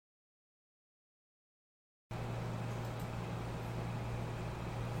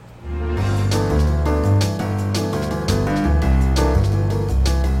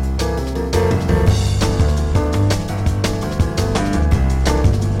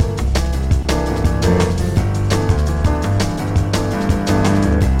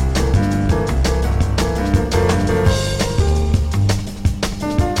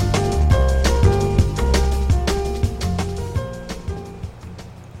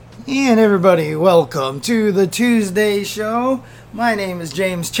And everybody, welcome to the Tuesday show. My name is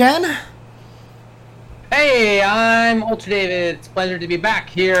James Chen. Hey, I'm Ultra David. It's a pleasure to be back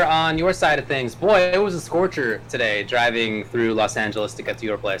here on your side of things. Boy, it was a scorcher today driving through Los Angeles to get to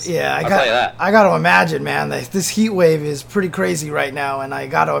your place. Yeah, I'll tell you that. I got to imagine, man, this heat wave is pretty crazy right now, and I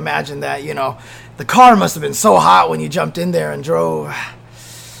got to imagine that, the car must have been so hot when you jumped in there and drove.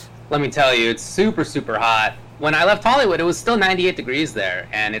 Let me tell you, it's super, super hot. When I left Hollywood, it was still 98 degrees there,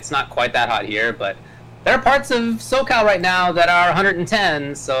 and it's not quite that hot here, but there are parts of SoCal right now that are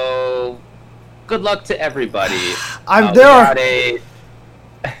 110, so good luck to everybody. I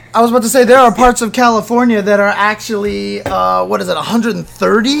was about to say, there are parts of California that are actually,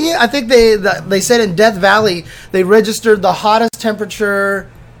 130? I think they said in Death Valley, they registered the hottest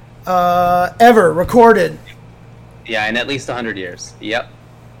temperature ever recorded. Yeah, in at least 100 years. Yep.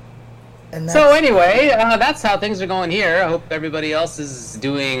 So anyway, that's how things are going here. I hope everybody else is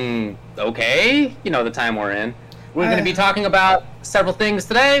doing okay. You know the time we're in. We're going to be talking about several things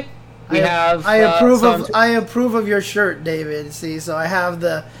today. I approve of your shirt, David. See, so I have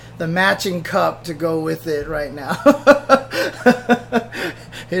the matching cup to go with it right now.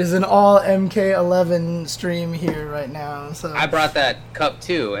 It is an all MK11 stream here right now. So I brought that cup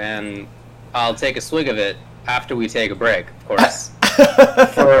too, and I'll take a swig of it after we take a break, of course.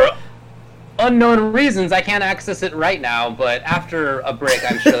 For unknown reasons, I can't access it right now, but after a break,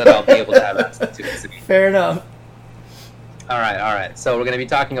 I'm sure that I'll be able to have access to it. Fair enough. All right. So we're going to be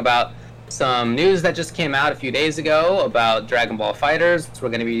talking about some news that just came out a few days ago about Dragon Ball FighterZ. We're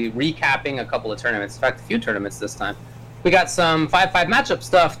going to be recapping a couple of tournaments. In fact, a few tournaments this time. We got some 5-5 matchup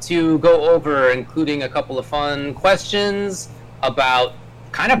stuff to go over, including a couple of fun questions about,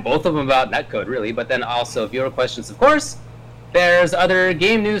 kind of both of them about netcode, really, but then also viewer questions, of course. There's other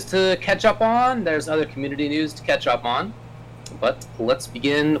game news to catch up on. There's other community news to catch up on. But let's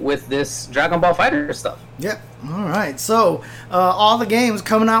begin with this Dragon Ball FighterZ stuff. Yep. All right. So all the games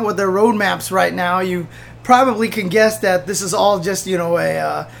coming out with their roadmaps right now. You probably can guess that this is all just,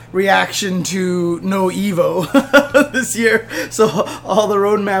 a reaction to No Evo this year. So all the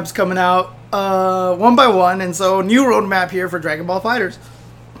roadmaps coming out one by one. And so new roadmap here for Dragon Ball FighterZ.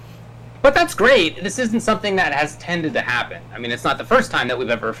 But that's great. This isn't something that has tended to happen. I mean, it's not the first time that we've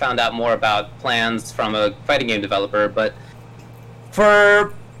ever found out more about plans from a fighting game developer, but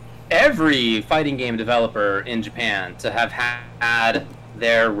for every fighting game developer in Japan to have had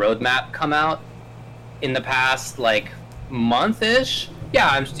their roadmap come out in the past, month-ish,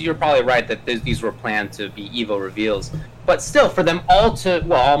 yeah, you're probably right that these were planned to be EVO reveals. But still, for them all to,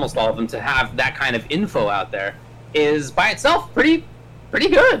 well, almost all of them, to have that kind of info out there is, by itself, pretty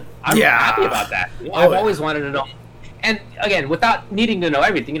good. I'm happy about that. I've always wanted to know. And again, without needing to know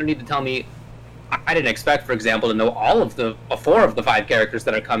everything, you don't need to tell me. I didn't expect, for example, to know all of the 4 of the 5 characters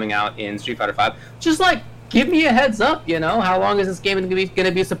that are coming out in Street Fighter V. Just give me a heads up. How long is this game going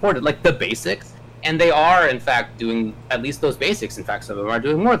to be supported? The basics, and they are in fact doing at least those basics. In fact, some of them are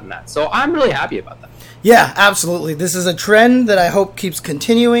doing more than that. So I'm really happy about that. Yeah, absolutely. This is a trend that I hope keeps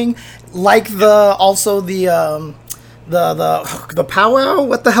continuing. The powwow?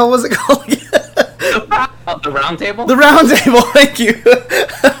 What the hell was it called? The round table? The round table, thank you.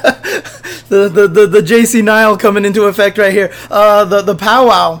 the JC Nile coming into effect right here. The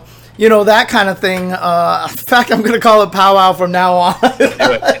powwow, that kind of thing. In fact, I'm going to call it powwow from now on.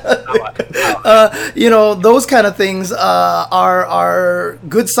 Those kind of things are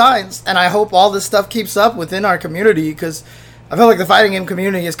good signs, and I hope all this stuff keeps up within our community, because I feel like the fighting game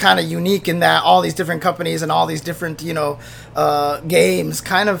community is kind of unique in that all these different companies and all these different, games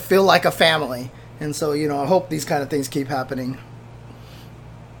kind of feel like a family. And so, I hope these kind of things keep happening.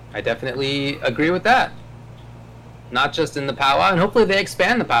 I definitely agree with that. Not just in the powwow, and hopefully they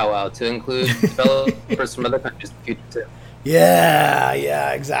expand the powwow to include developers from other countries in the future, too.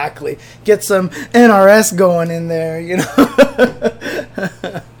 Yeah, exactly. Get some NRS going in there,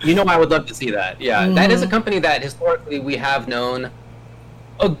 I would love to see that. Yeah, mm-hmm. That is a company that historically we have known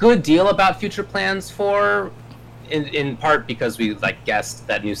a good deal about future plans for, in part because we guessed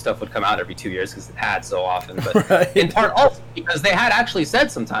that new stuff would come out every 2 years because it had so often, but right. In part also because they had actually said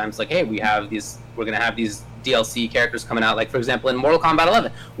sometimes hey, we're going to have these DLC characters coming out, for example in Mortal Kombat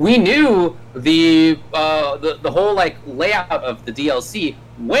 11. We knew the whole layout of the DLC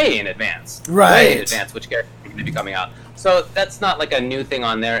way in advance. Right. Way in advance which characters are going to be coming out. So that's not a new thing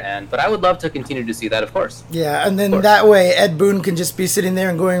on their end, but I would love to continue to see that, of course. Yeah, and then that way Ed Boon can just be sitting there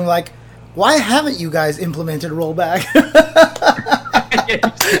and going why haven't you guys implemented rollback?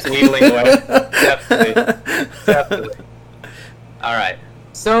 Just wheedling away. Definitely. All right.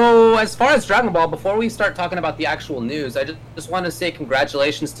 So, as far as Dragon Ball, before we start talking about the actual news, I just want to say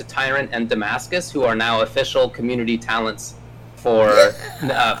congratulations to Tyrant and Damascus, who are now official community talents for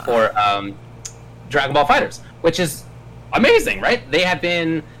Dragon Ball Fighters, which is amazing, right? They have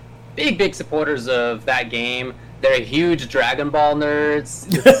been big supporters of that game. They're huge Dragon Ball nerds.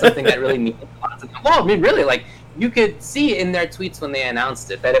 It's something that really means a lot to them. Well, I mean, really, like, you could see in their tweets when they announced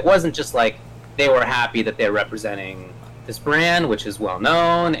it that it wasn't just like they were happy that they're representing this brand, which is well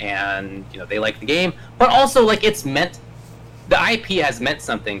known, and they like the game, but also like the IP has meant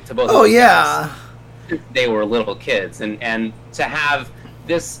something to both. Oh yeah, they were little kids, and to have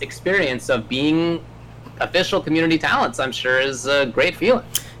this experience of being official community talents, I'm sure is a great feeling.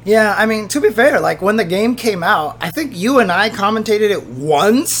 Yeah, I mean, to be fair, like when the game came out, I think you and I commentated it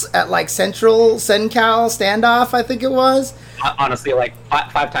once at like Central SenCal standoff, I think it was. Honestly, like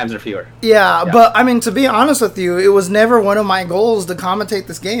five times or fewer. Yeah, but I mean, to be honest with you, it was never one of my goals to commentate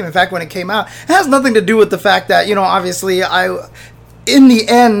this game. In fact, when it came out, it has nothing to do with the fact that, obviously in the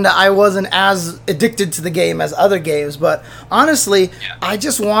end, I wasn't as addicted to the game as other games, but honestly, I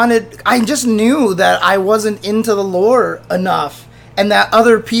just knew that I wasn't into the lore enough, and that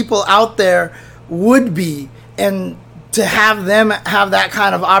other people out there would be, and to have them have that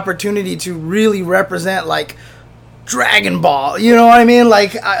kind of opportunity to really represent, like, Dragon Ball, you know what I mean?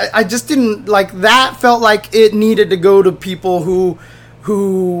 Like, I just didn't, like, that felt like it needed to go to people who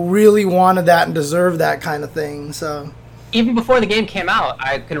really wanted that and deserved that kind of thing, so... Even before the game came out,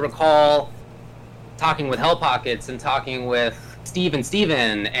 I can recall talking with Hell Pockets and talking with Steve and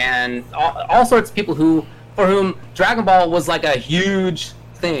Steven and all sorts of people for whom Dragon Ball was like a huge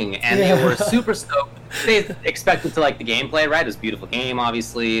thing, and they were super stoked. They expected to like the gameplay, right? It was a beautiful game,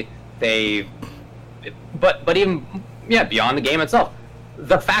 obviously. But even beyond the game itself,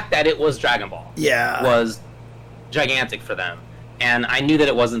 the fact that it was Dragon Ball was gigantic for them, and I knew that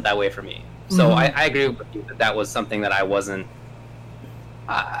it wasn't that way for me. So I agree with you that was something that I wasn't.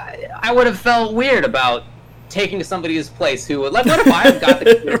 I would have felt weird about taking to somebody's place who would, like, what if I had got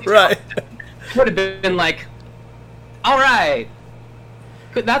the right? It would have been like, all right,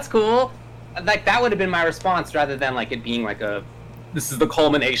 that's cool. Like, that would have been my response rather than like it being like this is the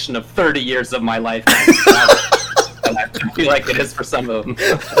culmination of 30 years of my life. And I feel like it is for some of them.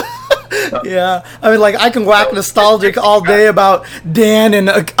 Yeah, I mean, like, I can whack nostalgic all day about Dan and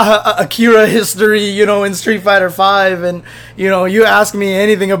Akira history, in Street Fighter V, and, you ask me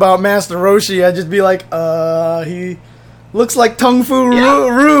anything about Master Roshi, I'd just be like, he looks like Tung Fu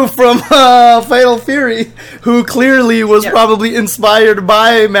Roo from Fatal Fury, who clearly was probably inspired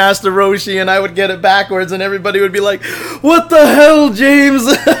by Master Roshi, and I would get it backwards, and everybody would be like, what the hell, James?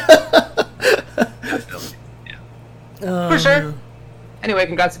 For sure. Anyway,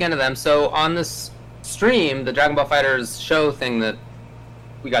 congrats again to them. So on this stream, the Dragon Ball FighterZ show thing that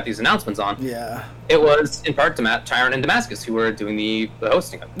we got these announcements on, it was in part to Tyrant and Damascus who were doing the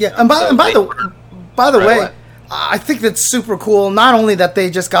hosting of it. Yeah, and by the way, I think that's super cool. Not only that they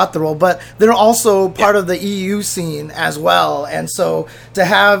just got the role, but they're also part of the EU scene as well. And so to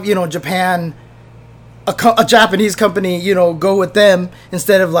have, Japan, a Japanese company, go with them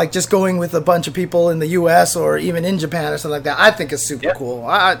instead of like just going with a bunch of people in the US or even in Japan or something like that, I think is super cool.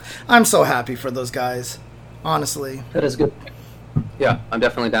 I'm so happy for those guys, honestly. That is good. Yeah, I'm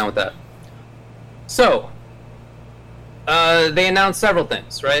definitely down with that. So, they announced several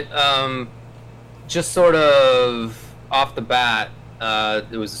things, right? Just sort of off the bat,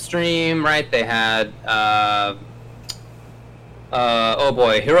 there was a stream, right? They had,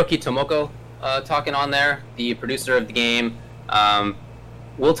 Hiroki Tomoko talking on there, the producer of the game.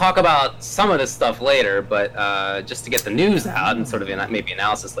 We'll talk about some of this stuff later, but just to get the news out and sort of maybe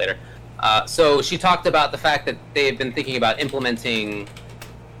analysis later. So she talked about the fact that they've been thinking about implementing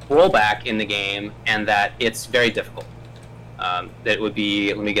rollback in the game, and that it's very difficult. That would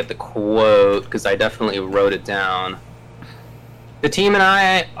be, let me get the quote, because I definitely wrote it down. The team and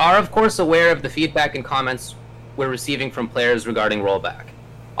I are, of course, aware of the feedback and comments we're receiving from players regarding rollback.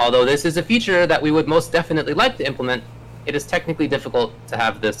 Although this is a feature that we would most definitely like to implement, it is technically difficult to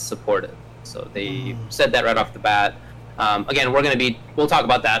have this supported. So they said that right off the bat. Again, we'll talk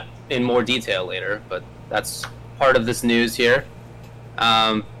about that in more detail later, but that's part of this news here.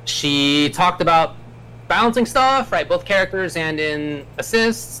 She talked about balancing stuff, right, both characters and in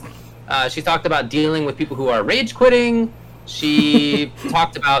assists. She talked about dealing with people who are rage quitting. She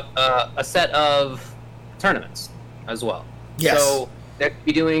talked about a set of tournaments as well. Yes. So they're going to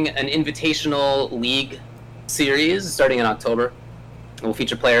be doing an invitational league series starting in October. It will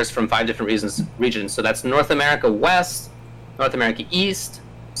feature players from 5 different regions. So that's North America West, North America East,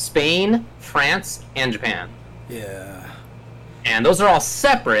 Spain, France, and Japan. Yeah. And those are all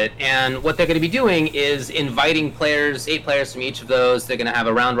separate, and what they're going to be doing is inviting players, 8 players from each of those. They're going to have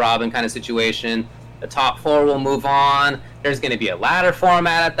a round-robin kind of situation. The top 4 will move on. There's going to be a ladder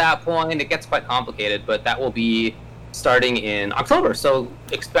format at that point. It gets quite complicated, but that will be starting in October, so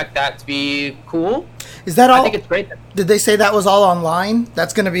expect that to be cool. Is that all? I think it's great. Did they say that was all online?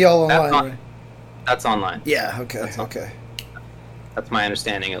 That's going to be all online, right? That's online. Yeah, okay. That's my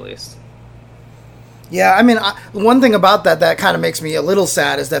understanding, at least. Yeah, I mean, one thing about that kind of makes me a little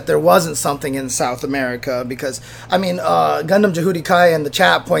sad is that there wasn't something in South America because, I mean, Gundam Jehudi Kai in the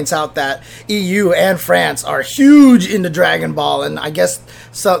chat points out that EU and France are huge into Dragon Ball, and I guess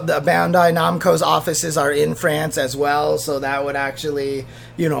the Bandai Namco's offices are in France as well, so that would actually,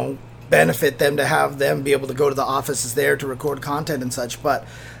 benefit them to have them be able to go to the offices there to record content and such. But,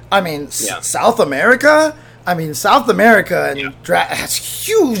 I mean, South America... and has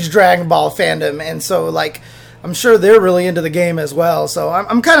huge Dragon Ball fandom, and so, I'm sure they're really into the game as well. So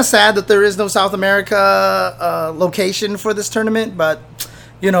I'm kind of sad that there is no South America location for this tournament, but,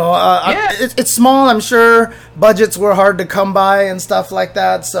 it's small. I'm sure budgets were hard to come by and stuff like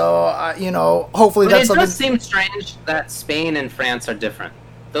that, so, hopefully that's something... It does seem strange that Spain and France are different.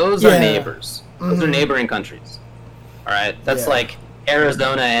 Those are neighbors. Those are neighboring countries. All right? That's like...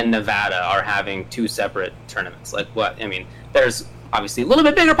 Arizona and Nevada are having 2 separate tournaments. There's obviously a little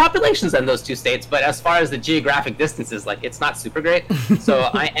bit bigger populations than those 2 states, but as far as the geographic distances, it's not super great. So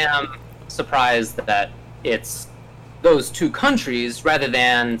I am surprised that it's those 2 countries rather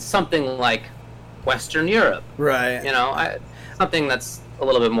than something like Western Europe. Right. Something that's a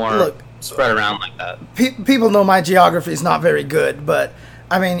little bit more spread around like that. People know my geography is not very good, but...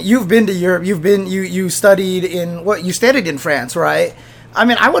 I mean, you've been to Europe. You studied you studied in France, right? I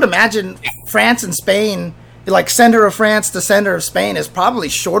mean, I would imagine France and Spain, center of France to center of Spain, is probably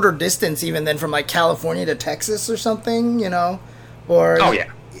shorter distance even than from California to Texas or something, Or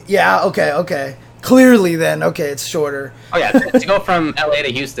yeah, okay. Clearly, then, it's shorter. Oh yeah, to go from LA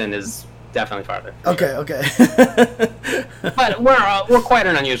to Houston is definitely farther. Okay. But we're quite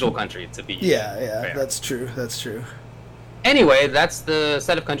an unusual country to be. Yeah, fair. That's true. Anyway, that's the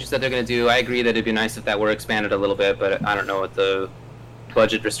set of countries that they're going to do. I agree that it'd be nice if that were expanded a little bit, but I don't know what the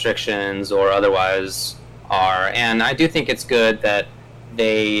budget restrictions or otherwise are. And I do think it's good that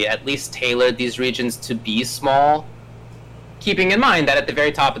they at least tailored these regions to be small, keeping in mind that at the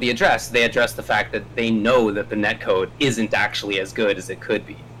very top of the address, they address the fact that they know that the netcode isn't actually as good as it could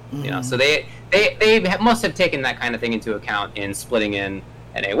be. So they must have taken that kind of thing into account in splitting in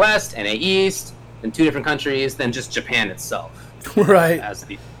NA West, NA East, in 2 different countries than just Japan itself. Right. As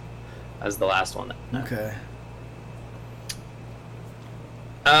the last one. Okay.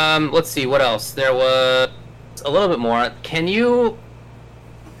 Let's see, what else? There was a little bit more. Can you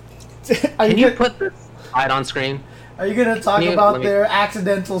put this slide on screen? Are you going to talk about their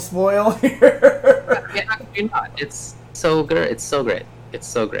accidental spoil here? Yeah, you're not. It's so good. It's so great.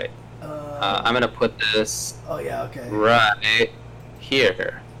 I'm going to put this right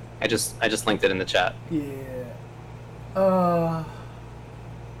here. I just linked it in the chat. Yeah. Oh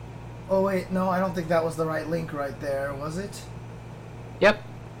wait, no, I don't think that was the right link right there, was it? Yep.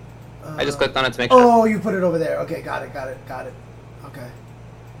 I just clicked on it to make sure. Oh, you put it over there. Okay, got it. Okay.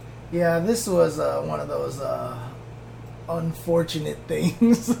 Yeah, this was one of those unfortunate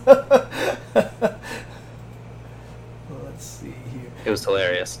things. Let's see here. It was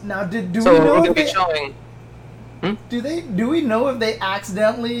hilarious. Now, do we know we're if gonna be showing. Do we know if they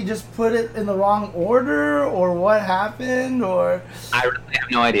accidentally just put it in the wrong order or what happened or? I really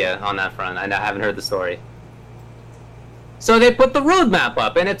have no idea on that front. I haven't heard the story. So they put the roadmap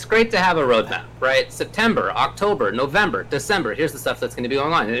up, and it's great to have a roadmap, right? September, October, November, December. Here's the stuff that's going to be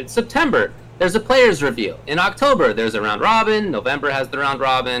going on. In September, there's a players reveal. In October, there's a round robin. November has the round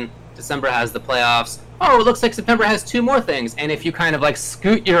robin. December has the playoffs. Oh, it looks like September has 2 more things. And if you kind of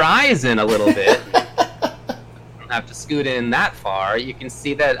scoot your eyes in a little bit. Have to scoot in that far, you can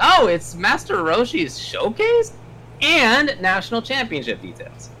see that, it's Master Roshi's showcase and national championship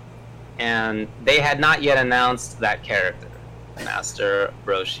details. And they had not yet announced that character, Master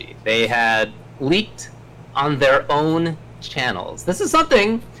Roshi. They had leaked on their own channels. This is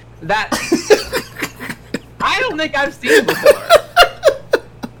something that I don't think I've seen before.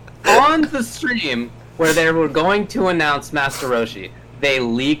 On the stream where they were going to announce Master Roshi, they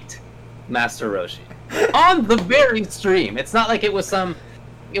leaked Master Roshi. On the very stream. It's not like it wasn't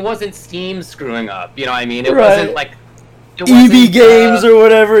Steam screwing up, you know what I mean? It wasn't like... EB Games or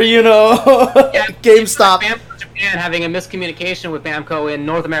whatever, Yeah, GameStop. Japan having a miscommunication with Bamco in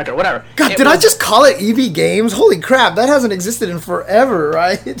North America, or whatever. God, I just call it EB Games? Holy crap, that hasn't existed in forever,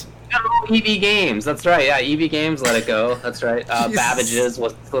 right? No, EV Games. That's right. Yeah, EV Games let it go. That's right. Babbage's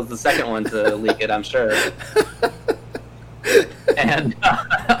was the second one to leak it, I'm sure. And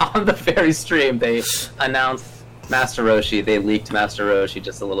on the very stream, they announced Master Roshi. They leaked Master Roshi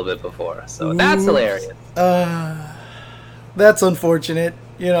just a little bit before. So that's hilarious. That's unfortunate,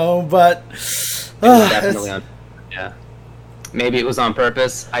 but... definitely yeah. Maybe it was on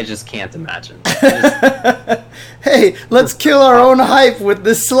purpose. I just can't imagine. Hey, let's kill our own hype with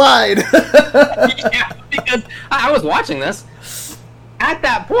this slide. Yeah, because I was watching this. At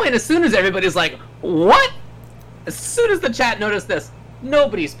that point, as soon as everybody's like, what? As soon as the chat noticed this,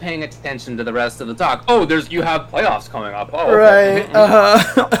 nobody's paying attention to the rest of the talk. Oh, you have playoffs coming up. Oh, right.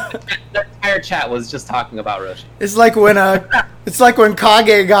 The entire chat was just talking about Roshi. It's like when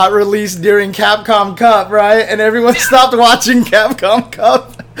Kage got released during Capcom Cup, right? And everyone stopped watching Capcom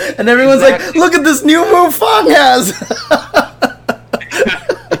Cup, and everyone's like, "Look at this new move Fang has."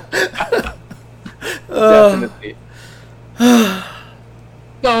 Definitely.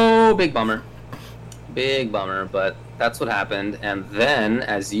 So big bummer, but that's what happened. And then,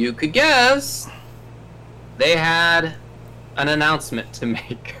 as you could guess, they had an announcement to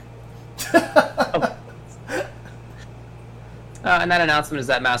make. And that announcement is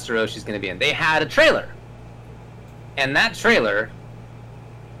that Master Roshi's going to be in. They had a trailer. And that trailer,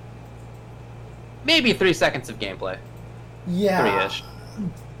 maybe 3 seconds of gameplay. Yeah. 3-ish.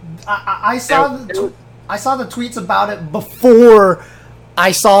 I saw the tweets about it before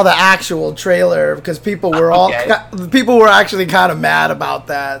I saw the actual trailer, because people were actually kind of mad about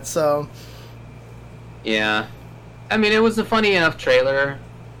that. So yeah, I mean, it was a funny enough trailer.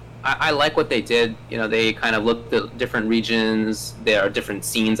 I like what they did. They kind of looked at different regions. There are different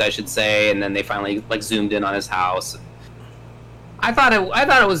scenes, I should say, and then they finally zoomed in on his house. I thought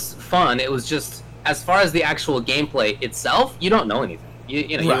it was fun. It was just, as far as the actual gameplay itself, you don't know anything.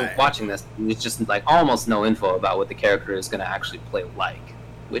 You're watching this, it's just almost no info about what the character is going to actually play like,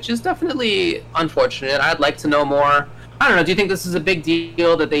 which is definitely unfortunate. I'd like to know more. I don't know. Do you think this is a big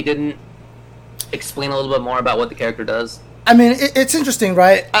deal that they didn't explain a little bit more about what the character does? I mean, it's interesting,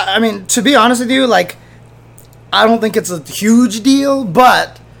 right? I mean, to be honest with you, I don't think it's a huge deal,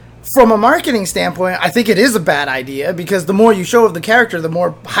 but from a marketing standpoint, I think it is a bad idea, because the more you show of the character, the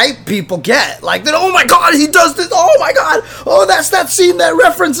more hype people get. Oh my god, he does this! Oh my god! Oh, that's that scene that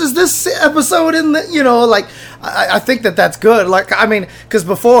references this episode in the, I think that's good. Because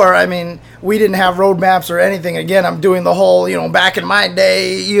before, we didn't have roadmaps or anything. Again, I'm doing the whole, back in my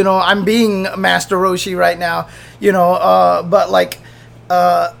day, I'm being Master Roshi right now, but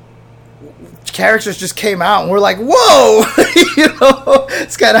characters just came out and we're like, whoa.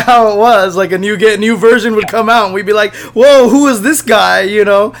 It's kind of how it was. A new version would come out and we'd be like, whoa, who is this guy,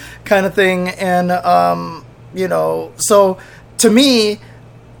 kind of thing. And so to me,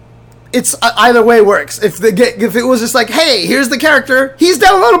 it's either way works. If it was just hey, here's the character, he's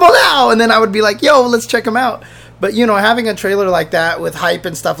downloadable now, and then I would be like, yo, let's check him out. But, having a trailer like that with hype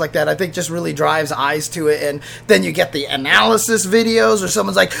and stuff like that, I think just really drives eyes to it. And then you get the analysis videos, or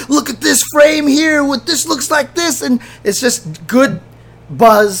someone's like, look at this frame here, what this looks like this. And it's just good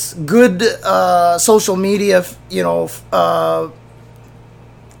buzz, good social media,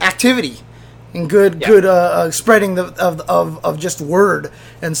 activity. And good spreading of just word.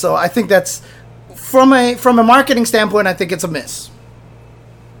 And so I think that's, from a marketing standpoint, I think it's a miss.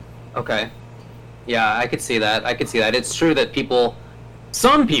 Okay. Yeah, I could see that. It's true that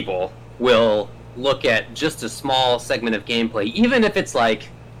some people will look at just a small segment of gameplay, even if it's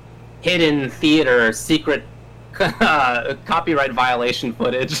hidden theater, secret copyright violation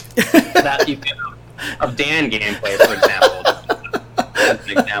footage that you get of Dan gameplay, for example. That's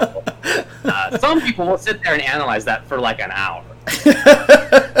an example. Some people will sit there and analyze that for an hour.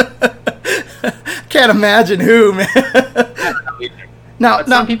 Can't imagine who, man. I don't know either. But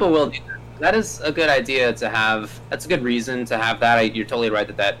some people will do that. That is a good idea to have. That's a good reason to have that. You're totally right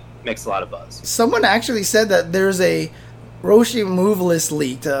that makes a lot of buzz. Someone actually said that there's a Roshi move list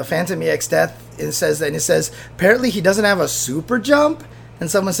leaked, Phantom EX Death. It says apparently he doesn't have a super jump,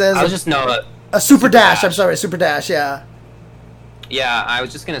 and someone says I was just a super dash. I'm sorry, super dash. Yeah. Yeah, I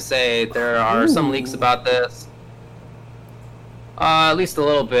was just gonna say there are some leaks about this. At least a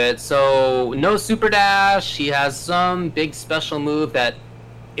little bit. So no super dash. He has some big special move that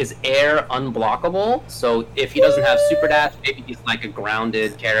is air unblockable. So if he doesn't have super dash, maybe he's a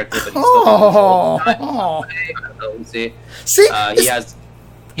grounded character, but he's still we'll see. See,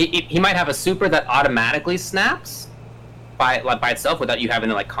 he might have a super that automatically snaps by itself without you having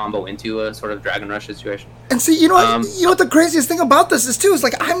to like combo into a sort of Dragon Rush situation. And see, you know what the craziest thing about this is too is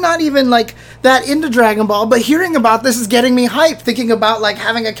like I'm not even like that into Dragon Ball, but hearing about this is getting me hyped. Thinking about like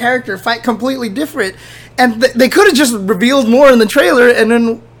having a character fight completely different, and they could have just revealed more in the trailer, and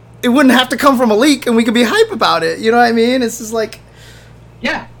then it wouldn't have to come from a leak, and we could be hype about it. You know what I mean? It's just like,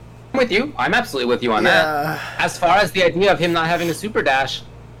 yeah, I'm with you. I'm absolutely with you on that. As far as the idea of him not having a super dash,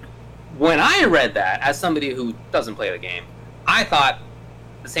 when I read that, as somebody who doesn't play the game, I thought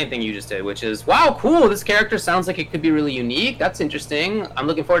the same thing you just did, which is, wow, cool, this character sounds like it could be really unique. That's interesting. I'm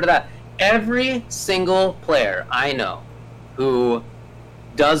looking forward to that. Every single player I know who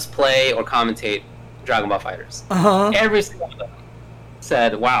does play or commentate Dragon Ball FighterZ, every single one of them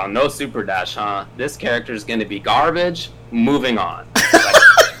said, wow, no super dash, huh? This character is going to be garbage. Moving on.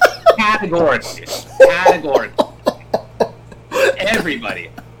 Like, categorically.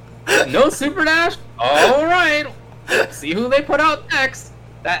 Everybody. No super dash? All right. See who they put out next.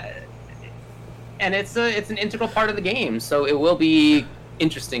 And it's an integral part of the game, so it will be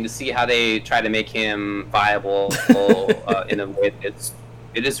interesting to see how they try to make him viable in a way that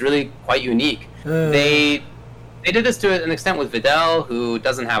it is really quite unique. They did this to an extent with Videl, who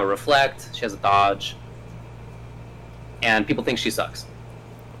doesn't have a reflect. She has a dodge, and people think she sucks.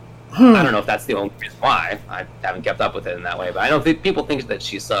 I don't know if that's the only reason why. I haven't kept up with it in that way, but I know people think that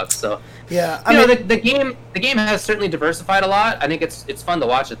she sucks. So yeah, I mean, the game has certainly diversified a lot. I think it's fun to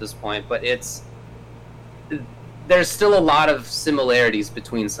watch at this point, but there's still a lot of similarities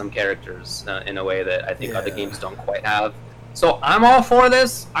between some characters in a way that I think other games don't quite have. So I'm all for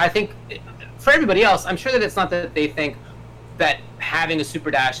this. I think for everybody else, I'm sure that it's not that they think that having a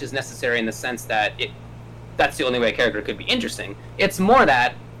super dash is necessary in the sense that that's the only way a character could be interesting. It's more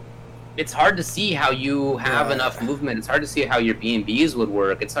that it's hard to see how you have enough movement. It's hard to see how your B&Bs would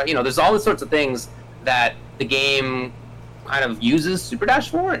work. It's hard, there's all the sorts of things that the game kind of uses super dash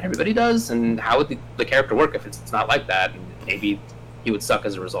for, and everybody does. And how would the character work if it's not like that? And maybe he would suck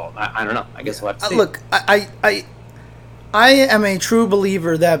as a result. I don't know. I guess we'll have to see. Look, I am a true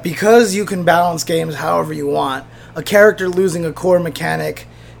believer that because you can balance games however you want, a character losing a core mechanic,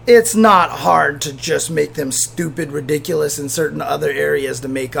 it's not hard to just make them stupid, ridiculous in certain other areas to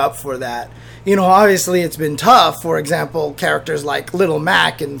make up for that. Obviously it's been tough. For example, characters like Little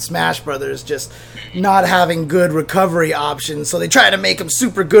Mac in Smash Brothers just not having good recovery options, so they try to make him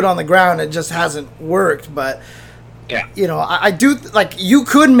super good on the ground. It just hasn't worked. But yeah, I do like you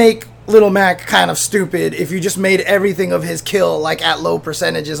could make Little Mac kind of stupid if you just made everything of his kill like at low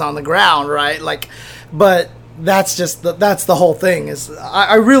percentages on the ground, right? Like, but that's the whole thing. Is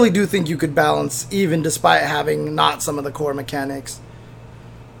I really do think you could balance even despite having not some of the core mechanics.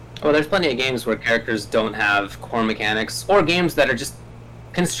 Well, there's plenty of games where characters don't have core mechanics, or games that are just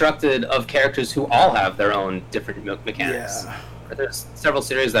constructed of characters who all have their own different mechanics. Yeah. There's several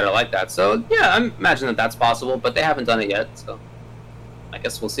series that are like that. So yeah, I imagine that that's possible, but they haven't done it yet. So I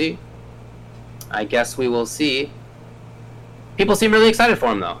guess we'll see. I guess we will see. People seem really excited for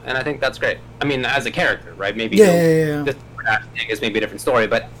him, though, and I think that's great. I mean, as a character, right? Maybe this thing is maybe a different story,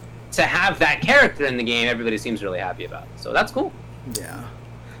 but to have that character in the game, everybody seems really happy about. So that's cool. Yeah.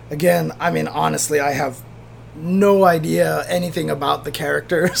 Again, I mean, honestly, I have no idea anything about the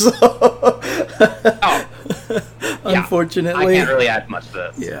character, so unfortunately, I can't really add much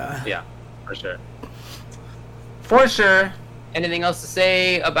to this. Yeah, for sure. For sure. Anything else to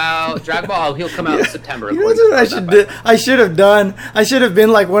say about Dragon Ball? He'll come out in September. You know what I should have done? I should have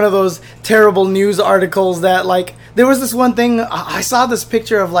been like one of those terrible news articles that like there was this one thing I saw this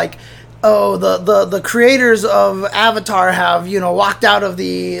picture of like, oh, the creators of Avatar have walked out of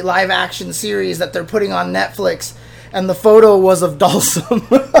the live action series that they're putting on Netflix, and the photo was of Dalsum.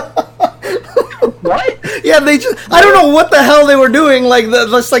 What? Yeah, I don't know what the hell they were doing. Like,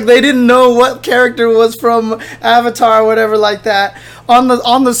 just like they didn't know what character was from Avatar or whatever like that. On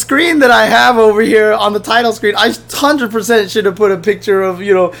the screen that I have over here, on the title screen, I 100% should have put a picture of,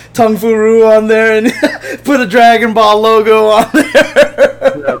 Tung Fu Ru on there and put a Dragon Ball logo on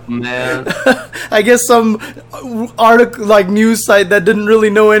there. Oh, man. I guess some article, like news site that didn't really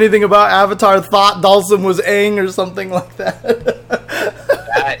know anything about Avatar thought Dalsum was Aang or something like that.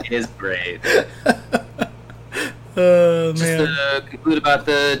 That is great. Oh, just man. to conclude about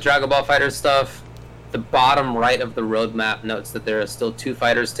the Dragon Ball FighterZ stuff, the bottom right of the roadmap notes that there are still 2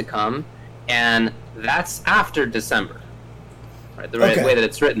 fighters to come, and that's after December. Right, the way that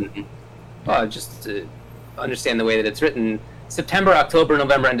it's written. Just to understand the way that it's written, September, October,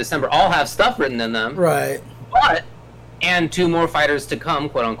 November, and December all have stuff written in them. Right. But, and 2 more fighters to come,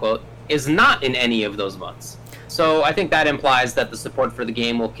 quote unquote, is not in any of those months. So I think that implies that the support for the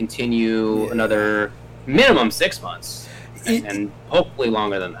game will continue another minimum 6 months. and hopefully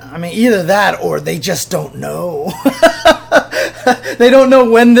longer than that. I mean, either that or they just don't know. They don't know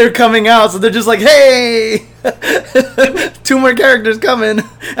when they're coming out, so they're just like, hey, 2 more characters coming.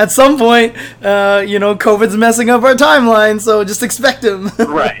 At some point, COVID's messing up our timeline, so just expect them.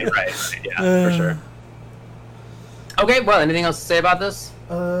 Right, yeah, for sure. Okay, well, anything else to say about this?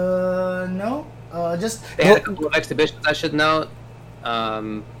 No. They had a couple of exhibitions, I should note,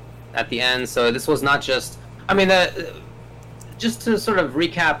 at the end, so this was not just... I mean, just to sort of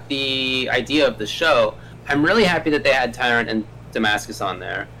recap the idea of the show, I'm really happy that they had Tyrant and Damascus on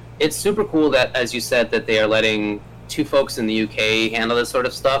there. It's super cool that, as you said, that they are letting 2 folks in the UK handle this sort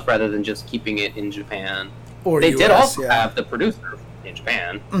of stuff rather than just keeping it in Japan. Or they US, did also have the producer in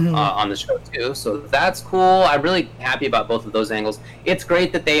Japan on the show too, so that's cool. I'm really happy about both of those angles. It's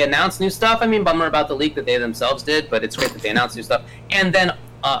great that they announced new stuff. I mean, bummer about the leak that they themselves did, but it's great that they announced new stuff. And then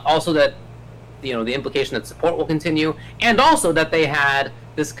also that the implication that support will continue, and also that they had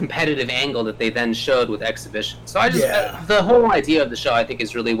this competitive angle that they then showed with exhibition. So I just the whole idea of the show I think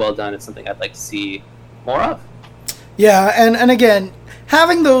is really well done. It's something I'd like to see more of. Yeah, and again,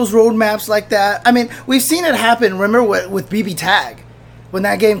 having those roadmaps like that, I mean, we've seen it happen. Remember with BB Tag, when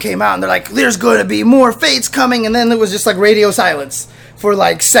that game came out, and they're like, there's going to be more Fates coming, and then it was just like radio silence for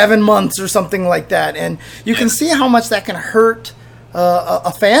like 7 months or something like that. And you can see how much that can hurt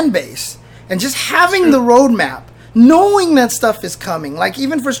a fan base. And just having the roadmap, knowing that stuff is coming, like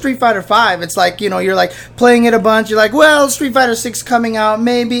even for Street Fighter V, it's like, you're like playing it a bunch, you're like, well, Street Fighter 6 coming out,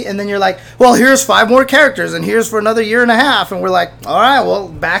 maybe, and then you're like, well, here's 5 more characters, and here's for another year and a half, and we're like, all right, well,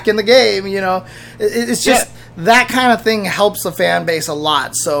 back in the game, It's just, that kind of thing helps the fan base a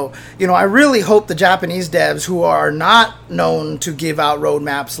lot. So, I really hope the Japanese devs who are not known to give out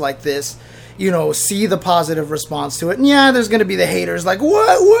roadmaps like this, see the positive response to it. And yeah, there's going to be the haters like,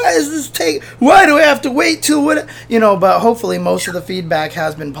 what? Why is this take? Why do I have to wait till what? But hopefully most of the feedback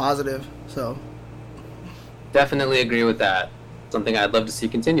has been positive. So definitely agree with that. Something I'd love to see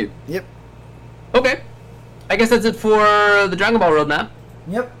continued. Yep. Okay. I guess that's it for the Dragon Ball roadmap.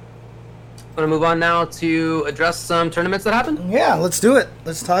 Yep. I'm going to move on now to address some tournaments that happened. Yeah, let's do it.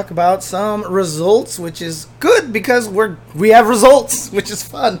 Let's talk about some results, which is good because we have results, which is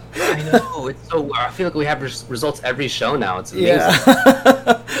fun. I know. It's so. I feel like we have results every show now. It's amazing.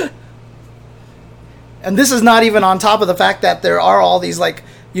 Yeah. And this is not even on top of the fact that there are all these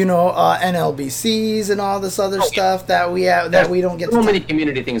NLBCs and all this other stuff that we have that we don't get. So many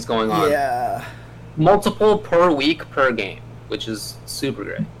community things going on. Yeah. Multiple per week per game, which is super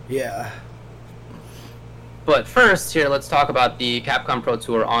great. Yeah. But first, here, let's talk about the Capcom Pro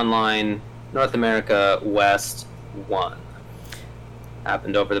Tour Online North America West 1.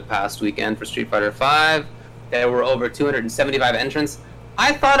 Happened over the past weekend for Street Fighter V. There were over 275 entrants.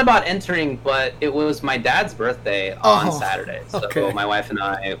 I thought about entering, but it was my dad's birthday on Saturday. So my wife and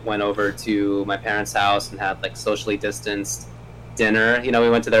I went over to my parents' house and had socially distanced dinner. We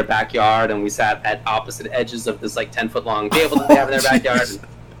went to their backyard and we sat at opposite edges of this 10-foot long table that they have in their backyard. And,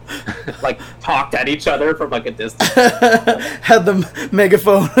 talked at each other from a distance. Had the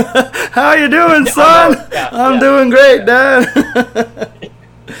megaphone. How you doing, son? I'm doing great, Dad.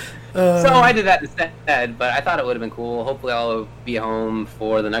 So I did that instead, but I thought it would have been cool. Hopefully I'll be home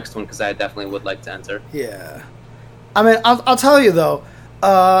for the next one because I definitely would like to enter. Yeah. I mean, I'll tell you though,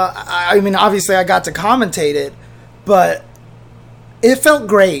 I mean, obviously I got to commentate it, but it felt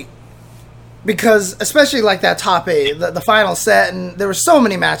great. Because, especially that top 8, the final set, and there were so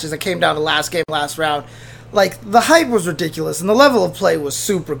many matches that came down to last game, last round. The hype was ridiculous, and the level of play was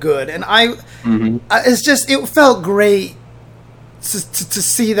super good. And it felt great to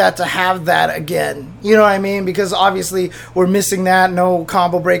see that, to have that again. You know what I mean? Because, obviously, we're missing that. No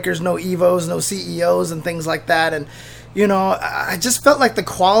combo breakers, no EVOs, no CEOs, and things like that. And, I just felt like the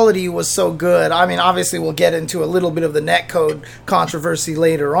quality was so good. I mean, obviously, we'll get into a little bit of the netcode controversy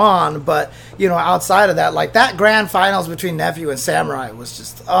later on, but, outside of that, that grand finals between Nephew and Samurai was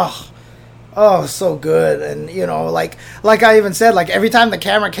just, so good. And, like I even said, every time the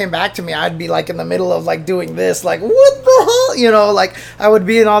camera came back to me, I'd be, in the middle of, doing this, what the hell? I would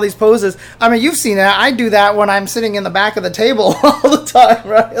be in all these poses. I mean, you've seen that. I do that when I'm sitting in the back of the table all the time,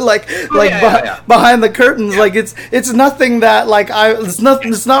 right? Behind the curtains. Yeah. It's nothing that, it's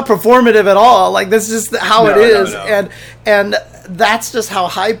not performative at all. That's just how it is. No. And that's just how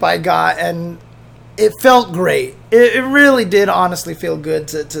hype I got, and it felt great. It really did honestly feel good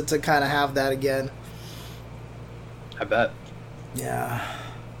to kind of have that again. I bet. Yeah.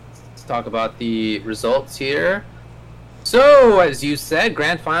 Let's talk about the results here. So, as you said,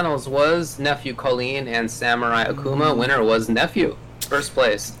 Grand Finals was Nephew Colleen and Samurai Akuma. Winner was Nephew. First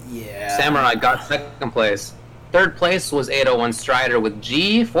place. Yeah. Samurai got second place. Third place was 801 Strider with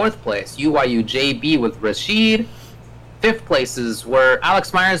G. Fourth place, UYU JB with Rashid. Fifth places were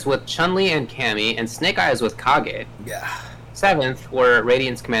Alex Myers with Chun-Li and Cammy, and Snake Eyes with Kage. Yeah. Seventh were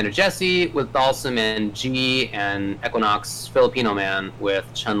Radiance Commander Jesse with Dalsum and G, and Equinox Filipino Man with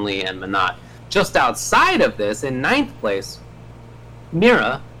Chun-Li and Manat. Just outside of this, in ninth place,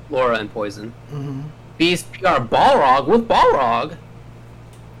 Mira, Laura, and Poison. Mm-hmm. Beast PR Balrog with Balrog.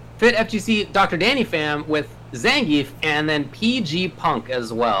 Fit FGC Dr. Danny Fam with Zangief, and then PG Punk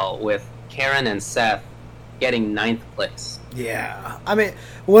as well with Karen and Seth getting ninth place. Yeah. I mean,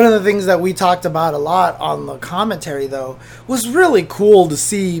 one of the things that we talked about a lot on the commentary, though, was really cool to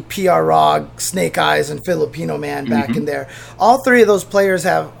see PR Rog, Snake Eyes, and Filipino Man back in there. All three of those players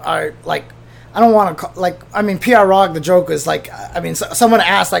are like, I don't want to, PR Rog, the joke is like, someone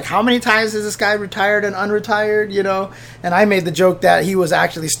asked, like, how many times has this guy retired and unretired, you know? And I made the joke that he was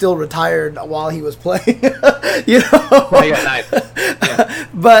actually still retired while he was playing, you know? Oh, yeah, nice. Yeah.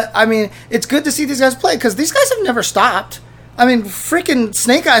 But, I mean, it's good to see these guys play because these guys have never stopped. I mean, freaking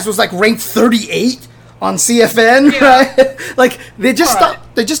Snake Eyes was, like, ranked 38 on CFN, right? Like, they just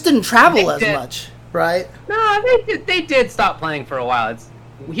stopped. They just didn't travel as much, right? No, they did stop playing for a while.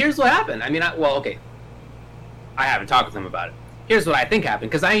 Here's what happened. I mean, I haven't talked with them about it. Here's what I think happened,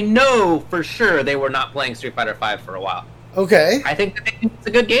 because I know for sure they were not playing Street Fighter V for a while. Okay. I think that it's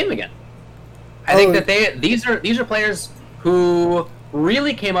a good game again. I think that these are players who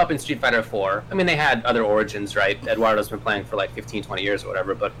really came up in Street Fighter IV. I mean, they had other origins, right? Eduardo's been playing for like 15, 20 years or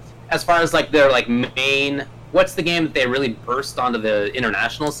whatever, but as far as like their like main, what's the game that they really burst onto the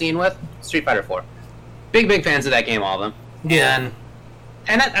international scene with? Street Fighter IV. Big fans of that game, all of them. Yeah.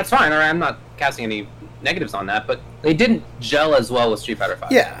 And that's fine. I'm not casting any negatives on that, but they didn't gel as well with Street Fighter V.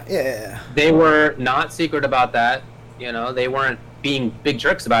 Yeah. They were not secret about that. You know, they weren't being big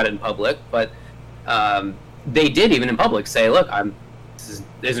jerks about it in public, but they did even in public say, "Look, this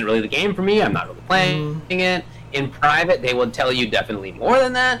isn't really the game for me. I'm not really playing it." In private, they would tell you definitely more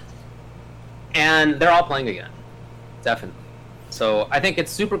than that, and they're all playing again, definitely. So I think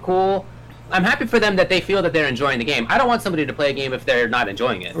it's super cool. I'm happy for them that they feel that they're enjoying the game. I don't want somebody to play a game if they're not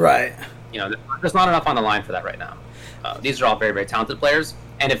enjoying it. Right. You know, there's not enough on the line for that right now. These are all very, very talented players,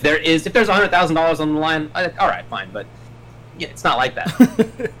 and if there's $100,000 on the line, all right, fine. But yeah, it's not like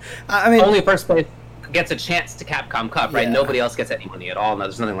that. I mean, only first place gets a chance to Capcom Cup, right? Yeah. Nobody else gets any money at all. No,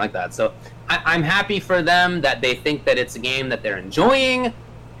 there's nothing like that. So I'm happy for them that they think that it's a game that they're enjoying,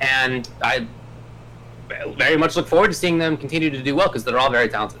 and I very much look forward to seeing them continue to do well because they're all very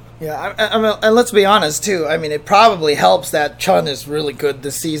talented. Yeah, I mean, and let's be honest too. I mean, it probably helps that Chun is really good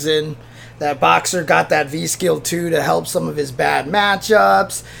this season. That Boxer got that V skill too to help some of his bad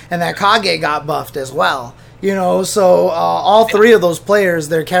matchups, and that Kage got buffed as well. You know, so all three of those players,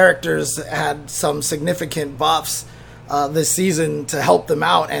 their characters had some significant buffs this season to help them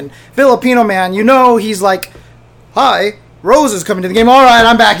out. And Filipino Man, you know, he's like, "Hi, Rose is coming to the game. All right,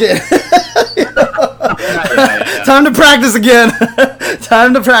 I'm back in." Time to practice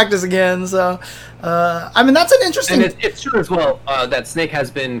again. So, I mean, that's an interesting. And it's true as well that Snake has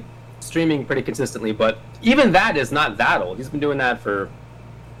been streaming pretty consistently, but even that is not that old. He's been doing that for,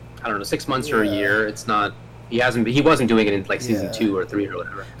 I don't know, 6 months or a year. It's not. He wasn't doing it in like season 2 or 3 or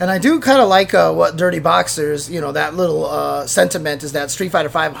whatever. And I do kind of like what Dirty Boxers, you know, that little sentiment is that Street Fighter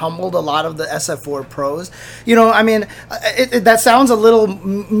V humbled a lot of the SF4 pros. You know, I mean, that sounds a little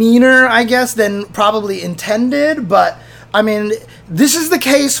meaner, I guess, than probably intended, but I mean, this is the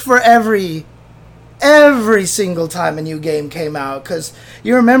case for every single time a new game came out, because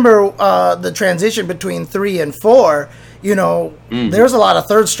you remember the transition between 3 and 4. You know, there's a lot of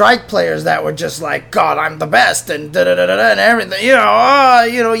Third Strike players that were just like, "God, I'm the best," and da-da-da-da-da and everything. You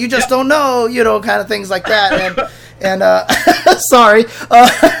know, you just don't know, you know, kind of things like that. And sorry.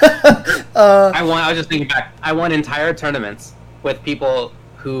 I was just thinking back. I won entire tournaments with people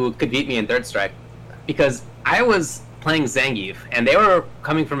who could beat me in Third Strike because I was playing Zangief, and they were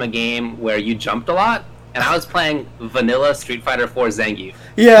coming from a game where you jumped a lot, and I was playing vanilla Street Fighter 4 Zangief.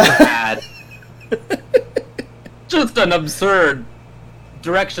 Yeah. Had just an absurd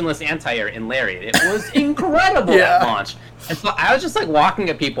directionless anti-air in Lariat. It was incredible at launch. And so I was just like walking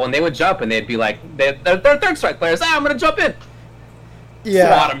at people, and they would jump, and they'd be like, they're Third Strike players. I'm going to jump in. Yeah.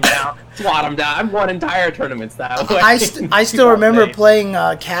 Swat them down. I've won entire tournaments that way. I still remember playing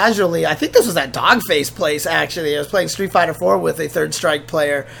casually. I think this was at Dogface place, actually. I was playing Street Fighter 4 with a Third Strike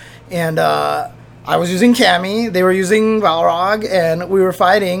player, and I was using Cammy. They were using Balrog, and we were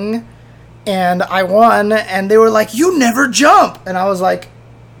fighting, and I won, and they were like, "You never jump!" And I was like,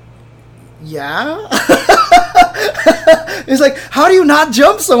 "Yeah?" It's like, "How do you not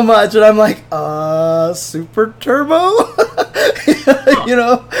jump so much?" And I'm like, Super Turbo. You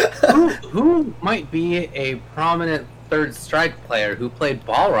know, who might be a prominent Third Strike player who played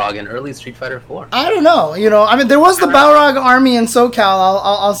Balrog in early Street Fighter 4? I don't know. You know, I mean, there was the Balrog army in SoCal.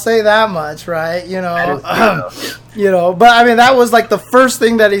 I'll say that much, right? You know, you know. But I mean, that was like the first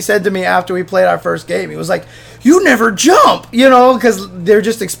thing that he said to me after we played our first game. He was like, "You never jump," you know, because they're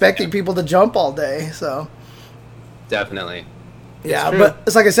just expecting people to jump all day. So definitely. Yeah, but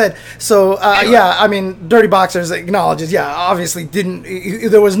it's like I said. So yeah, I mean, Dirty Boxers acknowledges. Yeah, obviously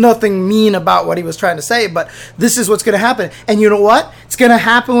there was nothing mean about what he was trying to say, but this is what's going to happen. And you know what? It's going to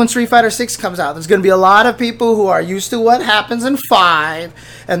happen when Street Fighter 6 comes out. There's going to be a lot of people who are used to what happens in 5,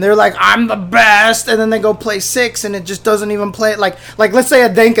 and they're like, "I'm the best," and then they go play 6, and it just doesn't even play. Like let's say a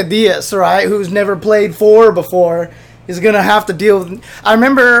Denka Diaz, right, who's never played 4 before. Is going to have to deal with... I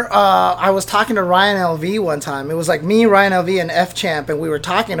remember I was talking to Ryan LV one time. It was like me, Ryan LV, and F-Champ, and we were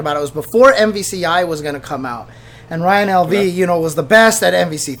talking about it. It was before MVCI was going to come out. And Ryan LV, you know, was the best at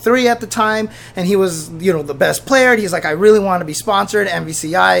MVC3 at the time, and he was, you know, the best player. He's like, I really want to be sponsored.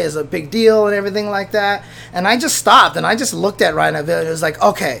 MVCI is a big deal and everything like that. And I just stopped, and I just looked at Ryan LV, and it was like,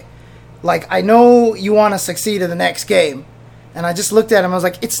 okay, like, I know you want to succeed in the next game. And I just looked at him, I was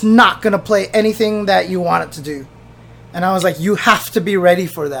like, it's not going to play anything that you want it to do. And I was like, you have to be ready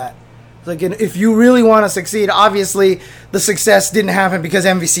for that. Like, if you really want to succeed, obviously the success didn't happen because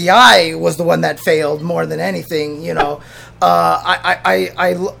MVCI was the one that failed more than anything, you know.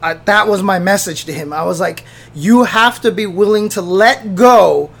 That was my message to him. I was like, you have to be willing to let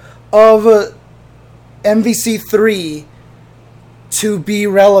go of MVC3 to be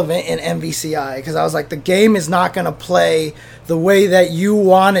relevant in MVCI. Because I was like, the game is not going to play the way that you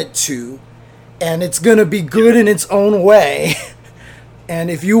want it to. And it's going to be good in its own way.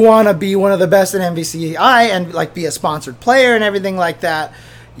 And if you want to be one of the best in MVCI and like be a sponsored player and everything like that,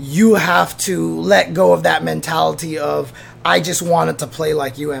 you have to let go of that mentality of, I just wanted to play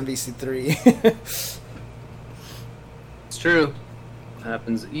like you, MVC3. It's true. It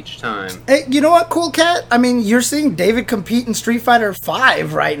happens each time. Hey, you know what, Cool Cat? I mean, you're seeing David compete in Street Fighter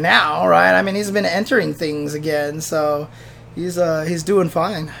 5 right now, right? I mean, he's been entering things again, so he's doing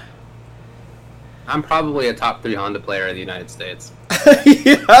fine. I'm probably a top 3 Honda player in the United States.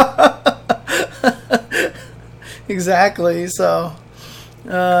 Yeah. Exactly. So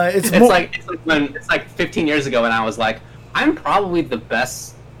it's like 15 years ago when I was like, I'm probably the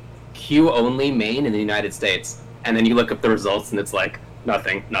best Q only main in the United States, and then you look up the results and it's like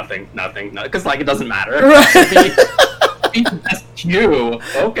nothing, because like it doesn't matter. Right. Be the best Q.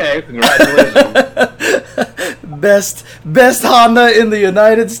 Okay, congratulations. Best Honda in the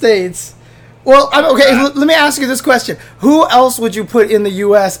United States. Well, okay, let me ask you this question. Who else would you put in the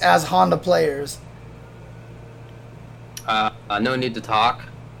U.S. as Honda players? No Need to Talk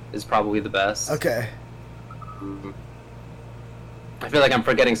is probably the best. Okay. I feel like I'm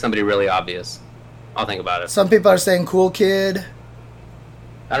forgetting somebody really obvious. I'll think about it. Some people are saying Cool Kid.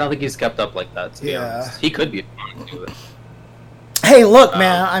 I don't think he's kept up like that, to be honest. He could be. Hey, look,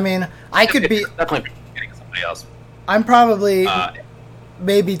 man, I mean, I could be... Definitely forgetting somebody else. I'm probably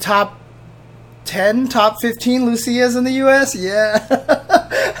maybe top 10, top 15 Lucias in the U.S. Yeah.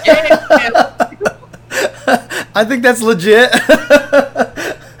 I think that's legit.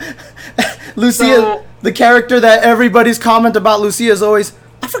 Lucia, the character that everybody's comment about Lucia is always,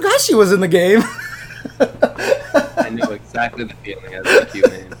 I forgot she was in the game. I know exactly the feeling as a Q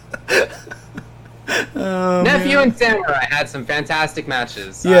man. Nephew and Samurai had some fantastic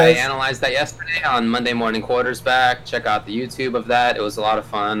matches. Yes. I analyzed that yesterday on Monday Morning Quartersback. Check out the YouTube of that. It was a lot of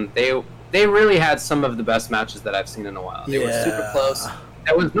fun. They really had some of the best matches that I've seen in a while. They were super close.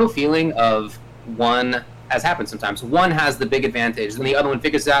 There was no feeling of one, as happens sometimes, one has the big advantage, then the other one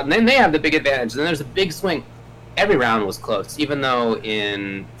figures it out, and then they have the big advantage, and then there's a big swing. Every round was close, even though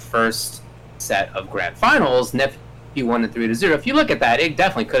in first set of Grand Finals, Nephew won it 3-0. If you look at that, it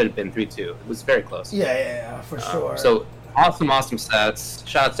definitely could have been 3-2. It was very close. Yeah, for sure. So awesome sets.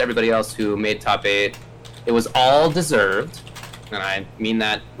 Shout out to everybody else who made top 8. It was all deserved. And I mean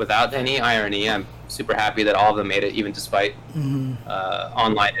that without any irony. I'm super happy that all of them made it, even despite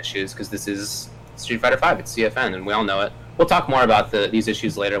online issues, because this is Street Fighter 5. It's CFN, and we all know it. We'll talk more about these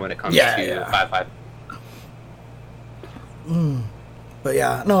issues later when it comes to 5-5. But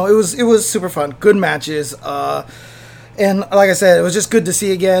yeah, no, it was super fun. Good matches. And like I said, it was just good to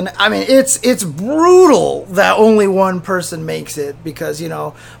see again. I mean, it's brutal that only one person makes it, because, you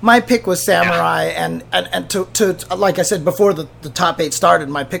know, my pick was Samurai, and to like I said before the top 8 started,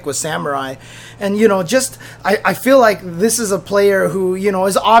 my pick was Samurai. And, you know, just I feel like this is a player who, you know,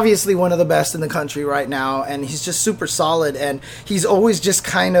 is obviously one of the best in the country right now, and he's just super solid, and he's always just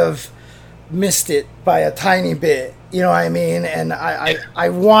kind of missed it by a tiny bit. You know what I mean? And I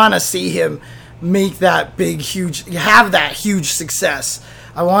want to see him make that have that huge success.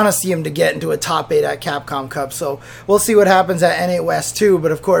 I want to see him to get into a top 8 at Capcom Cup. So we'll see what happens at NA West too.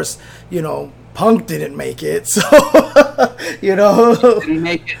 But of course, Punk didn't make it. So, Didn't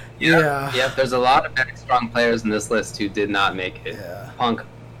make it. Yeah. Yep, there's a lot of very strong players in this list who did not make it. Yeah. Punk,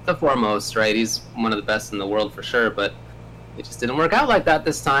 the foremost, right? He's one of the best in the world for sure, but it just didn't work out like that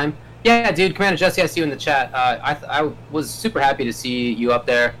this time. Yeah, dude, Commander Jesse, I see you in the chat. I was super happy to see you up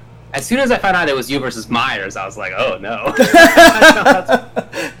there. As soon as I found out it was you versus Myers, I was like, oh no.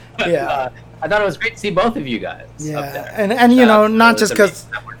 Yeah. I thought it was great to see both of you guys up there. And not just because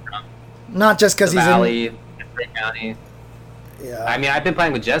he's Valley, County. Yeah. I mean, I've been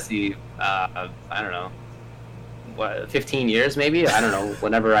playing with Jesse, I don't know, 15 years maybe? I don't know.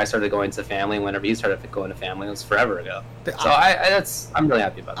 Whenever I started going to family, whenever you started going to family, it was forever ago. So I'm really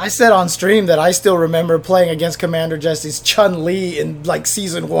happy about that. I said on stream that I still remember playing against Commander Jesse's Chun-Li in like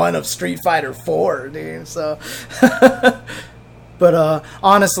season 1 of Street Fighter 4, dude. So, but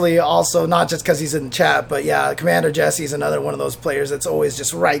honestly, also not just because he's in the chat, but yeah, Commander Jesse's another one of those players that's always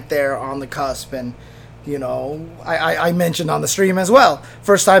just right there on the cusp. And I mentioned on the stream as well.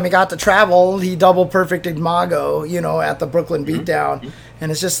 First time he got to travel, he double perfected Mago, at the Brooklyn Beatdown.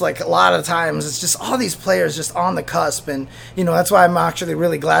 And it's just like a lot of times, it's just all these players just on the cusp. And, that's why I'm actually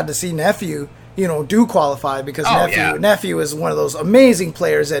really glad to see Nephew, do qualify because Nephew is one of those amazing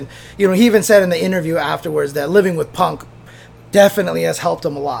players. And, he even said in the interview afterwards that living with Punk definitely has helped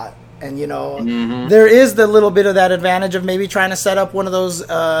him a lot. And, there is the little bit of that advantage of maybe trying to set up one of those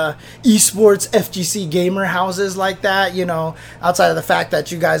esports FGC gamer houses like that, outside of the fact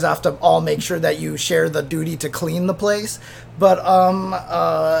that you guys have to all make sure that you share the duty to clean the place. But,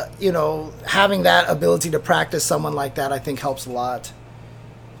 having that ability to practice someone like that, I think helps a lot.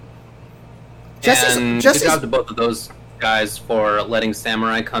 Good job to both of those guys for letting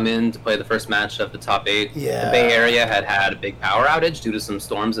Samurai come in to play the first match of the top 8. Yeah. The Bay Area had a big power outage due to some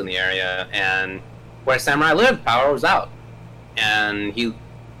storms in the area, and where Samurai lived, power was out. And he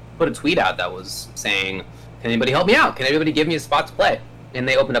put a tweet out that was saying, "Can anybody help me out? Can anybody give me a spot to play?" And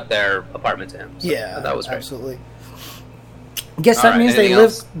they opened up their apartment to him. So that was great. Absolutely. Guess that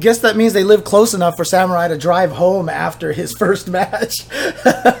means they live close enough for Samurai to drive home after his first match.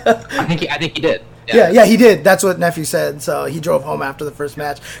 I think he did. Yeah, he did. That's what Nephew said. So he drove home after the first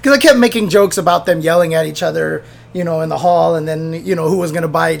match. Because I kept making jokes about them yelling at each other, in the hall, and then, who was going to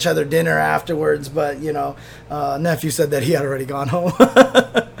buy each other dinner afterwards. But, Nephew said that he had already gone home.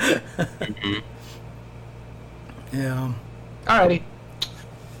 Yeah. Alrighty.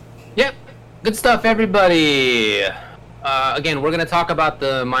 Yep. Good stuff, everybody. Again, we're going to talk about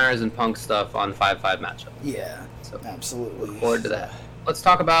the Myers and Punk stuff on 5-5 matchup. Yeah, so absolutely. Look forward to that. Let's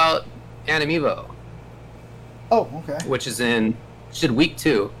talk about Anime-Evo. Oh, okay. Which is in week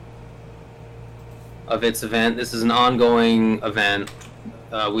 2 of its event. This is an ongoing event.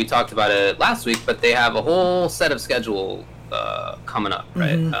 We talked about it last week, but they have a whole set of schedule coming up,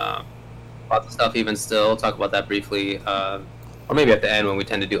 right? Lots of stuff even still. Talk about that briefly, or maybe at the end when we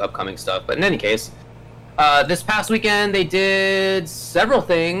tend to do upcoming stuff. But in any case, this past weekend they did several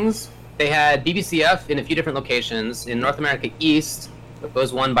things. They had BBCF in a few different locations. In North America East, it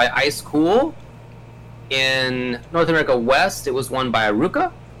was won by Ice Cool. In North America West, it was won by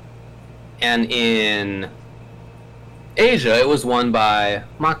Aruka. And in Asia, it was won by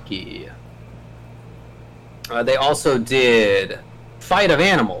Maki. They also did Fight of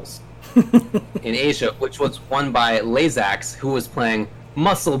Animals in Asia, which was won by Lazax, who was playing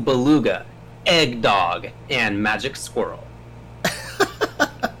Muscle Beluga, Egg Dog, and Magic Squirrel.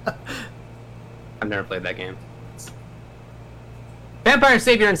 I've never played that game. Vampire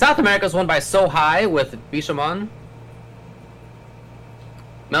Savior in South America was won by So High with Bishamon.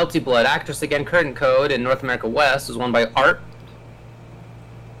 Melty Blood, Actress Again, Curtain Code in North America West was won by Art.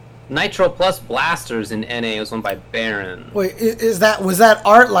 Nitro Plus Blasters in NA was won by Baron. Wait, was that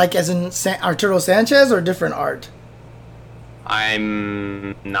Art like as in Arturo Sanchez or different Art?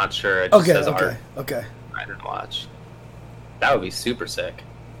 I'm not sure. It just says Art. Okay. I didn't watch. That would be super sick.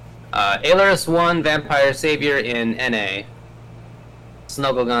 Ailerus won Vampire Savior in NA.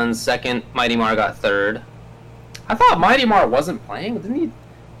 Snuggleguns second. Mighty Mar got third. I thought Mighty Mar wasn't playing. Didn't he?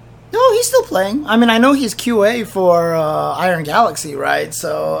 No, he's still playing. I mean, I know he's QA for Iron Galaxy, right?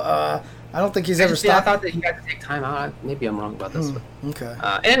 So I don't think he's ever stopped. I thought that he had to take time out. Maybe I'm wrong about this. Okay.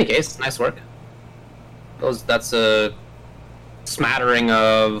 In any case, nice work. That's a smattering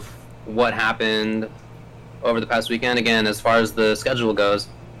of what happened over the past weekend. Again, as far as the schedule goes,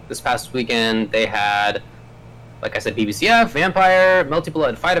 this past weekend they had like I said, BBCF, Vampire,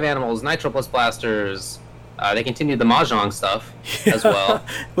 Multi-Blood, Fight of Animals, Nitro Plus Blasters. They continued the Mahjong stuff as well.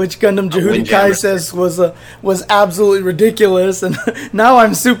 Which Gundam Jehudi Kai says was absolutely ridiculous, and now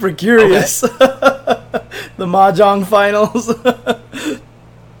I'm super curious. Okay. The Mahjong finals.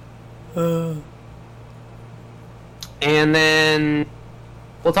 And then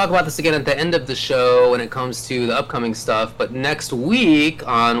we'll talk about this again at the end of the show when it comes to the upcoming stuff. But next week,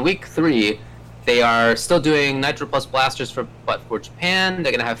 on week 3, they are still doing Nitro Plus Blasters for Japan.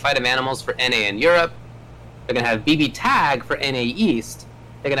 They're going to have Fight of Animals for NA in Europe. They're going to have BB Tag for NA East.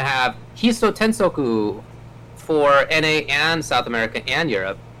 They're going to have Histo Tensoku for NA and South America and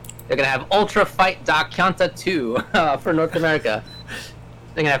Europe. They're going to have Ultra Fight Dakyanta 2 for North America.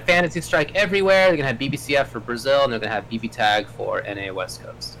 They're going to have Fantasy Strike everywhere. They're going to have BBCF for Brazil, and they're going to have BB Tag for NA West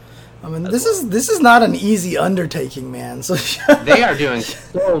Coast. I mean, this is not an easy undertaking, man. So they are doing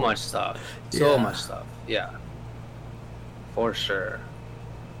so much stuff. So much stuff. Yeah. For sure.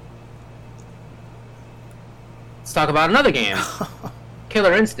 Let's talk about another game.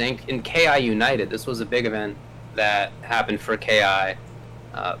 Killer Instinct in KI United. This was a big event that happened for KI.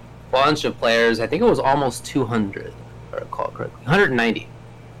 Bunch of players. I think it was almost 200, if I recall correctly. 190.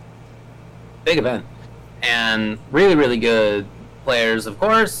 Big event. And really, really good players, of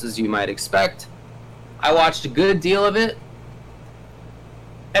course, as you might expect. I watched a good deal of it.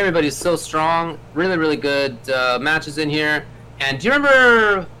 Everybody's so strong. Really, really good matches in here. And do you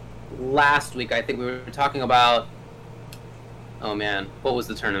remember last week, I think we were talking about... Oh, man. What was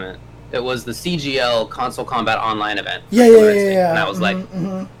the tournament? It was the CGL Console Combat Online event. Yeah. And I was like,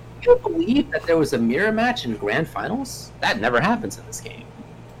 can you believe that there was a mirror match in Grand Finals? That never happens in this game.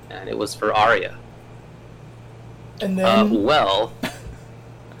 And it was for Aria. And then... well,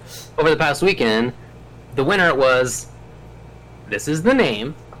 over the past weekend, the winner was... This is the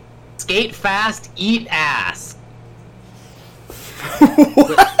name. Skate Fast, Eat Ass.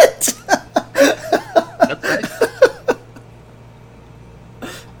 What? That's right.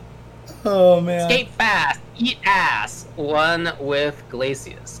 Oh, man. Skate Fast, Eat Ass won with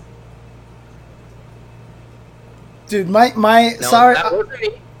Glacius. Dude, sorry,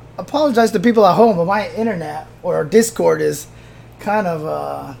 apologize to people at home, but my internet or Discord is kind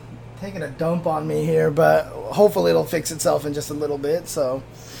of taking a dump on me here, but hopefully it'll fix itself in just a little bit, so.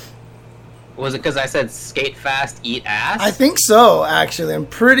 Was it because I said skate fast, eat ass? I think so, actually. I'm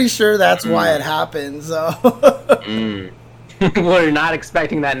pretty sure that's why it happened, so. We're not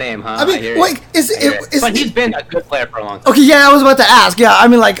expecting that name, huh? I mean, like, but he's been a good player for a long time. Okay, yeah, I was about to ask. Yeah, I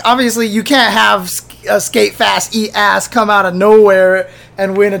mean, like, obviously you can't have a skate fast, eat ass come out of nowhere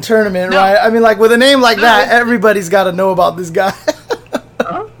and win a tournament, right? I mean, like, with a name like that, everybody's got to know about this guy.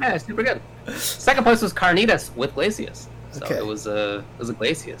 Yeah, super good. Second place was Carnitas with Glacius. So okay. it was a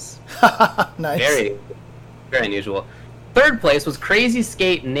Glacius. Nice. Very, very unusual. Third place was Crazy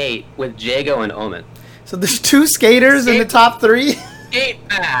Skate Nate with Jago and Omen. So there's 2 skaters in the top 3? Skate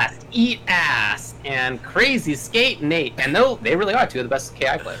fast, eat ass, and Crazy Skate Nate. And they really are 2 of the best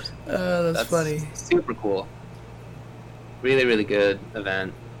KI players. That's funny. Super cool. Really, really good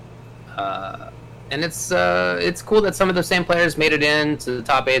event. And it's cool that some of the same players made it in to the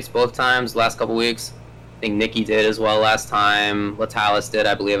top 8s both times the last couple weeks. I think Nikki did as well last time. Latalis did,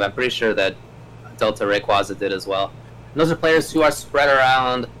 I believe. I'm pretty sure that Delta Rayquaza did as well. And those are players who are spread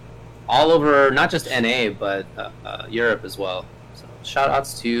around all over, not just NA, but Europe as well. So shout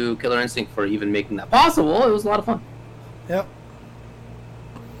outs to Killer Instinct for even making that possible. It was a lot of fun. Yep.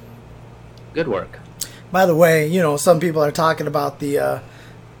 Good work. By the way, some people are talking about the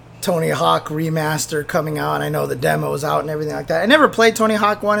Tony Hawk remaster coming out. I know the demo is out and everything like that. I never played Tony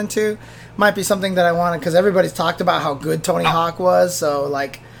Hawk 1 and 2. Might be something that I wanted because everybody's talked about how good Tony Hawk was. So,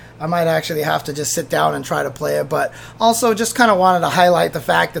 like, I might actually have to just sit down and try to play it. But also just kind of wanted to highlight the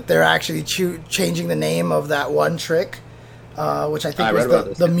fact that they're actually changing the name of that one trick, which I think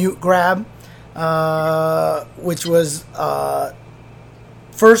was the mute grab, which was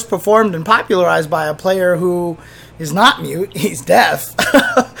first performed and popularized by a player who is not mute, he's deaf.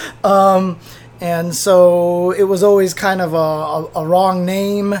 And so it was always kind of a wrong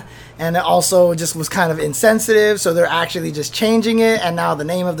name, and it also just was kind of insensitive, so they're actually just changing it, and now the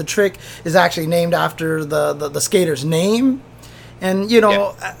name of the trick is actually named after the skater's name. And,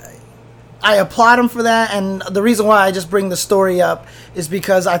 I applaud him for that, and the reason why I just bring the story up is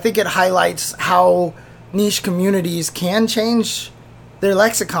because I think it highlights how niche communities can change their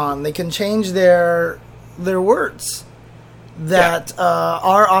lexicon. They can change their words that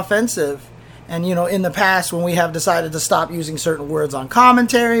are offensive. And, in the past, when we have decided to stop using certain words on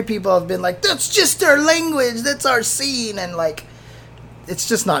commentary, people have been like, that's just our language, that's our scene. And, like, it's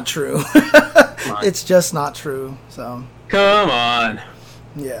just not true. Come on. It's just not true. So Come on.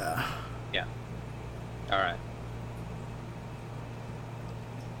 yeah. Yeah. All right.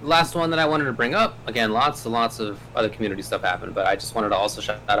 Last one that I wanted to bring up. Again, lots and lots of other community stuff happened, but I just wanted to also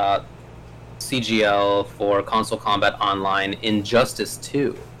shout out CGL for Console Combat Online. Injustice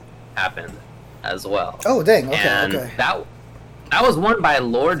 2 happened as well. Oh dang. Okay. And Okay. that was won by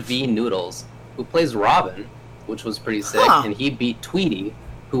Lord V Noodles, who plays Robin, which was pretty sick, Huh. and he beat Tweety,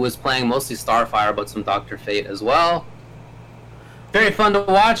 who was playing mostly Starfire, but some Dr. Fate as well. Very fun to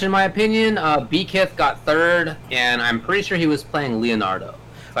watch, in my opinion. Beakith got third, and I'm pretty sure he was playing Leonardo,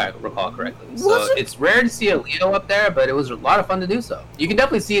 if I recall correctly. So it's rare to see a Leo up there, but it was a lot of fun to do so. You can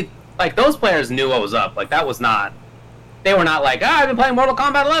definitely see, like, those players knew what was up. Like, that was not... They were not like, I've been playing Mortal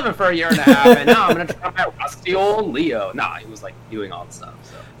Kombat 11 for a year and a half, and now I'm going to try my rusty old Leo. Nah, he was, like, doing all the stuff.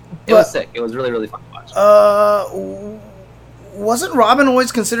 So it was sick. It was really, really fun to watch. Wasn't Robin always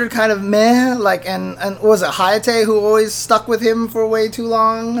considered kind of meh? Like, and was it Hayate who always stuck with him for way too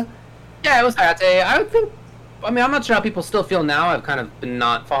long? Yeah, it was Hayate. I'm not sure how people still feel now. I've kind of been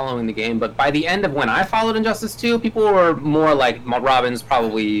not following the game, but by the end of when I followed Injustice 2, people were more like Robin's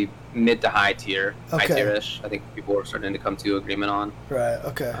probably mid to high tier, high tier-ish. I think people were starting to come to agreement on. Right.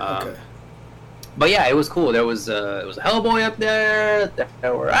 Okay. Okay. But yeah, it was cool. There was a Hellboy up there.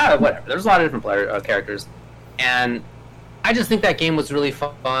 There were whatever. There's a lot of different characters, and I just think that game was really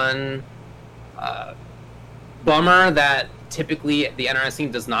fun. Bummer that typically the NRS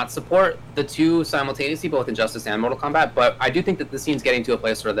scene does not support the two simultaneously, both Injustice and Mortal Kombat. But I do think that the scene's getting to a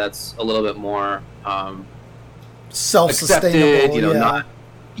place where that's a little bit more self-sustainable. Accepted, you know, not.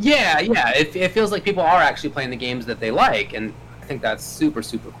 Yeah. It feels like people are actually playing the games that they like, and I think that's super,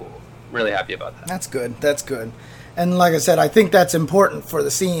 super cool. Really happy about that. That's good. That's good. And like I said, I think that's important for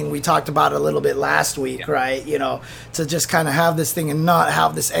the scene. We talked about it a little bit last week, right? You know, to just kind of have this thing and not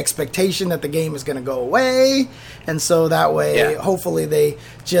have this expectation that the game is going to go away. And so that way, hopefully they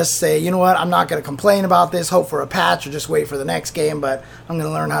just say, you know what, I'm not going to complain about this, hope for a patch, or just wait for the next game, but I'm going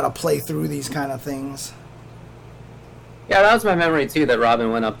to learn how to play through these kind of things. Yeah, that was my memory, too, that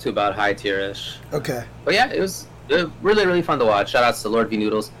Robin went up to about high tier-ish. Okay. But yeah, it was really, really fun to watch. Shout-outs to Lord V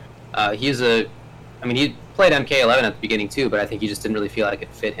Noodles. He played MK11 at the beginning too, but I think he just didn't really feel like it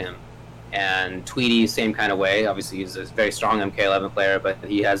fit him. And Tweety, same kind of way. Obviously, he's a very strong MK11 player, but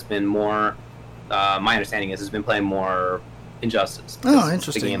he has been more. My understanding is, has been playing more Injustice. Oh,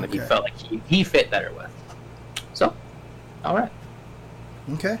 interesting. The game that he felt like he fit better with. So, all right.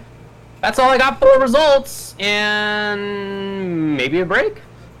 Okay. That's all I got for results, and maybe a break.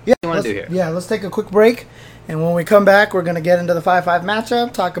 Yeah. What do you want to do here? Yeah, let's take a quick break. And when we come back, we're going to get into the 5-5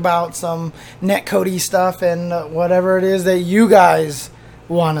 matchup, talk about some netcode stuff and whatever it is that you guys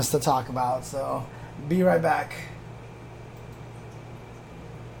want us to talk about. So, be right back.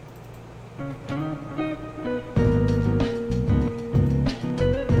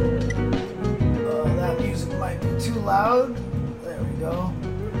 That music might be too loud. There we go.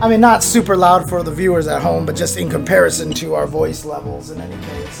 I mean, not super loud for the viewers at home, but just in comparison to our voice levels in any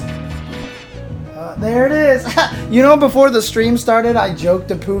case. There it is. You know, before the stream started, I joked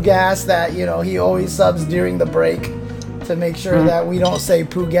to Poogas that, you know, he always subs during the break to make sure that we don't say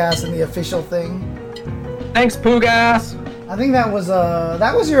Poogas in the official thing. Thanks, Poogas. I think that was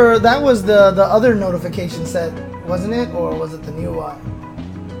the other notification set, wasn't it? Or was it the new one?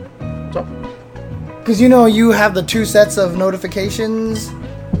 Because, you know, you have the two sets of notifications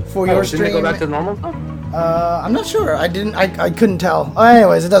for your stream. Didn't it go back to normal stuff? I'm not sure. I couldn't tell.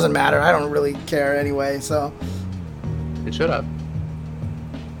 Anyways, it doesn't matter. I don't really care anyway, so. It should have.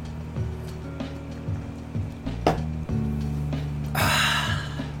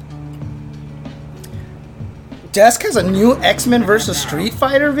 Desk has a new X-Men vs. Street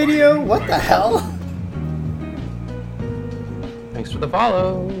Fighter video? What the hell? Thanks for the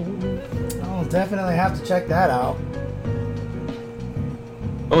follow. I'll definitely have to check that out.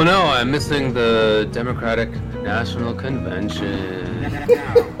 Oh no, I'm missing the Democratic National Convention.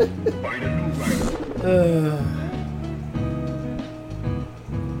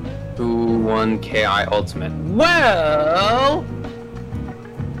 Who won KI Ultimate? Well,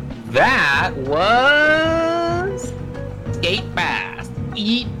 that was Skate Fast,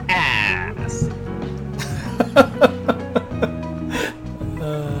 Eat Ass.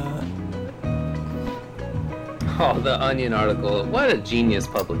 Oh, the Onion article. What a genius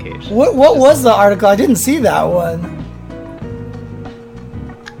publication. What was the article? I didn't see that one.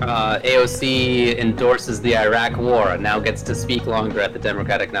 AOC endorses the Iraq War and now gets to speak longer at the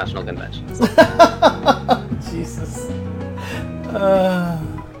Democratic National Convention. Jesus.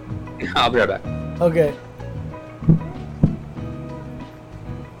 I'll be right back. Okay.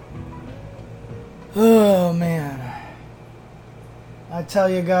 Oh, man. I tell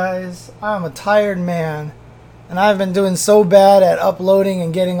you guys, I'm a tired man. And I've been doing so bad at uploading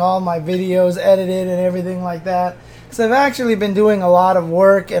and getting all my videos edited and everything like that. Because I've actually been doing a lot of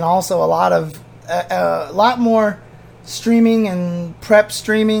work and also a lot more streaming and prep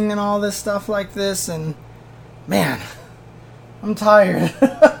streaming and all this stuff like this. And man, I'm tired.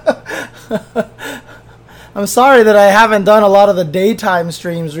 I'm sorry that I haven't done a lot of the daytime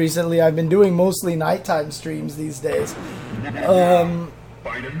streams recently. I've been doing mostly nighttime streams these days.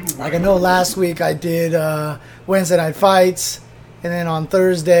 Like I know last week I did Wednesday Night Fights, and then on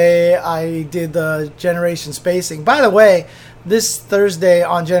Thursday I did the Generation Spacing. By the way, this Thursday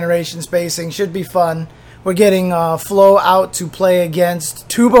on Generation Spacing should be fun. We're getting Flo out to play against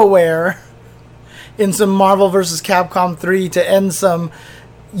Tubaware in some Marvel vs. Capcom 3 to end some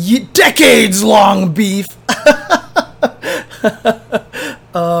decades-long beef.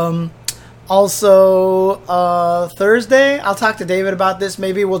 Also, Thursday, I'll talk to David about this.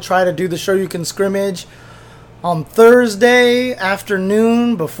 Maybe we'll try to do the Shoryuken scrimmage on Thursday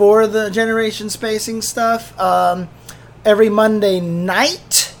afternoon before the Generation Spacing stuff. Every Monday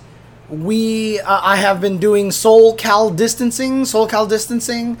night, I have been doing SoulCal distancing,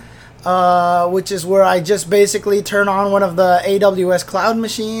 which is where I just basically turn on one of the AWS cloud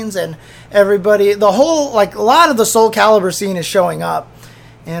machines, and everybody, a lot of the Soul Calibur scene is showing up.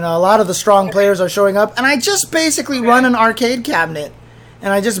 And a lot of the strong players are showing up. And I just basically run an arcade cabinet.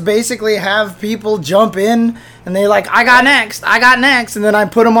 And I just basically have people jump in. And they're like, I got next. And then I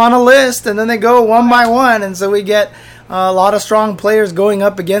put them on a list. And then they go one by one. And so we get a lot of strong players going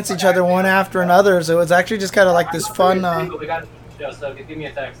up against each other one after another. So it's actually just kind of like this fun... We got a so give me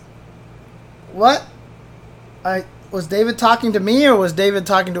a text. What? Was David talking to me or was David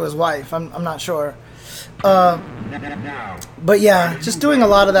talking to his wife? I'm not sure. But yeah, just doing a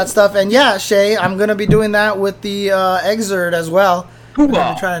lot of that stuff. And yeah, Shay, I'm going to be doing that with the Exerd as well. I'm going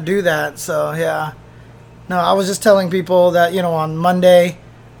to be trying to do that. So yeah. No, I was just telling people that, on Monday,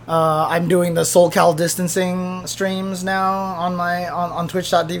 I'm doing the SoulCal distancing streams now on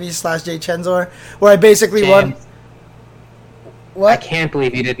twitch.tv/jchenzor, where I basically run... What? I can't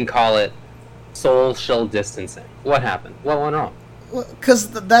believe you didn't call it social distancing. What happened? What went wrong? Because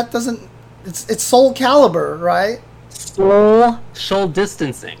that doesn't... It's Soul Calibur, right? Social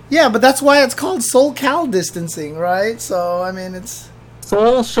distancing. Yeah, but that's why it's called SoulCal distancing, right? So, I mean, it's...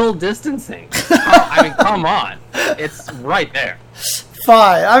 Social distancing. Come on. It's right there.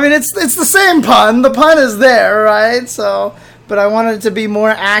 Fine. I mean, it's the same pun. The pun is there, right? So, but I wanted it to be more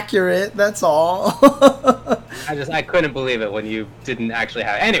accurate, that's all. I couldn't believe it when you didn't actually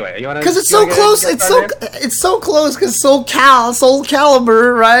have... Anyway, you want to... Because it's so close. It's so close because Soul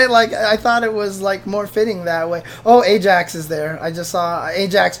Calibur, right? Like, I thought it was, like, more fitting that way. Oh, Ajax is there. I just saw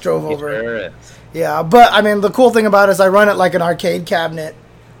Ajax drove over. Sure is. Yeah, but, I mean, the cool thing about it is I run it like an arcade cabinet.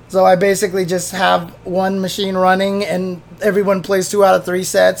 So I basically just have one machine running, and everyone plays 2 out of 3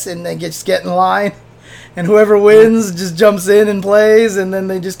 sets, and they just get in line. And whoever wins just jumps in and plays, and then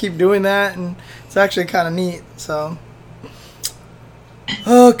they just keep doing that, and it's actually kind of neat, so.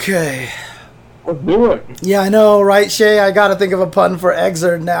 Okay. Let's do it. Yeah, I know, right, Shay? I gotta think of a pun for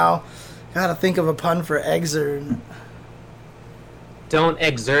Exerd now. Gotta think of a pun for Exerd. Don't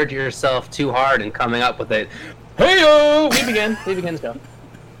exert yourself too hard in coming up with it. Hey-o! We begin the show.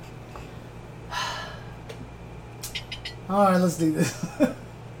 Alright, let's do this.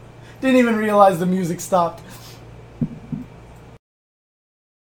 Didn't even realize the music stopped.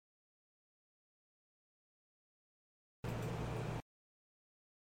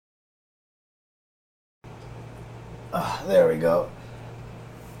 There we go.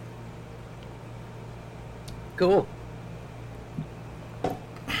 Cool.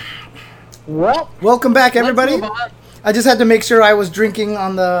 Well, welcome back, everybody. I just had to make sure I was drinking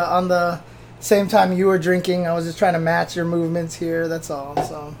on the same time you were drinking. I was just trying to match your movements here. That's all.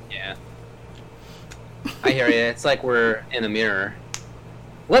 So. Yeah. I hear you. It's like we're in a mirror.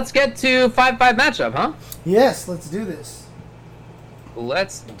 Let's get to 5-5 matchup, huh? Yes, let's do this.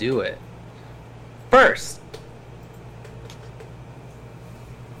 Let's do it. First,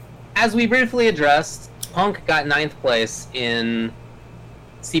 as we briefly addressed, Punk got 9th place in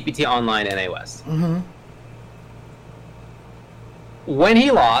CPT Online NA West. Mm-hmm. When he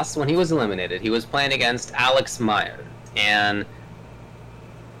lost, when he was eliminated, he was playing against Alex Meyer, and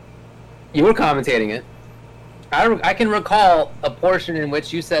you were commentating it. I can recall a portion in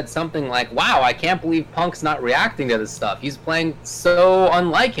which you said something like, wow, I can't believe Punk's not reacting to this stuff. He's playing so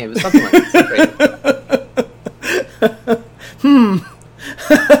unlike him. It was something like that.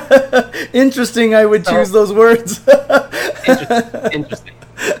 Interesting, I would choose those words. Interesting.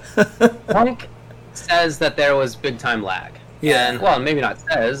 Punk says that there was big time lag. Yeah. And, well, maybe not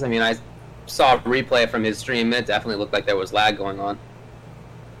says. I mean, I saw a replay from his stream. It definitely looked like there was lag going on.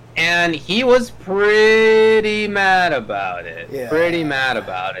 And he was pretty mad about it. Yeah. Pretty mad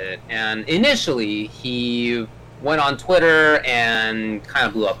about it. And initially, he went on Twitter and kind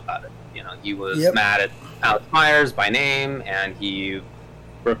of blew up about it. You know, he was mad at Alex Myers by name, and he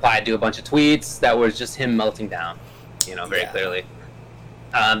replied to a bunch of tweets that was just him melting down, you know, very clearly.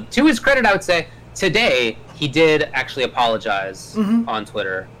 To his credit, I would say, today, he did actually apologize on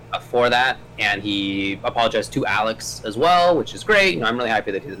Twitter for that, and he apologized to Alex as well, which is great. You know, I'm really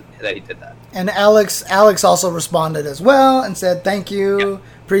happy that he did that. And Alex also responded as well and said, "Thank you,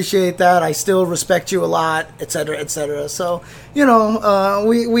 appreciate that. I still respect you a lot, etc., etc." So, you know,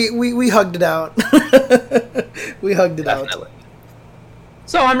 we hugged it out. We hugged it Definitely. out.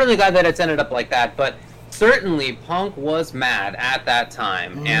 So I'm really glad that it's ended up like that. But certainly, Punk was mad at that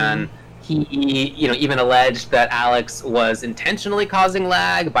time, and he, you know, even alleged that Alex was intentionally causing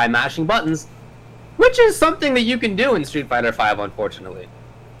lag by mashing buttons, which is something that you can do in Street Fighter V, unfortunately.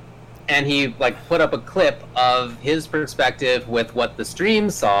 And he, like, put up a clip of his perspective with what the stream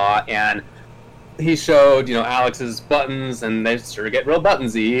saw, and he showed, you know, Alex's buttons, and they sure get real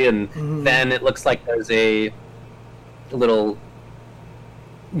buttonsy, and then it looks like there's a little,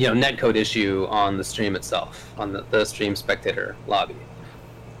 you know, netcode issue on the stream itself, on the stream spectator lobby.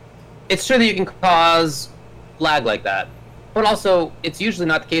 It's true that you can cause lag like that, but also it's usually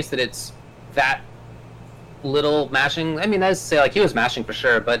not the case that it's that little mashing. I mean, I say, like, he was mashing for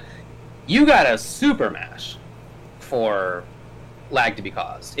sure, but you gotta super mash for lag to be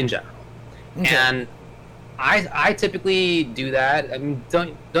caused in general. Okay. And I typically do that. I mean,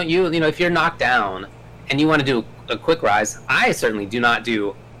 don't you? You know, if you're knocked down and you want to do a quick rise, I certainly do not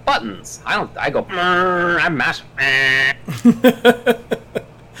do buttons. I go. I'm mashing.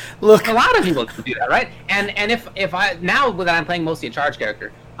 Look, a lot of people do that, right? And if I now that I'm playing mostly a charge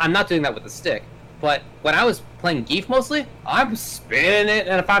character, I'm not doing that with the stick. But when I was playing Geef mostly, I'm spinning it,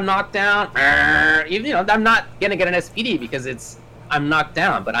 and if I'm knocked down, even, you know, I'm not gonna get an SPD because I'm knocked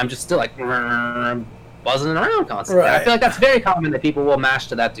down, but I'm just still like buzzing around constantly. Right. I feel like that's very common that people will mash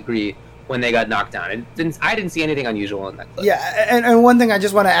to that degree when they got knocked down. I didn't see anything unusual in that clip. Yeah, and one thing I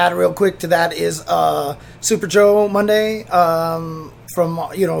just want to add real quick to that is Super Joe Monday, from,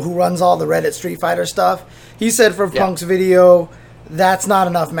 you know, who runs all the Reddit Street Fighter stuff. He said for Punk's video, that's not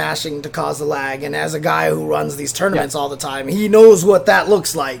enough mashing to cause the lag. And as a guy who runs these tournaments all the time, he knows what that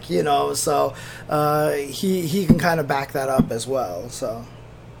looks like, you know. So he can kind of back that up as well. So,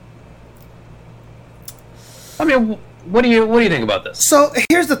 I mean, what do you think about this? So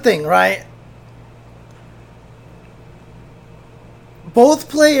here's the thing, right? Both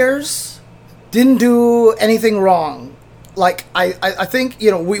players didn't do anything wrong. Like, I think,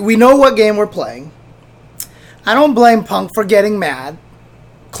 you know, we know what game we're playing. I don't blame Punk for getting mad.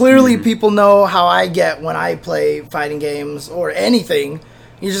 Clearly, people know how I get when I play fighting games or anything.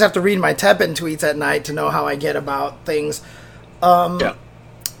 You just have to read my Teppen tweets at night to know how I get about things. I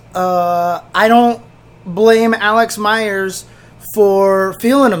don't blame Alex Myers for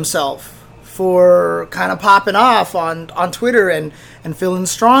feeling himself, for kind of popping off on Twitter and feeling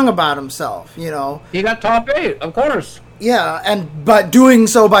strong about himself, you know. He got top 8, of course. Yeah, but doing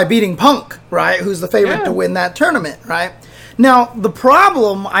so by beating Punk, right? Who's the favorite to win that tournament, right? Now, the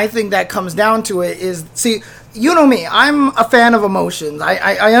problem I think that comes down to it is, see, you know me, I'm a fan of emotions.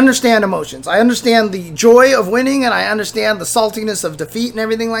 I understand emotions. I understand the joy of winning, and I understand the saltiness of defeat and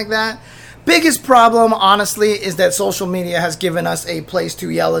everything like that. Biggest problem, honestly, is that social media has given us a place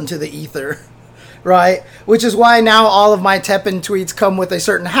to yell into the ether, right? Which is why now all of my Teppen tweets come with a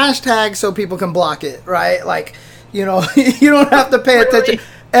certain hashtag so people can block it, right? Like, you know, you don't have to pay attention.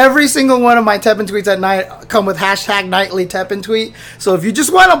 Every single one of my Teppen tweets at night come with hashtag nightly Teppen tweet. So if you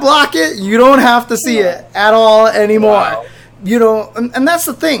just want to block it, you don't have to see it at all anymore. Wow. You know, and that's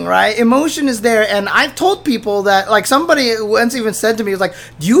the thing, right? Emotion is there. And I've told people that, like, somebody once even said to me, was like,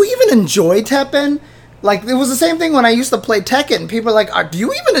 do you even enjoy Teppen? Like, it was the same thing when I used to play Tekken. People are like, do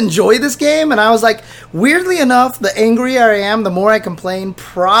you even enjoy this game? And I was like, weirdly enough, the angrier I am, the more I complain,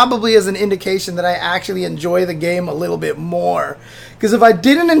 probably is an indication that I actually enjoy the game a little bit more. Because if I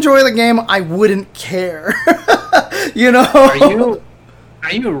didn't enjoy the game, I wouldn't care. You know?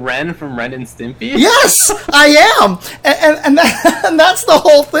 Are you Ren from Ren and Stimpy? Yes, I am, and that's the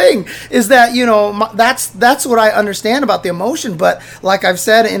whole thing. Is that, you know, that's what I understand about the emotion. But like I've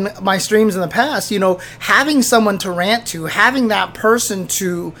said in my streams in the past, you know, having someone to rant to, having that person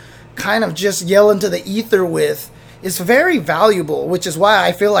to kind of just yell into the ether with, is very valuable, which is why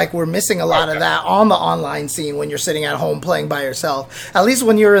I feel like we're missing a lot of that on the online scene when you're sitting at home playing by yourself. At least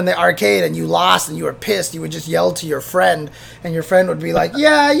when you were in the arcade and you lost and you were pissed, you would just yell to your friend, and your friend would be like,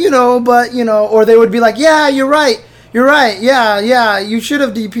 yeah, but, or they would be like, yeah, you're right. You're right. Yeah. You should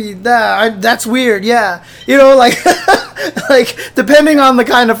have DP'd that. That's weird. Yeah. Like, like depending on the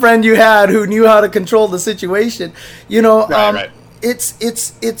kind of friend you had who knew how to control the situation, Right.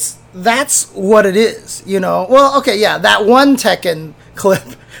 It's that's what it is. Well, okay. Yeah. That one Tekken clip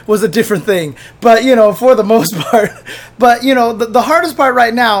was a different thing, but for the most part, but the hardest part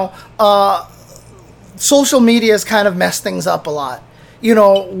right now, social media has kind of messed things up a lot.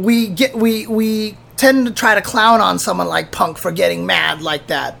 We tend to try to clown on someone like Punk for getting mad like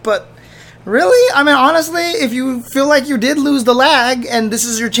that, but really, I mean, honestly, if you feel like you did lose the lag and this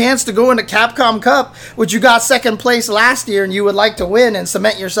is your chance to go into Capcom Cup, which you got second place last year, and you would like to win and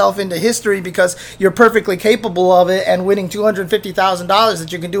cement yourself into history because you're perfectly capable of it and winning $250,000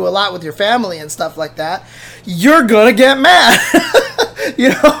 that you can do a lot with your family and stuff like that, you're gonna get mad.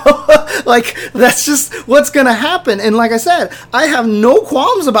 Like, that's just what's gonna happen. And like I said, I have no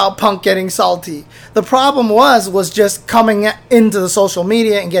qualms about Punk getting salty. The problem was just coming into the social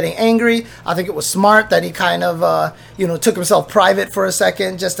media and getting angry. I think it was smart that he kind of took himself private for a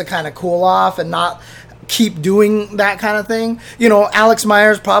second just to kind of cool off and not keep doing that kind of thing. Alex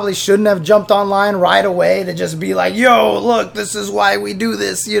Myers probably shouldn't have jumped online right away to just be like, yo, look, this is why we do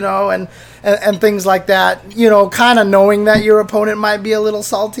this, and things like that, kind of knowing that your opponent might be a little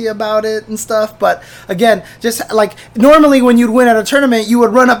salty about it and stuff. But again, just like normally when you'd win at a tournament, you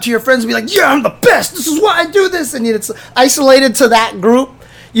would run up to your friends and be like, yeah, I'm the best, this is why I do this, and it's isolated to that group,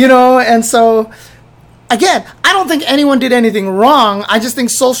 and so again, I don't think anyone did anything wrong. I just think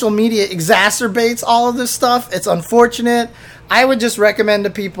social media exacerbates all of this stuff. It's unfortunate. I would just recommend to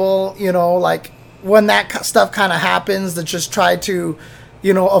people, like when that stuff kind of happens, to just try to,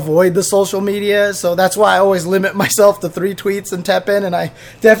 avoid the social media. So that's why I always limit myself to 3 tweets and Teppen, and I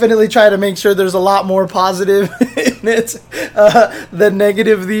definitely try to make sure there's a lot more positive in it than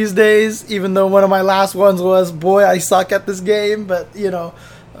negative these days, even though one of my last ones was, boy, I suck at this game, but,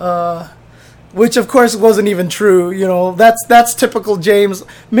 which of course wasn't even true. That's typical James.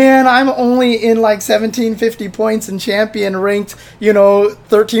 Man, I'm only in like 1750 points and champion ranked,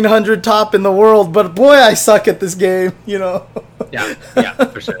 1300 top in the world, but boy, I suck at this game, Yeah,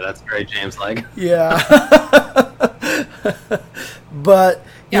 for sure. That's very James-like. Yeah. But,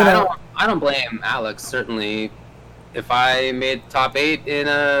 I don't blame Alex, certainly. If I made top 8 in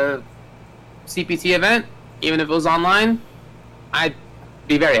a CPT event, even if it was online, I'd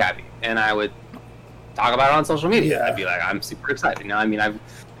be very happy, and I would talk about it on social media. Yeah. I'd be like, I'm super excited.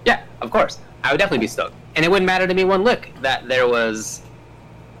 Of course. I would definitely be stoked. And it wouldn't matter to me one lick that there was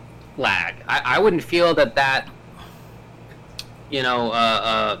lag. I wouldn't feel that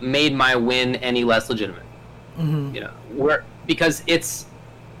made my win any less legitimate. Mm-hmm. Because it's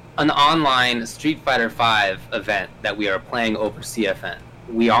an online Street Fighter V event that we are playing over CFN.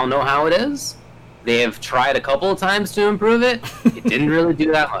 We all know how it is. They have tried a couple of times to improve it. It didn't really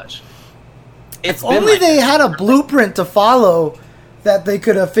do that much. If only they had a blueprint to follow, that they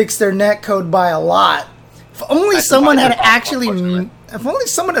could have fixed their netcode by a lot. If only someone had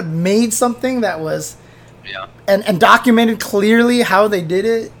made something that was, and documented clearly how they did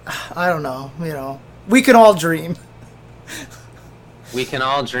it. I don't know. We can all dream. We can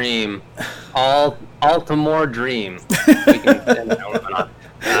all dream. All to more dream. We can,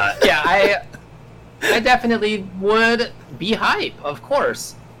 I definitely would be hype, of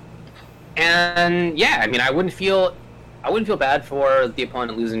course. And I wouldn't feel bad for the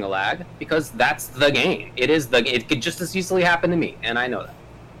opponent losing a lag, because that's the game. It could just as easily happen to me, and I know that.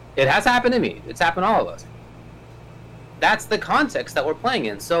 It has happened to me. It's happened to all of us. That's the context that we're playing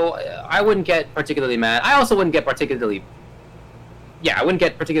in. So I wouldn't get particularly mad. I also wouldn't get particularly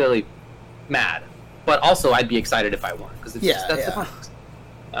mad. But also I'd be excited if I won, because that's the context.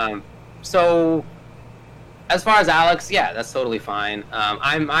 So as far as Alex, that's totally fine.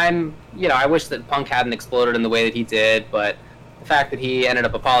 I wish that Punk hadn't exploded in the way that he did, but the fact that he ended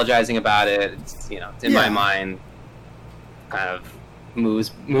up apologizing about it, it's in my mind, kind of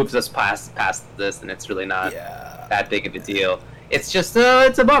moves us past this, and it's really not that big of a deal. It's just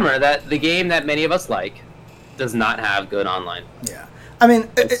it's a bummer that the game that many of us like does not have good online. Yeah. I mean,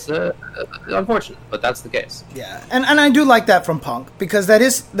 It's unfortunate, but that's the case. yeah, and I do like that from Punk, because that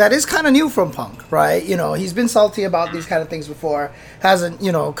is kind of new from Punk, right? You know, he's been salty about these kind of things before, hasn't,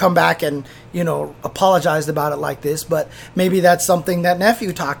 you know, come back and, you know, apologized about it like this, but maybe that's something that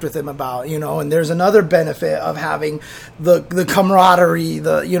Nephew talked with him about, you know, and there's another benefit of having the camaraderie,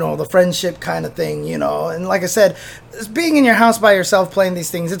 the, you know, the friendship kind of thing, you know, and like I said, being in your house by yourself playing these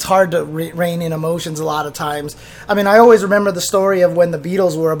things, it's hard to rein in emotions a lot of times. I mean, I always remember the story of when the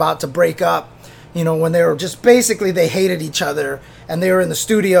Beatles were about to break up, you know, when they were just basically they hated each other and they were in the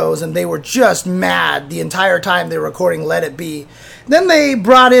studios and they were just mad the entire time they were recording Let It Be. Then they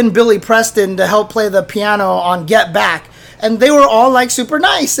brought in Billy Preston to help play the piano on Get Back. And they were all like super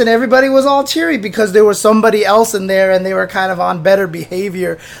nice and everybody was all cheery because there was somebody else in there and they were kind of on better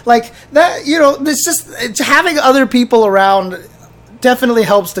behavior. Like that, you know, it's having other people around definitely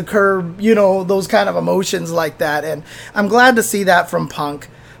helps to curb, you know, those kind of emotions like that. And I'm glad to see that from Punk.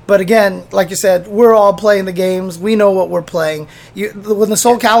 But again, like you said, we're all playing the games. We know what we're playing. When the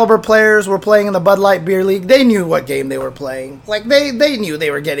Soul Calibur players were playing in the Bud Light Beer League, they knew what game they were playing. Like they knew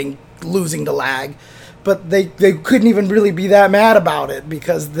they were losing to lag. But they couldn't even really be that mad about it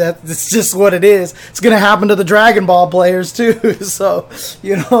because that's just what it is. It's going to happen to the Dragon Ball players too. So,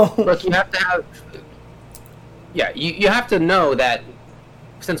 you know. Look, you have to have... Yeah, you have to know that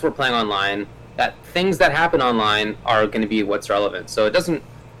since we're playing online, that things that happen online are going to be what's relevant. So it doesn't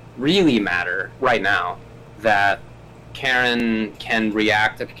really matter right now that Karen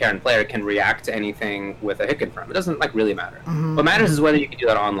player can react to anything with a hit confirm. It doesn't like really matter. Mm-hmm. What matters is whether you can do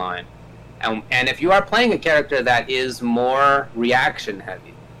that online. And if you are playing a character that is more reaction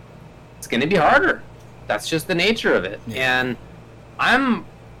heavy, it's going to be harder. That's just the nature of it. Yeah. And I'm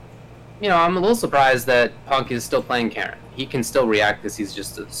a little surprised that Punk is still playing Karen. He can still react because he's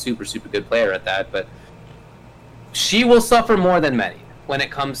just a super, super good player at that. But she will suffer more than many when it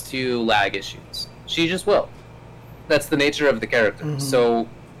comes to lag issues. She just will. That's the nature of the character. Mm-hmm. So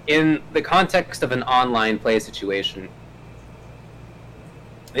in the context of an online play situation,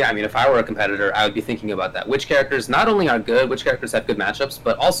 yeah, I mean, if I were a competitor, I would be thinking about that. Which characters not only are good, which characters have good matchups,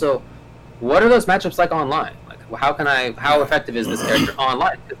 but also, what are those matchups like online? Like, how effective is this character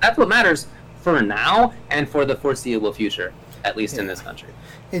online? Because that's what matters for now and for the foreseeable future, at least in this country.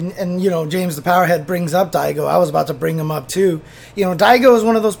 And you know, James the Powerhead brings up Daigo. I was about to bring him up too. You know, Daigo is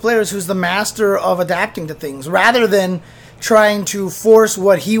one of those players who's the master of adapting to things rather than trying to force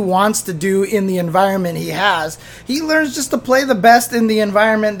what he wants to do in the environment he has. He learns just to play the best in the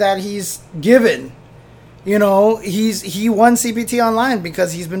environment that he's given. You know, he won CPT online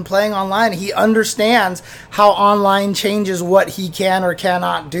because he's been playing online. He understands how online changes what he can or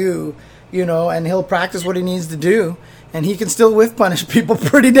cannot do, you know, and he'll practice what he needs to do. And he can still whiff punish people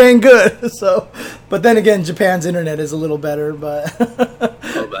pretty dang good. So, but then again, Japan's internet is a little better, but a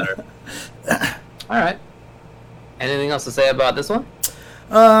little better. All right. Anything else to say about this one?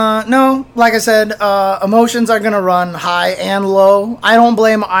 No. Like I said, emotions are going to run high and low. I don't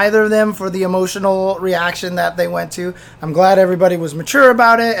blame either of them for the emotional reaction that they went to. I'm glad everybody was mature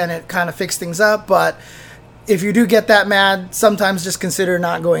about it and it kind of fixed things up. But if you do get that mad, sometimes just consider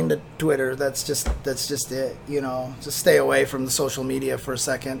not going to Twitter. That's just it. You know, just stay away from the social media for a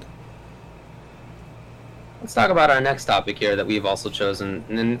second. Let's talk about our next topic here that we've also chosen,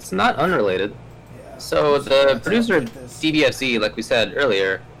 and it's not unrelated. So the producer of DBFZ, like we said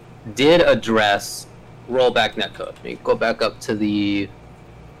earlier, did address rollback netcode. Let me go back up to the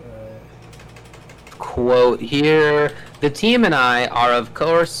quote here. The team and I are of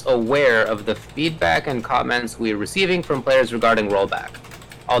course aware of the feedback and comments we are receiving from players regarding rollback.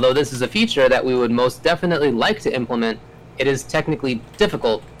 Although this is a feature that we would most definitely like to implement, it is technically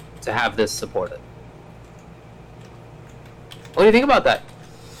difficult to have this supported. What do you think about that?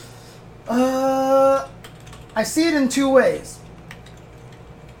 I see it in two ways.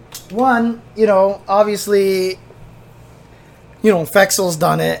 One, you know, obviously, you know, Fexel's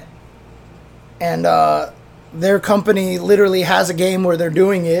done it, and their company literally has a game where they're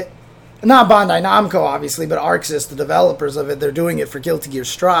doing it. Not Bandai Namco, obviously, but ArcSys, the developers of it, they're doing it for Guilty Gear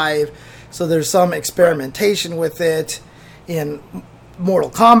Strive. So there's some experimentation with it. In Mortal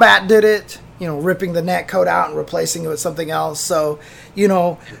Kombat did it, you know, ripping the netcode out and replacing it with something else. So, you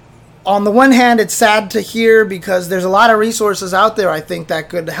know, on the one hand, it's sad to hear because there's a lot of resources out there, I think, that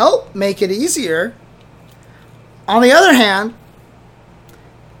could help make it easier. On the other hand,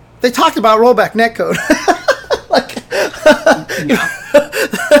 they talked about rollback netcode. Like,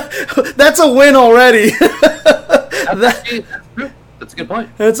 that's a win already. That's a good point.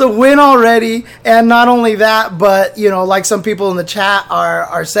 It's a win already, and not only that, but, you know, like some people in the chat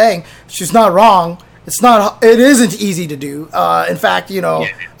are saying, she's not wrong. it isn't easy to do. In fact,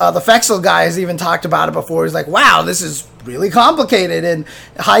 the Fexel guy has even talked about it before. He's like, wow, this is really complicated. And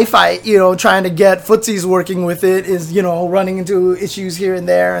Hi-Fi, trying to get footsies working with it is, running into issues here and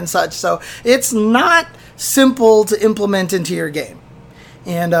there and such. So it's not simple to implement into your game.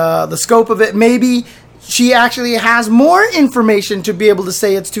 And the scope of it, maybe she actually has more information to be able to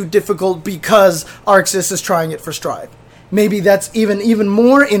say it's too difficult because ArcSys is trying it for Strive. Maybe that's even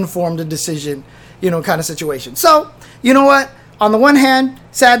more informed a decision, kind of situation. So, you know what? On the one hand,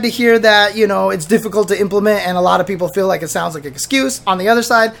 sad to hear that, it's difficult to implement and a lot of people feel like it sounds like an excuse. On the other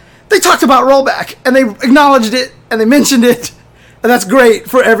side, they talked about rollback and they acknowledged it and they mentioned it. And that's great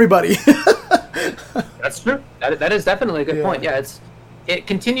for everybody. That's true. That is definitely a good point. Yeah, it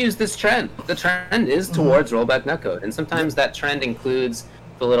continues this trend. The trend is towards rollback netcode. And sometimes that trend includes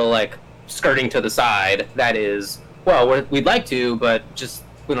the little, skirting to the side that is, well, we'd like to, but just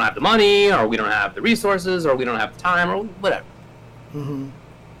we don't have the money, or we don't have the resources, or we don't have the time, or whatever. Mm-hmm.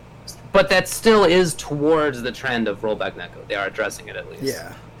 But that still is towards the trend of rollback netcode. They are addressing it at least.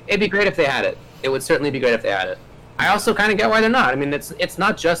 Yeah. It'd be great if they had it. It would certainly be great if they had it. I also kind of get why they're not. I mean, it's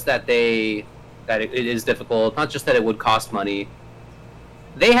not just that it is difficult, not just that it would cost money.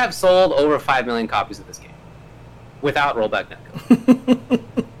 They have sold over 5 million copies of this game without rollback netcode.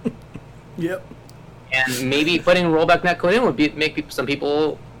 Yep. And maybe putting rollback netcode in would make some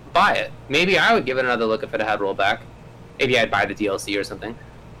people buy it. Maybe I would give it another look if it had rollback. Maybe I'd buy the DLC or something.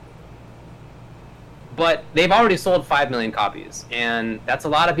 But they've already sold 5 million copies, and that's a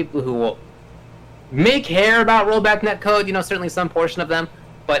lot of people who may care about rollback netcode, certainly some portion of them,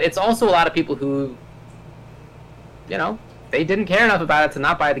 but it's also a lot of people who, they didn't care enough about it to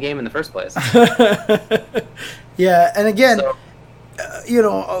not buy the game in the first place. Yeah, and again,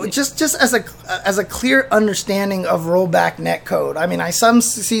 just as a clear understanding of rollback netcode. I mean, I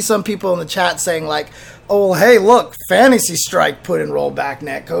see some people in the chat saying like, "Oh, well, hey, look, Fantasy Strike put in rollback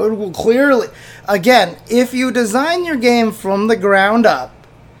netcode." Well, clearly, again, if you design your game from the ground up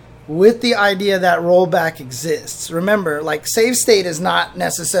with the idea that rollback exists, remember, save state is not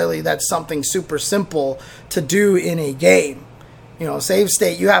necessarily that's something super simple to do in a game. Save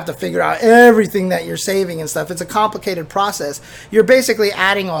state, you have to figure out everything that you're saving and stuff. It's a complicated process. You're basically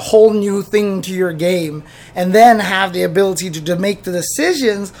adding a whole new thing to your game and then have the ability to make the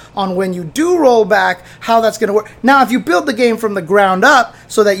decisions on when you do roll back, how that's going to work. Now, if you build the game from the ground up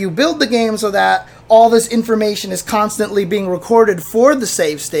so that you build the game so that all this information is constantly being recorded for the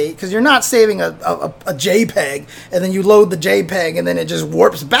save state, because you're not saving a JPEG and then you load the JPEG and then it just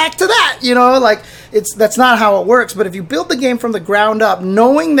warps back to that, that's not how it works. But if you build the game from the ground up,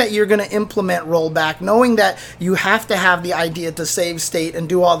 knowing that you're going to implement rollback, knowing that you have to have the idea to save state and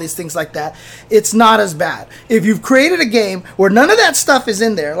do all these things like that, it's not as bad. If you've created a game where none of that stuff is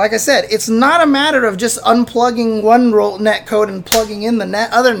in there, like I said, it's not a matter of just unplugging one net code and plugging in the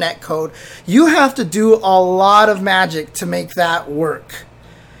other net code. You have to do a lot of magic to make that work.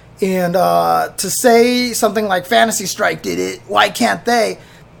 And to say something like Fantasy Strike did it, why can't they?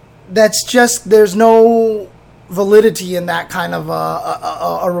 That's just, there's no validity in that kind of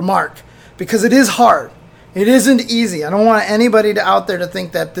a remark, because it is hard. It isn't easy. I don't want anybody out there to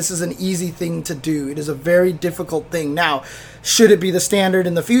think that this is an easy thing to do. It is a very difficult thing. Now, should it be the standard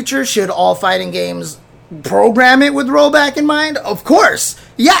in the future? Should all fighting games program it with rollback in mind? Of course.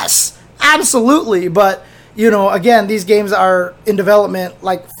 Yes. Absolutely, but again, these games are in development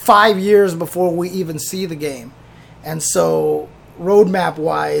 5 years before we even see the game, and so roadmap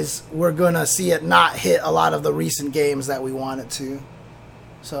wise, we're gonna see it not hit a lot of the recent games that we want it to.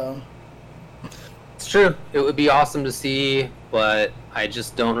 So it's true. It would be awesome to see, but I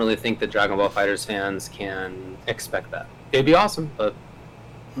just don't really think that Dragon Ball FighterZ fans can expect that. It'd be awesome, but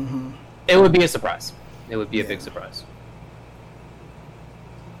it would be a surprise. It would be a big surprise.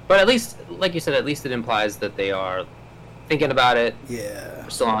 But at least, like you said, at least it implies that they are thinking about it. Yeah. We're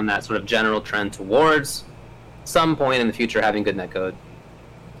still on that sort of general trend towards some point in the future having good netcode.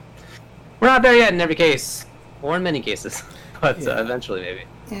 We're not there yet in every case, or in many cases, but eventually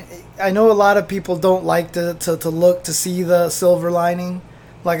maybe. I know a lot of people don't like to look to see the silver lining.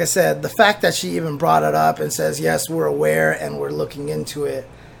 Like I said, the fact that she even brought it up and says, yes, we're aware and we're looking into it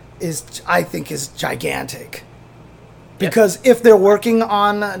I think is gigantic. Because if they're working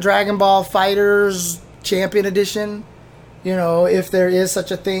on Dragon Ball FighterZ Champion Edition, if there is such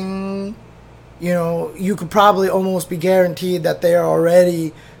a thing, you could probably almost be guaranteed that they are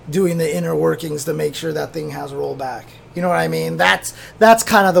already doing the inner workings to make sure that thing has rollback. You know what I mean? That's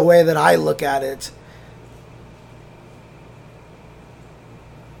kind of the way that I look at it.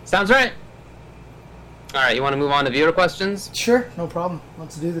 Sounds right. All right, you want to move on to viewer questions? Sure, no problem.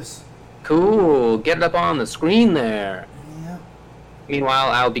 Let's do this. Cool. Get it up on the screen there. Yeah. Meanwhile,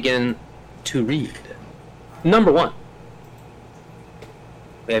 I'll begin to read. Number 1.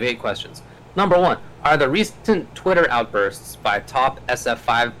 We have 8 questions. Number 1. Are the recent Twitter outbursts by top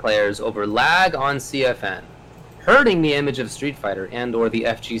SF5 players over lag on CFN hurting the image of Street Fighter and or the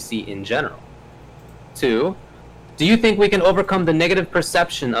FGC in general? 2. Do you think we can overcome the negative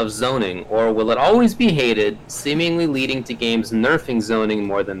perception of zoning, or will it always be hated, seemingly leading to games nerfing zoning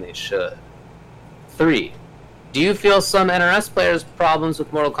more than they should? 3. Do you feel some NRS players' problems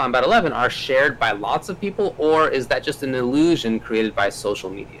with Mortal Kombat 11 are shared by lots of people, or is that just an illusion created by social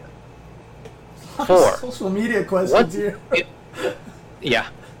media? 4. Social media questions here. Yeah.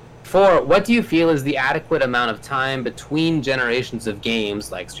 4. What do you feel is the adequate amount of time between generations of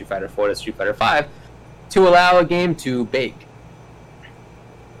games, like Street Fighter 4 to Street Fighter 5, to allow a game to bake?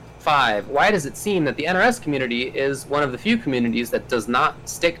 5. Why does it seem that the NRS community is one of the few communities that does not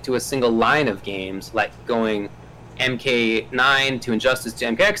stick to a single line of games, like going MK9 to Injustice to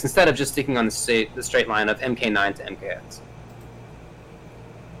MKX, instead of just sticking on the straight line of MK9 to MKX?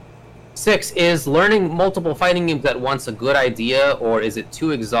 6. Is learning multiple fighting games at once a good idea, or is it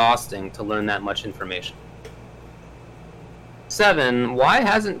too exhausting to learn that much information? 7. Why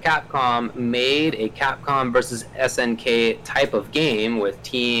hasn't Capcom made a Capcom versus SNK type of game with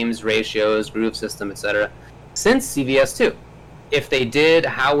teams, ratios, groove system, etc. since CVS2? If they did,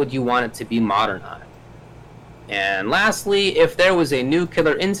 how would you want it to be modernized? And lastly, if there was a new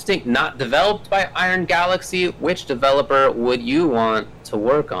Killer Instinct not developed by Iron Galaxy, which developer would you want to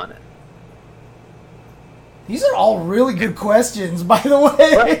work on it? These are all really good questions, by the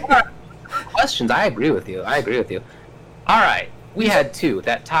way. Questions. I agree with you. All right. We had 2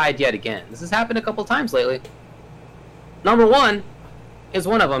 that tied yet again. This has happened a couple times lately. Number 1 is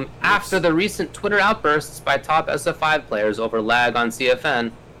one of them. After the recent Twitter outbursts by top SF5 players over lag on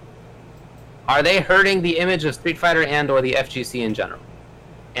CFN, are they hurting the image of Street Fighter and or the FGC in general?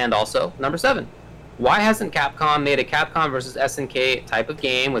 And also, number 7. Why hasn't Capcom made a Capcom versus SNK type of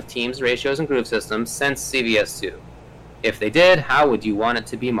game with teams, ratios, and groove systems since CVS2? If they did, how would you want it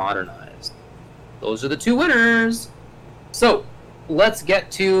to be modernized? Those are the 2 winners. So, let's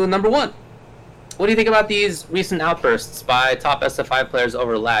get to number 1. What do you think about these recent outbursts by top SF5 players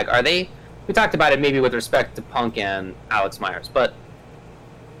over lag? Are they... We talked about it maybe with respect to Punk and Alex Myers, but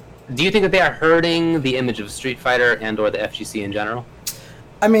do you think that they are hurting the image of Street Fighter and or the FGC in general?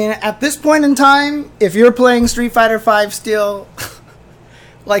 I mean, at this point in time, if you're playing Street Fighter V still,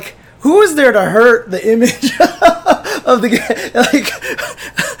 like, who is there to hurt the image of the game? Like,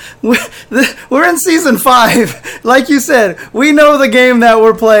 we're in Season 5. Like you said, we know the game that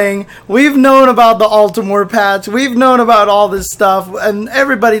we're playing. We've known about the Ultimore patch. We've known about all this stuff. And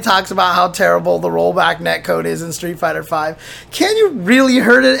everybody talks about how terrible the rollback netcode is in Street Fighter V. Can you really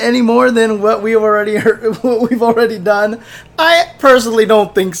hurt it any more than what we've already done? I personally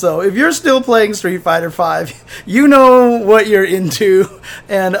don't think so. If you're still playing Street Fighter V, you know what you're into.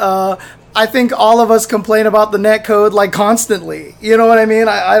 And I think all of us complain about the netcode like constantly. You know what I mean?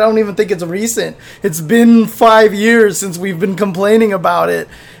 I don't even think it's recent. It's been 5 years since we've been complaining about it.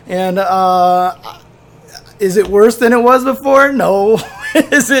 And is it worse than it was before? No.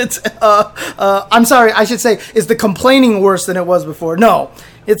 Is it? I'm sorry, I should say, is the complaining worse than it was before? No.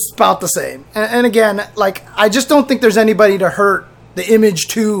 It's about the same. And again, like, I just don't think there's anybody to hurt the image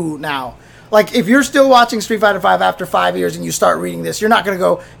to now. Like, if you're still watching Street Fighter V after 5 years and you start reading this, you're not going to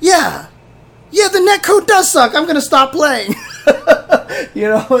go, yeah, the netcode does suck. I'm going to stop playing. You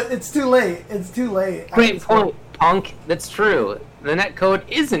know, it's too late. Great point, Punk. That's true. The netcode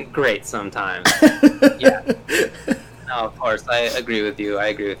isn't great sometimes. Yeah. No, of course. I agree with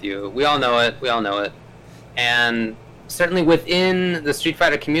you. We all know it. And certainly within the Street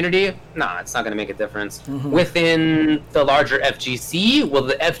Fighter community, it's not going to make a difference. Mm-hmm. Within the larger FGC, will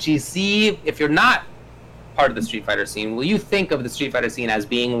the FGC, if you're not part of the Street Fighter scene, will you think of the Street Fighter scene as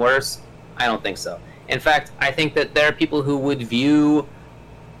being worse? I don't think so. In fact, I think that there are people who would view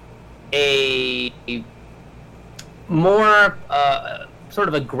a more sort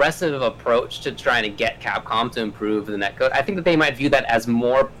of aggressive approach to trying to get Capcom to improve the netcode. I think that they might view that as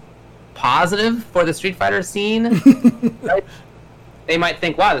more positive for the Street Fighter scene. Right? They might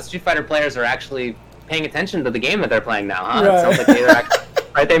think, wow, the Street Fighter players are actually paying attention to the game that they're playing now, huh? Right. It sounds like they're actually,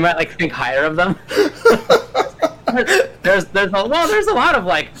 right? They might like think higher of them. there's a lot of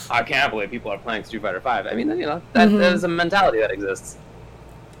like, I can't believe people are playing Street Fighter 5. I mean, you know, there's a mentality that exists.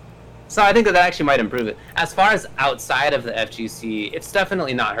 So I think that actually might improve it. As far as outside of the FGC, it's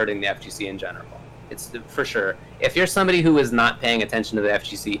definitely not hurting the FGC in general. It's for sure. If you're somebody who is not paying attention to the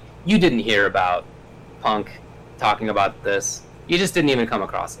FGC, you didn't hear about Punk talking about this. You just didn't even come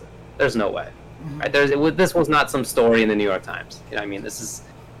across it. There's no way. Right? This was not some story in the New York Times. You know what I mean? This is...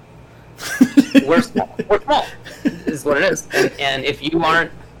 we're small. We're small. Is what it is. And if you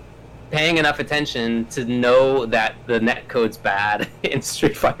aren't paying enough attention to know that the netcode's bad in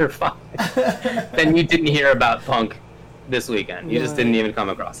Street Fighter V, then you didn't hear about Punk this weekend. You just didn't even come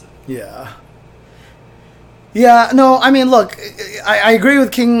across it. Yeah. Yeah, no, I mean, look, I agree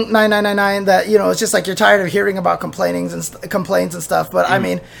with King9999 that, you know, it's just like you're tired of hearing about complaints and stuff. But I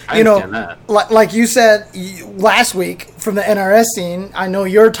mean, you know, like you said last week from the NRS scene, I know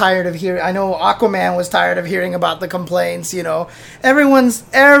you're tired of hearing, I know Aquaman was tired of hearing about the complaints, you know.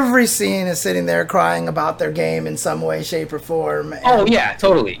 Every scene is sitting there crying about their game in some way, shape, or form. Oh, yeah,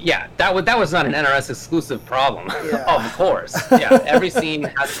 totally. Yeah, that was not an NRS exclusive problem. Yeah. Of course. Yeah, every scene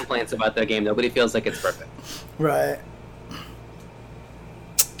has complaints about their game. Nobody feels like it's perfect. Right.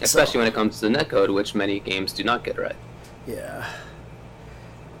 Especially when it comes to the netcode, which many games do not get right. Yeah.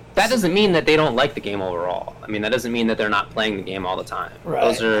 That doesn't mean that they don't like the game overall. I mean, that doesn't mean that they're not playing the game all the time. Right.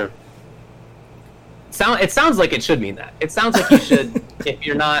 Those are... It sounds like it should mean that. It sounds like you should, if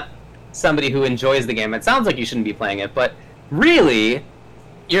you're not somebody who enjoys the game, it sounds like you shouldn't be playing it. But really,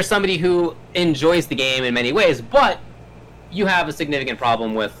 you're somebody who enjoys the game in many ways, but you have a significant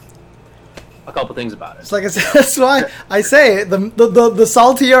problem with a couple things about it. It's like I said, that's why I say the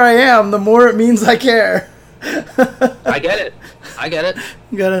saltier I am, the more it means I care. I get it.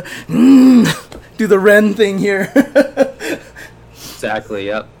 You gotta do the Ren thing here. Exactly.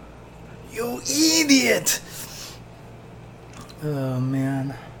 Yep. You idiot. Oh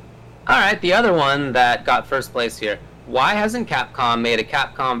man. All right, the other one that got first place here. Why hasn't Capcom made a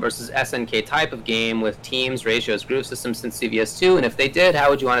Capcom versus SNK type of game with teams, ratios, groove systems since CVS2? And if they did,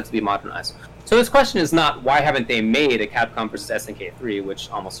 how would you want it to be modernized? So this question is not why haven't they made a Capcom versus SNK 3, which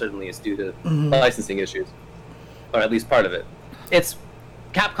almost certainly is due to licensing issues, or at least part of it. It's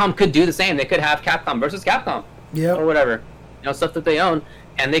Capcom could do the same. They could have Capcom versus Capcom, or whatever, you know, stuff that they own,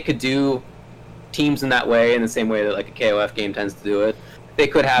 and they could do teams in that way, in the same way that like a KOF game tends to do it. They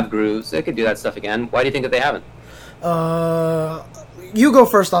could have grooves. They could do that stuff again. Why do you think that they haven't? You go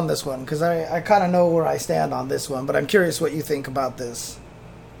first on this one, because I kind of know where I stand on this one, but I'm curious what you think about this.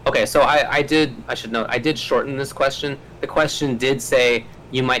 Okay, so I should note, I did shorten this question. The question did say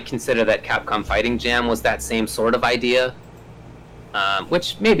you might consider that Capcom Fighting Jam was that same sort of idea,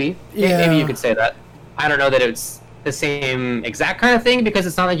 which maybe you could say that. I don't know that it's the same exact kind of thing, because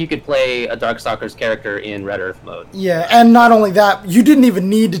it's not like you could play a Darkstalkers character in Red Earth mode. Yeah, and not only that, you didn't even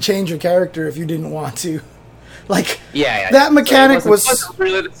need to change your character if you didn't want to. Like, that mechanic so it wasn't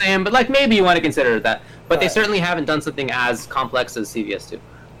really the same, but like maybe you want to consider that. But they certainly haven't done something as complex as CVS2.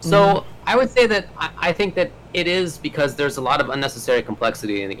 So I would say that I think that it is because there's a lot of unnecessary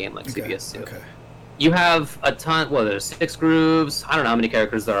complexity in a game like CVS2. Okay. You have a ton, well, there's 6 grooves, I don't know how many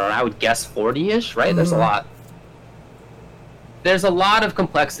characters there are, I would guess 40-ish, right? There's a lot. There's a lot of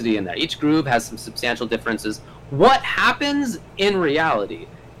complexity in there. Each groove has some substantial differences. What happens in reality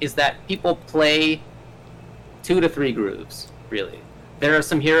is that people play 2 to 3 grooves, really. There are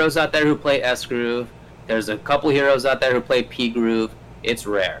some heroes out there who play S groove. There's a couple heroes out there who play P groove. It's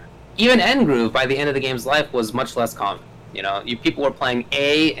rare. Even N groove by the end of the game's life was much less common. You know, people were playing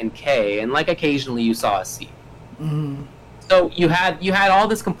A and K, and like occasionally you saw a C. So you had all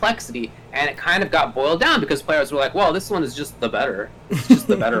this complexity, and it kind of got boiled down because players were like, well, this one is just the better. It's just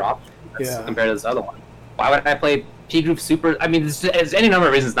the better option compared to this other one. Why would I play P groove super? I mean, there's any number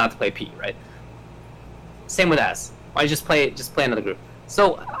of reasons not to play P, right? Same with S. Why just play another groove?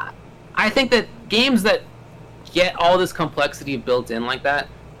 So I think that games that get all this complexity built in like that,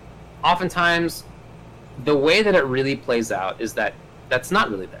 oftentimes the way that it really plays out is that that's not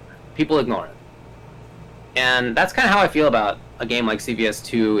really there. People ignore it. And that's kind of how I feel about a game like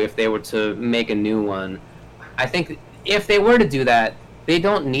CVS2 if they were to make a new one. I think if they were to do that, they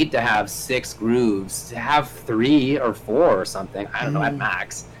don't need to have 6 grooves. To have 3 or 4 or something, I don't know, at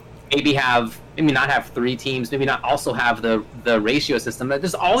max. Maybe not have 3 teams, maybe not also have the ratio system.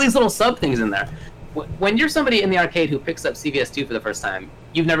 There's all these little sub things in there. When you're somebody in the arcade who picks up CVS2 for the first time,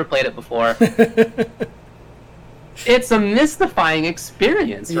 you've never played it before. It's a mystifying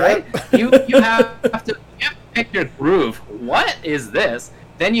experience, right? You have to pick your groove. What is this?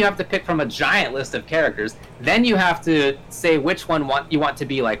 Then you have to pick from a giant list of characters. Then you have to say which one you want to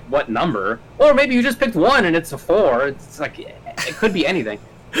be, like, what number. Or maybe you just picked 1 and it's a 4. It's like, it could be anything.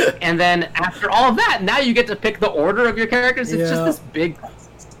 And then after all of that, now you get to pick the order of your characters. It's just this big...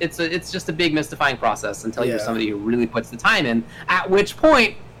 It's just a big mystifying process until you're somebody who really puts the time in, at which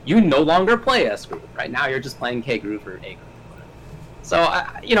point you no longer play S groove. Right now you're just playing K groove or A groove. So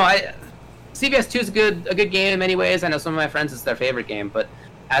CVS2 is a good game in many ways. I know some of my friends it's their favorite game, but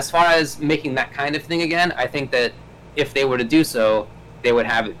as far as making that kind of thing again, I think that if they were to do so, they would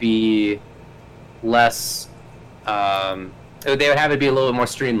have it be less. They would have it be a little bit more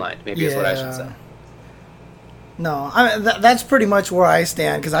streamlined. Maybe is what I should say. No, I mean, that's pretty much where I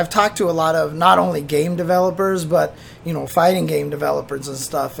stand, because I've talked to a lot of not only game developers, but, fighting game developers and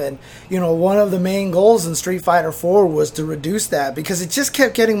stuff. And, one of the main goals in Street Fighter 4 was to reduce that, because it just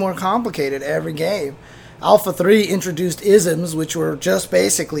kept getting more complicated every game. Alpha 3 introduced isms, which were just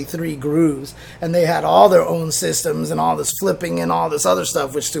basically 3 grooves, and they had all their own systems and all this flipping and all this other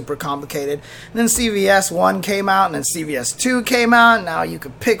stuff, which is super complicated. And then CVS 1 came out, and then CVS 2 came out, and now you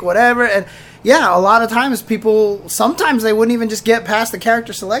could pick whatever. And yeah, a lot of times sometimes they wouldn't even just get past the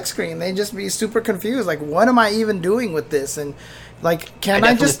character select screen. They'd just be super confused, like, what am I even doing with this? And like, I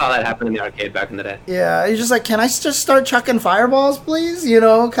definitely saw that happen in the arcade back in the day. Yeah, you're just like, can I just start chucking fireballs, please?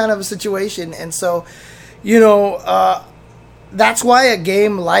 Kind of a situation. And so, that's why a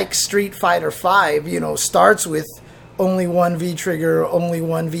game like Street Fighter V, starts with only one V trigger, only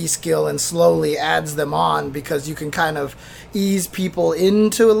one V skill, and slowly adds them on, because you can kind of ease people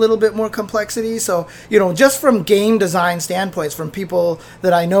into a little bit more complexity. So, just from game design standpoints, from people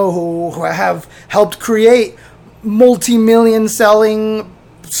that I know who have helped create multi-million selling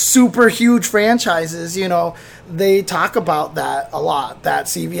super huge franchises, they talk about that a lot, that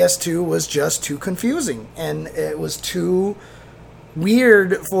CVS2 was just too confusing, and it was too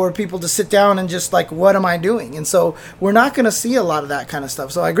weird for people to sit down and just like, what am I doing? And so we're not going to see a lot of that kind of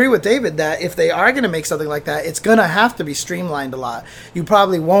stuff. So I agree with David that if they are going to make something like that, it's going to have to be streamlined a lot. You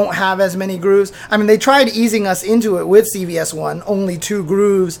probably won't have as many grooves. I mean, they tried easing us into it with CVS1, only 2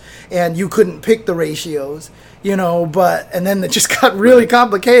 grooves, and you couldn't pick the ratios, and then it just got really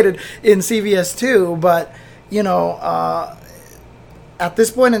complicated in CVS2. But, at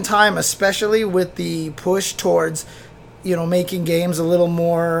this point in time, especially with the push towards making games a little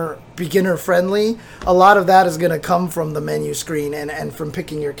more beginner friendly, a lot of that is going to come from the menu screen and from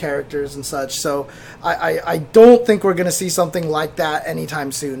picking your characters and such. So I don't think we're going to see something like that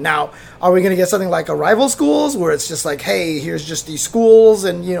anytime soon. Now, are we going to get something like a Rival Schools where it's just like, hey, here's just these schools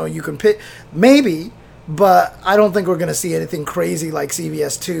and, you can pick? Maybe, but I don't think we're going to see anything crazy like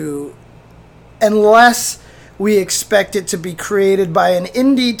CVS2 unless we expect it to be created by an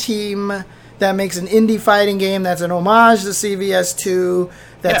indie team that makes an indie fighting game that's an homage to CVS2,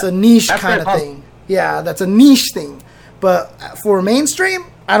 that's a niche kind of thing. Yeah, that's a niche thing. But for mainstream,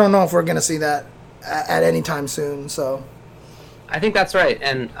 I don't know if we're going to see that at any time soon. So, I think that's right.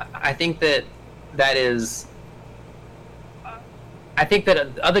 And I think that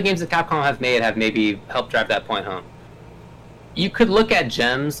other games that Capcom have made have maybe helped drive that point home. You could look at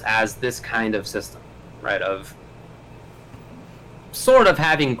Gems as this kind of system, right, of sort of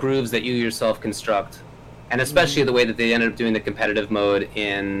having grooves that you yourself construct, and especially the way that they ended up doing the competitive mode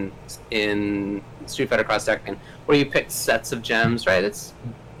in Street Fighter Cross Tekken, where you pick sets of gems, right? It's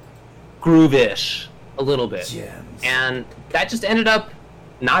groove-ish a little bit. Gems. And that just ended up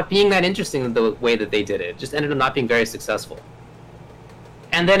not being that interesting the way that they did it. It just ended up not being very successful.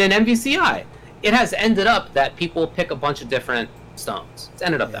 And then in MVCI, it has ended up that people pick a bunch of different stones. It's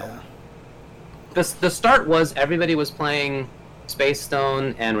ended up that way. The start was everybody was playing Space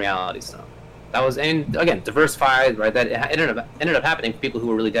Stone and Reality Stone. That was, and again, diversified, right? That ended up happening for people who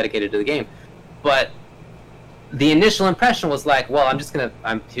were really dedicated to the game. But the initial impression was like, well,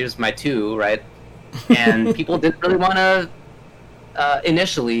 here's my 2, right? And people didn't really want to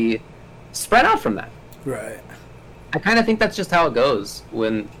initially spread out from that. Right. I kind of think that's just how it goes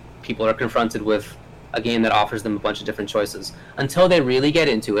when people are confronted with a game that offers them a bunch of different choices until they really get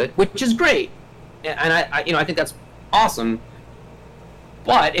into it, which is great. And I think that's awesome.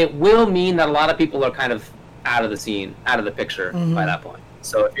 But it will mean that a lot of people are kind of out of the scene, out of the picture by that point.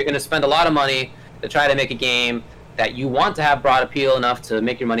 So if you're going to spend a lot of money to try to make a game that you want to have broad appeal enough to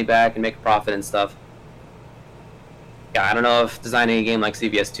make your money back and make a profit and stuff, yeah, I don't know if designing a game like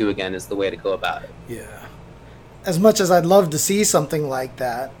CVS2 again is the way to go about it. Yeah. As much as I'd love to see something like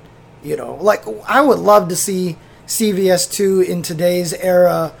that, like I would love to see CVS2 in today's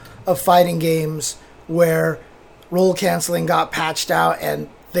era of fighting games where roll canceling got patched out and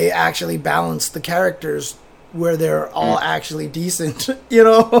they actually balanced the characters where they're all actually decent,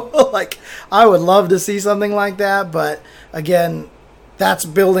 like I would love to see something like that. But again, that's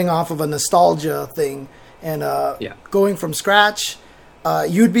building off of a nostalgia thing and going from scratch.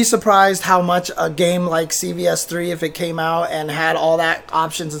 You'd be surprised how much a game like CVS3, if it came out and had all that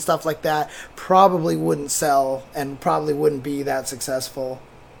options and stuff like that, probably wouldn't sell and probably wouldn't be that successful,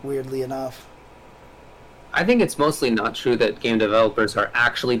 weirdly enough. I think it's mostly not true that game developers are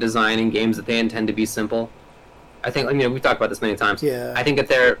actually designing games that they intend to be simple. I think we've talked about this many times. Yeah. I think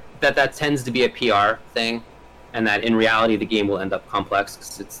that tends to be a PR thing, and that in reality the game will end up complex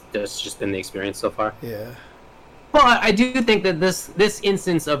because that's just been the experience so far. Yeah. But I do think that this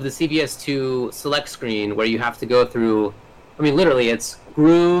instance of the CVS2 select screen where you have to go through, I mean, literally, it's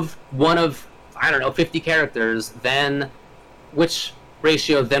groove, one of, I don't know, 50 characters, then which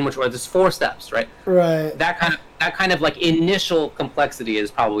ratio, then which, or there's 4 steps, right? Right. That kind of like initial complexity is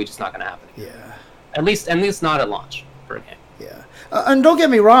probably just not going to happen. Yeah. At least not at launch for a game. Yeah. And don't get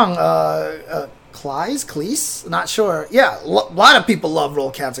me wrong, Cleese? Not sure. Yeah, a lot of people love roll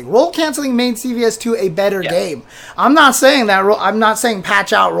canceling. Roll canceling made CVS2 a better game. I'm not saying that. I'm not saying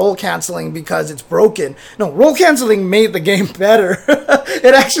patch out roll canceling because it's broken. No, roll canceling made the game better.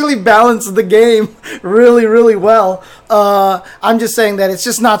 It actually balanced the game really, really well. I'm just saying that it's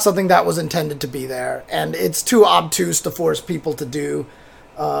just not something that was intended to be there, and it's too obtuse to force people to do.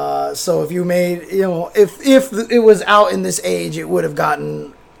 So if you made, if it was out in this age, it would have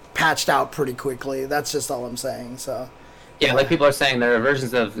gotten patched out pretty quickly. That's just all I'm saying. So yeah, like people are saying there are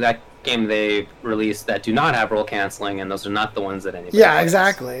versions of that game they released that do not have roll canceling, and those are not the ones that anybody yeah, likes.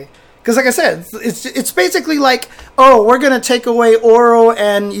 exactly. Because like I said, it's basically like, oh, we're going to take away Oro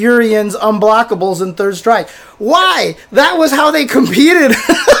and Urian's unblockables in Third Strike. Why? That was how they competed.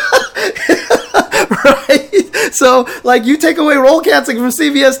 Right? So, like, you take away roll canceling from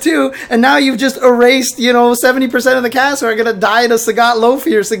CVS2, and now you've just erased, 70% of the cast are going to die to Sagat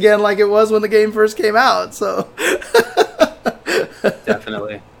Lowfierce again like it was when the game first came out. So,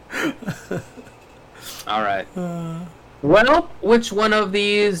 definitely. All right. Well, which one of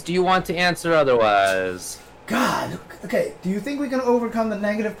these do you want to answer otherwise? God. Okay, do you think we can overcome the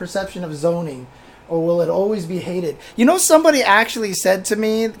negative perception of zoning? Or will it always be hated? Somebody actually said to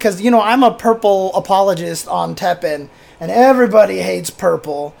me, because, I'm a purple apologist on Teppen, and everybody hates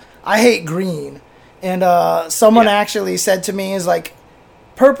purple. I hate green. And someone actually said to me, is like,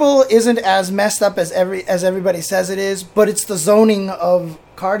 purple isn't as messed up as everybody says it is, but it's the zoning of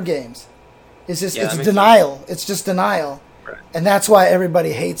card games. It's just, it's denial. Sense. It's just denial. Right. And that's why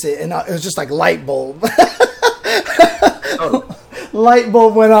everybody hates it. And it was just like light bulb. Oh. Light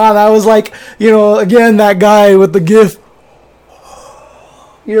bulb went on. I was like, again, that guy with the GIF.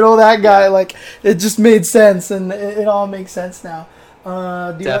 That guy, like, it just made sense, and it all makes sense now.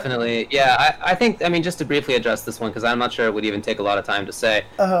 Definitely. Yeah, I think, just to briefly address this one, because I'm not sure it would even take a lot of time to say,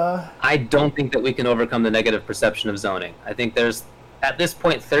 I don't think that we can overcome the negative perception of zoning. I think there's, at this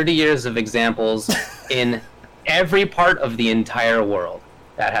point, 30 years of examples in every part of the entire world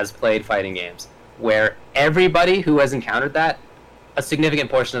that has played fighting games, where everybody who has encountered that, a significant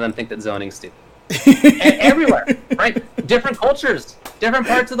portion of them think that zoning's stupid. Everywhere, right? Different cultures, different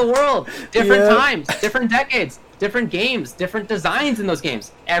parts of the world, different times, different decades, different games, different designs in those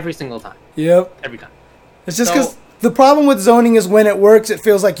games, every single time. Yep. Every time. It's just because the problem with zoning is when it works, it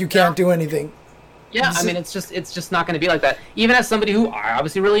feels like you can't do anything. Yeah, it's just not going to be like that. Even as somebody who I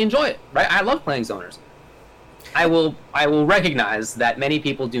obviously really enjoy it, right? I love playing zoners. I will recognize that many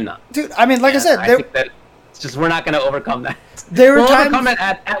people do not. Dude, like I said, I think that it's just we're not going to overcome that. We'll overcome it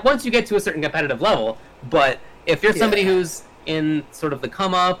at once you get to a certain competitive level. But if you're somebody who's in sort of the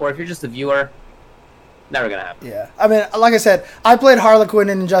come up, or if you're just a viewer, never going to happen. Yeah, like I said, I played Harlequin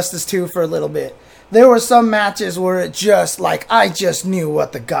in Injustice 2 for a little bit. There were some matches where it just, I just knew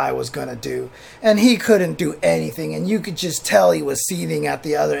what the guy was going to do. And he couldn't do anything. And you could just tell he was seething at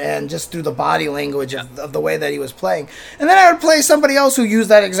the other end just through the body language of the way that he was playing. And then I would play somebody else who used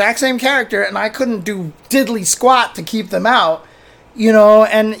that exact same character, and I couldn't do diddly squat to keep them out.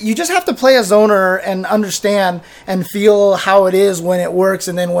 And you just have to play a zoner and understand and feel how it is when it works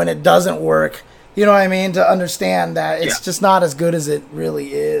and then when it doesn't work. You know what I mean? To understand that it's just not as good as it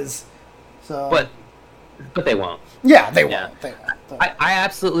really is. So. But they won't. Yeah, they won't. They won't. I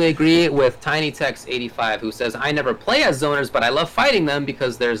absolutely agree with TinyTex85, who says, I never play as zoners, but I love fighting them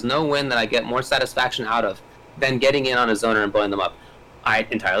because there's no win that I get more satisfaction out of than getting in on a zoner and blowing them up. I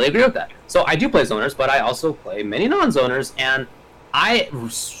entirely agree with that. So I do play zoners, but I also play many non-zoners, and I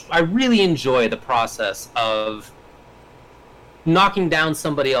really enjoy the process of knocking down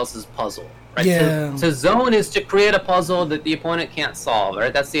somebody else's puzzle. Right? Yeah. To zone is to create a puzzle that the opponent can't solve,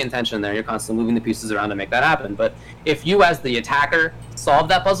 right? That's the intention there. You're constantly moving the pieces around to make that happen. But if you, as the attacker, solve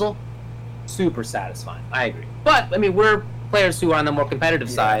that puzzle, super satisfying. I agree. But, we're players who are on the more competitive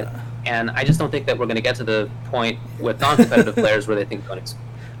side, and I just don't think that we're going to get to the point with non-competitive players where they think zoning's cool.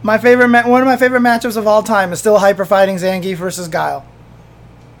 One of my favorite matchups of all time is still Hyper Fighting Zangief versus Guile,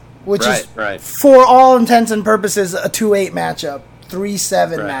 which is, for all intents and purposes, a 2-8 matchup.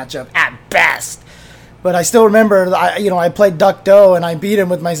 3-7 matchup at best. But I still remember, I played Duck Doe, and I beat him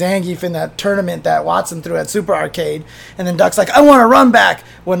with my Zangief in that tournament that Watson threw at Super Arcade. And then Duck's like, I want to run back.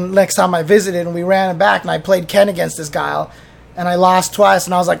 When next time I visited, and we ran it back, and I played Ken against this guy, and I lost twice,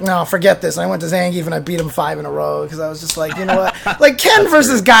 and I was like, no, forget this. And I went to Zangief, and I beat him 5 in a row, because I was just like, you know what? Like, Ken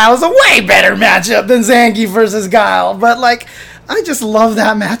versus Guile is a way better matchup than Zangief versus Guile. But, like, I just love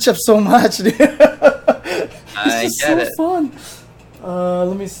that matchup so much, dude. It's just so fun.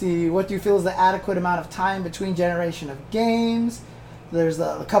 Let me see. What do you feel is the adequate amount of time between generation of games? There's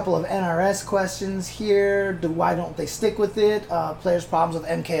a couple of NRS questions here. Why don't they stick with it? Players' problems with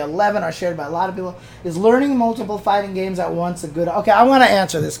MK11 are shared by a lot of people. Is learning multiple fighting games at once a good... Okay, I want to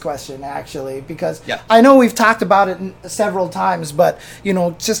answer this question, actually, because I know we've talked about it several times, but,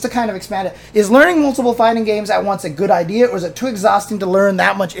 just to kind of expand it. Is learning multiple fighting games at once a good idea, or is it too exhausting to learn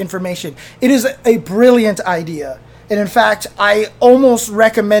that much information? It is a brilliant idea. And in fact, I almost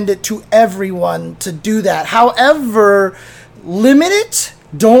recommend it to everyone to do that. However, limit it.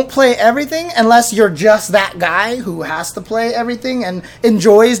 Don't play everything unless you're just that guy who has to play everything and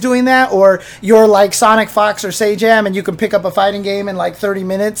enjoys doing that. Or you're like Sonic Fox or Sajam and you can pick up a fighting game in like 30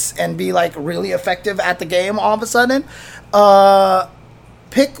 minutes and be like really effective at the game all of a sudden.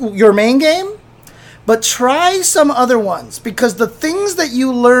 Pick your main game. But try some other ones, because the things that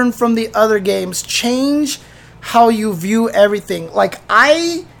you learn from the other games change how you view everything. Like,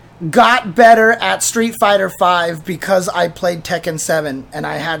 I got better at Street Fighter V because I played Tekken 7 and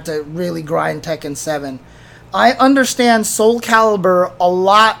I had to really grind Tekken 7. I understand Soul Calibur a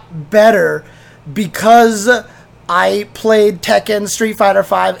lot better because I played Tekken, Street Fighter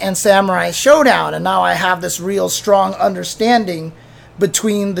V, and Samurai Showdown, and now I have this real strong understanding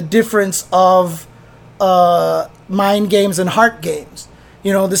between the difference of mind games and heart games.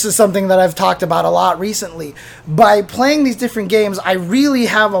 This is something that I've talked about a lot recently. By playing these different games, I really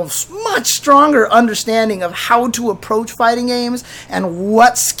have a much stronger understanding of how to approach fighting games and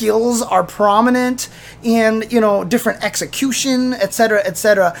what skills are prominent in, different execution, etc.,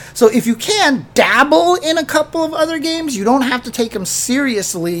 etc. So if you can dabble in a couple of other games, you don't have to take them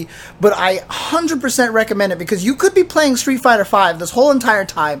seriously, but I 100% recommend it, because you could be playing Street Fighter V this whole entire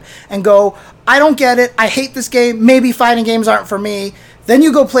time and go, I don't get it, I hate this game, maybe fighting games aren't for me. Then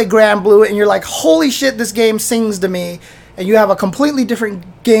you go play Grand Blue and you're like, holy shit, this game sings to me. And you have a completely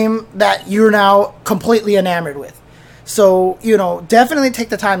different game that you're now completely enamored with. So, definitely take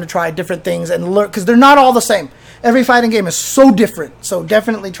the time to try different things and learn, because they're not all the same. Every fighting game is so different. So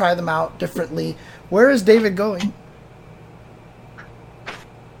definitely try them out differently. Where is David going?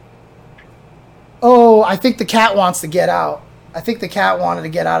 Oh, I think the cat wants to get out. I think the cat wanted to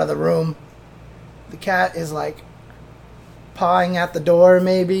get out of the room. The cat is like pawing at the door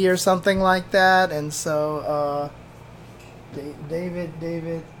maybe or something like that. And so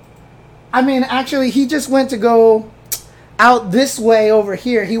David, I mean, actually he just went to go out this way over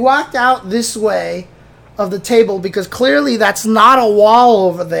here. He walked out this way of the table because clearly that's not a wall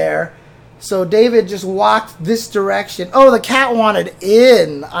over there. So David just walked this direction. Oh, the cat wanted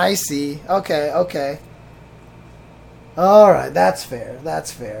in. I see. Okay. All right, that's fair.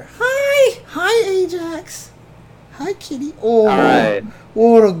 Hi, Ajax. Hi, kitty. Oh, all right.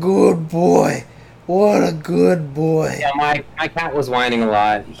 What a good boy. Yeah, my cat was whining a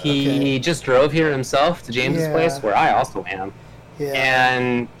lot. He just drove here himself to James's place, where I also am. Yeah.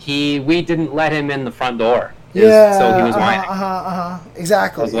 And we didn't let him in the front door. So he was whining.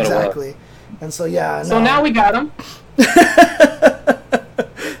 Exactly. And so So now we got him.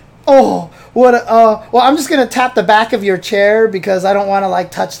 Oh, what well, I'm just going to tap the back of your chair because I don't want to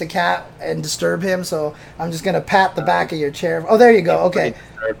touch the cat and disturb him, so I'm just going to pat the back of your chair. Oh, there you go. Okay.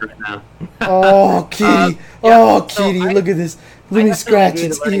 Oh, kitty. Kitty, look at this. Let me scratch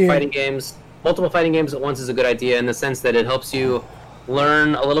its ear. Multiple fighting games at once is a good idea in the sense that it helps you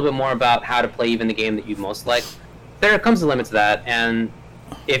learn a little bit more about how to play even the game that you most like. There comes a limit to that, and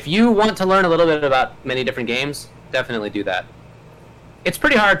if you want to learn a little bit about many different games, definitely do that. It's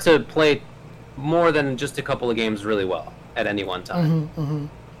pretty hard to play more than just a couple of games really well at any one time.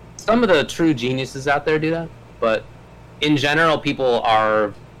 Some of the true geniuses out there do that, but in general, people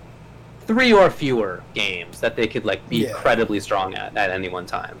are 3 or fewer games that they could be incredibly strong at any one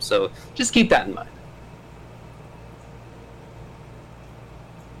time. So just keep that in mind.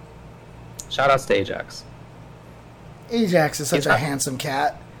 Shout outs to Ajax. Ajax is such a handsome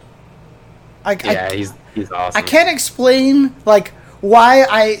cat. He's awesome. I can't explain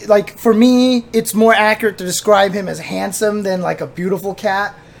why for me it's more accurate to describe him as handsome than a beautiful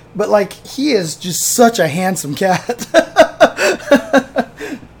cat, but he is just such a handsome cat.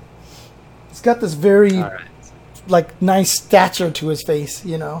 He's got this very nice stature to his face,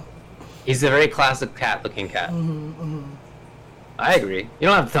 He's a very classic cat-looking cat. I agree. You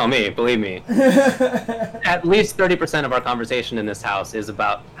don't have to tell me. Believe me. At least 30% of our conversation in this house is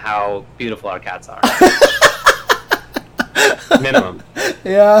about how beautiful our cats are. Minimum.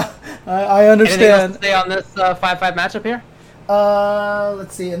 Yeah, I understand. Anything else to say on this 5-5 matchup here?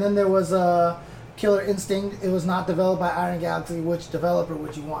 Let's see. And then there was Killer Instinct. It was not developed by Iron Galaxy. Which developer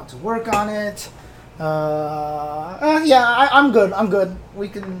would you want to work on it? Yeah, I'm good. I'm good. We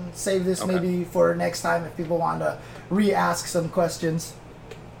can save this maybe for next time if people want to re-ask some questions.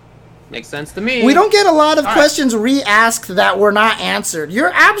 Makes sense to me. We don't get a lot of questions re-asked that were not answered.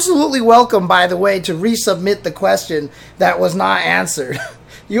 You're absolutely welcome, by the way, to resubmit the question that was not answered.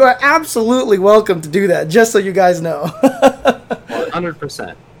 You are absolutely welcome to do that, just so you guys know.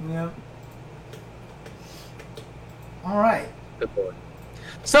 100%. Yeah. All right. Good boy.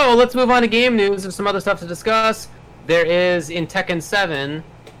 So let's move on to game news and some other stuff to discuss. There is in Tekken 7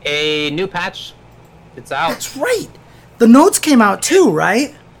 a new patch. It's out. That's right. The notes came out too,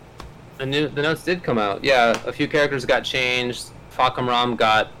 right? The notes did come out. Yeah, a few characters got changed. Falcom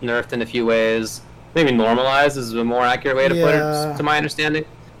got nerfed in a few ways. Maybe normalized is a more accurate way to put it, to my understanding.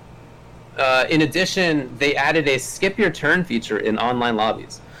 In addition, they added a skip your turn feature in online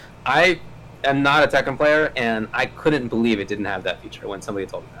lobbies. I am not a Tekken player, and I couldn't believe it didn't have that feature when somebody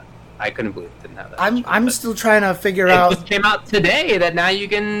told me that. I couldn't believe it didn't have that. I'm still trying to figure out. It just came out today that now you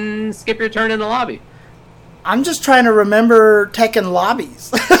can skip your turn in the lobby. I'm just trying to remember Tekken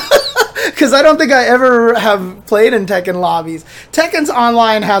lobbies. Because I don't think I ever have played in Tekken lobbies. Tekken's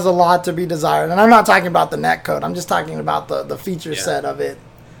online has a lot to be desired. And I'm not talking about the netcode. I'm just talking about the feature set of it.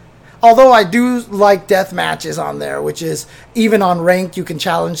 Although I do like death matches on there, which is even on ranked, you can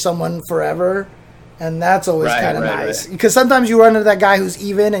challenge someone forever. And that's always kind of nice. Because sometimes you run into that guy who's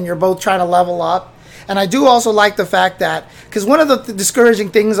even and you're both trying to level up. And I do also like the fact that, because one of the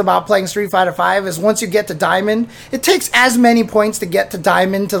discouraging things about playing Street Fighter V is once you get to Diamond, it takes as many points to get to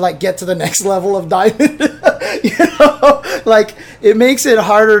Diamond to like get to the next level of Diamond. You know, like it makes it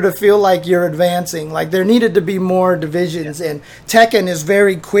harder to feel like you're advancing. Like there needed to be more divisions, and Tekken is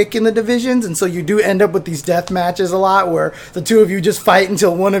very quick in the divisions, and so you do end up with these death matches a lot where the two of you just fight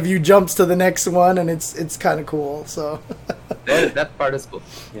until one of you jumps to the next one, and it's kind of cool. So that part is cool.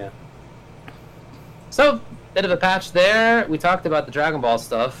 Yeah. So, bit of a patch there. We talked about the Dragon Ball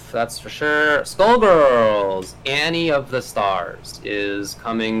stuff, that's for sure. Skullgirls, Annie of the Stars is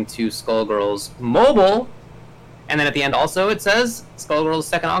coming to Skullgirls Mobile. And then at the end also it says Skullgirls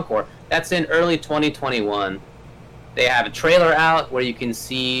Second Encore. That's in early 2021. They have a trailer out where you can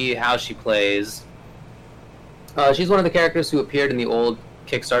see how she plays. She's one of the characters who appeared in the old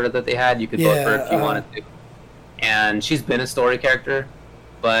Kickstarter that they had. You could vote for it if you wanted to. And she's been a story character,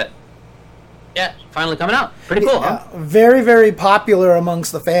 but yeah, finally coming out. Pretty cool, huh? Very, very popular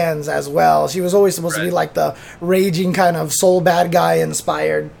amongst the fans as well. She was always supposed to be like the raging kind of soul bad guy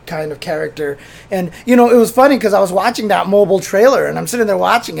inspired kind of character. And, you know, it was funny because I was watching that mobile trailer and I'm sitting there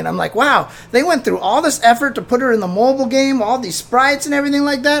watching it. I'm like, wow, they went through all this effort to put her in the mobile game, all these sprites and everything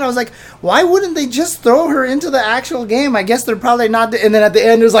like that. I was like, why wouldn't they just throw her into the actual game? I guess they're probably not. And then at the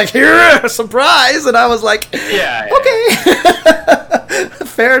end it was like, here, surprise. And I was like, okay.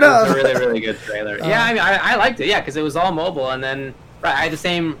 Fair enough. It was a really, really good trailer. Yeah, I mean, I liked it. Yeah, because it was all mobile, and then I had the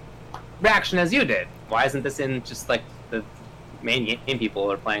same reaction as you did. Why isn't this in just like the main game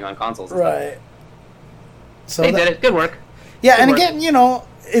people are playing on consoles? Right. So they did it. Good work. Yeah, good work. Again, you know,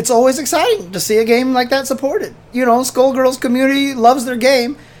 it's always exciting to see a game like that supported. You know, Skullgirls community loves their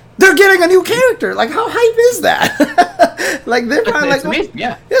game. They're getting a new character. Like, how hype is that? Like, they're probably like, amazing.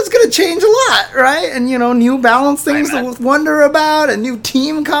 Yeah, it's going to change a lot, right? And, you know, new balance things to wonder about, and new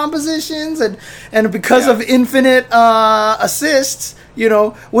team compositions, and because of infinite assists, you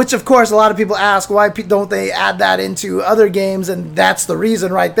know, which, of course, a lot of people ask, why don't they add that into other games? And that's the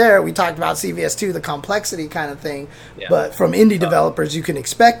reason right there. We talked about CVS2, the complexity kind of thing. Yeah. But from indie developers, you can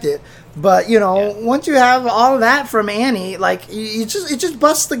expect it. But, you know, once you have all of that from Annie, like, it just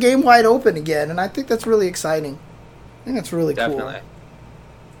busts the game wide open again. And I think that's really exciting. I think that's really cool.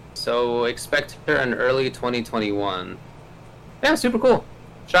 So expect her in early 2021. Yeah, super cool.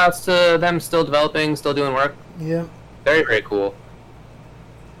 Shouts to them still developing, still doing work. Yeah. Very, very cool.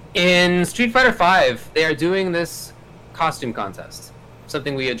 In Street Fighter V, they are doing this costume contest.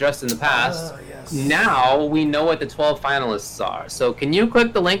 Something we addressed in the past. Yes. Now we know what the 12 finalists are. So can you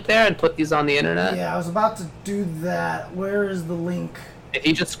click the link there and put these on the internet? Yeah, I was about to do that. Where is the link? If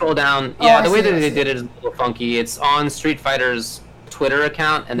you just scroll down, the way that they did it is a little funky. It's on Street Fighter's Twitter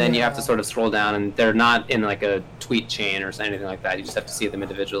account, and then you have to sort of scroll down, and they're not in like a tweet chain or anything like that. You just have to see them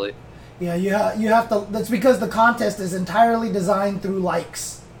individually. Yeah, you have to. That's because the contest is entirely designed through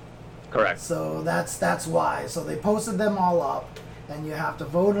likes. Correct. So that's why. So they posted them all up, and you have to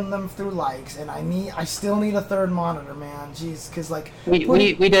vote on them through likes. And I still need a third monitor, man. Jeez, because like we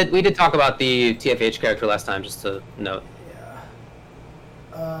did talk about the TFH character last time, just to note.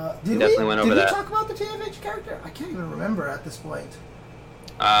 Yeah. Did we talk about the TFH character? I can't even remember at this point.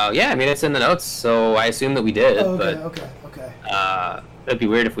 Yeah, I mean it's in the notes, so I assume that we did. Oh, but, okay. It'd be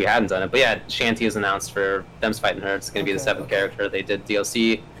weird if we hadn't done it. But yeah, Shanty is announced for Them's Fighting Her. It's going to be the 7th character. They did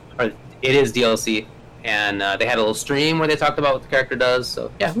DLC, or it is DLC, and they had a little stream where they talked about what the character does.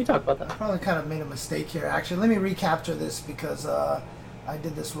 So yeah, we talked about that. I probably kind of made a mistake here. Actually, let me recapture this because I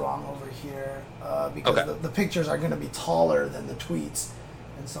did this wrong over here because the pictures are going to be taller than the tweets.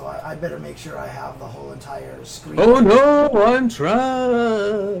 And so I better make sure I have the whole entire screen. Oh no, I'm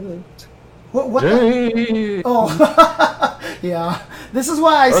trapped. What oh, yeah. This is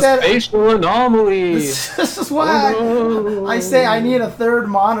why I said spatial anomaly. This is why I say I need a third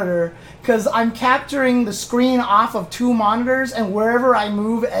monitor, because I'm capturing the screen off of 2 monitors, and wherever I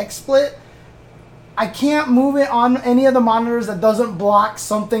move XSplit, I can't move it on any of the monitors that doesn't block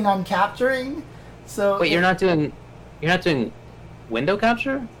something I'm capturing. So wait, you're not doing window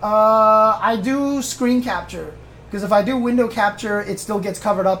capture? I do screen capture. Because if I do window capture, it still gets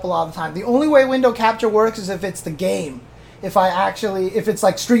covered up a lot of the time. The only way window capture works is if it's the game. If it's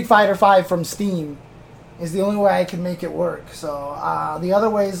like Street Fighter V from Steam, is the only way I can make it work. So the other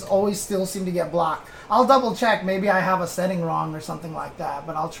ways always still seem to get blocked. I'll double check. Maybe I have a setting wrong or something like that,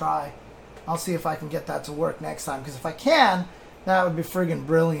 but I'll try. I'll see if I can get that to work next time. Because if I can, that would be friggin'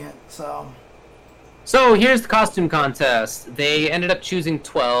 brilliant. So here's the costume contest. They ended up choosing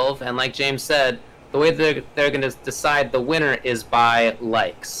 12, and like James said, the way they're going to decide the winner is by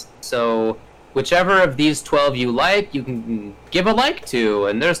likes. So whichever of these 12 you like, you can give a like to,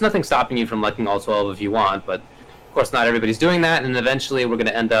 and there's nothing stopping you from liking all 12 if you want, but of course not everybody's doing that, and eventually we're going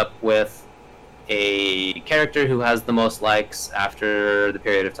to end up with a character who has the most likes after the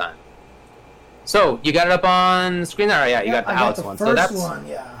period of time. So, you got it up on screen there? Yeah, you got the Alex one. So that's one,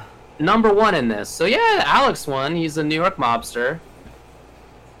 yeah. Number 1 in this. So yeah, Alex won. He's a New York mobster.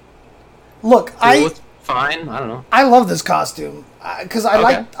 Look, fine. I don't know. I love this costume because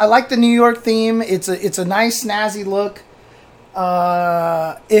I like the New York theme. It's a nice snazzy look.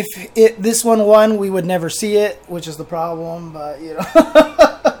 If this one won, we would never see it, which is the problem. But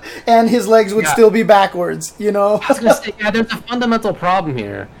and his legs would still be backwards. I was gonna say, there's a fundamental problem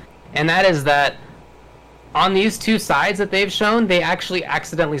here, and that is that on these 2 sides that they've shown, they actually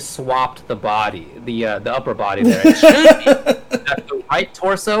accidentally swapped the body, the upper body there. It should be that the right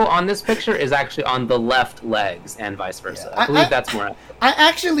torso on this picture is actually on the left legs, and vice versa. I believe that's more accurate. I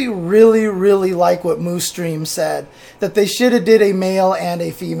actually really, really like what Moose Stream said, that they should have did a male and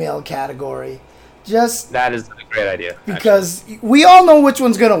a female category. That is a great idea. Because we all know which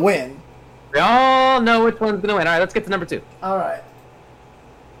one's going to win. We all know which one's going to win. All right, let's get to number 2. All right.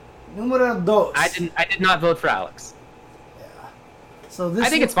 Numero dos. I did not vote for Alex. Yeah. So I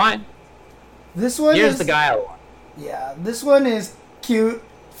think it's fine. This one Here's the guy I want. Yeah, this one is cute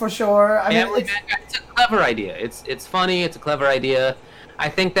for sure. I mean, it's a clever idea. It's funny. It's a clever idea. I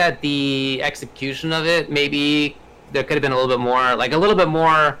think that the execution of it, maybe there could have been a little bit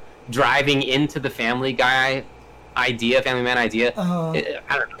more driving into the Family Man idea. I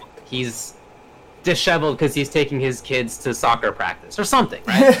don't know. He's disheveled because he's taking his kids to soccer practice or something,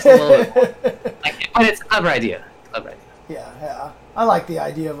 right? Just a little bit. But it's a clever idea. Yeah. I like the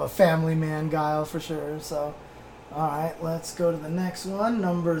idea of a Family Man Guile for sure. So, all right, let's go to the next one.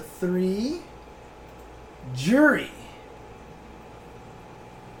 Number 3, Jury.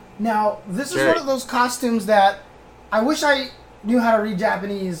 Now, this is one of those costumes that I wish I knew how to read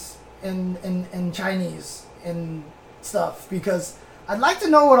Japanese and Chinese and stuff, because I'd like to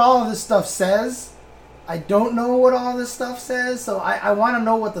know what all of this stuff says. I don't know what all this stuff says, so I want to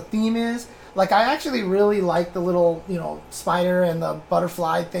know what the theme is. Like, I actually really like the little, spider and the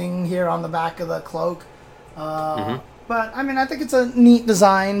butterfly thing here on the back of the cloak. But, I mean, I think it's a neat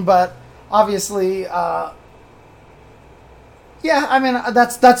design, but obviously, yeah, I mean,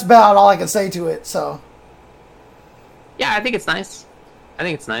 that's about all I can say to it, so. Yeah, I think it's nice.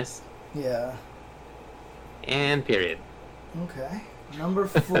 Yeah. And period. Okay. Number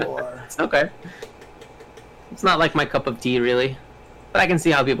 4. It's okay. It's not like my cup of tea, really. But I can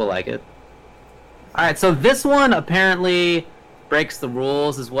see how people like it. Alright, so this one apparently breaks the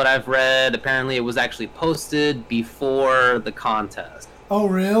rules, is what I've read. Apparently it was actually posted before the contest. Oh,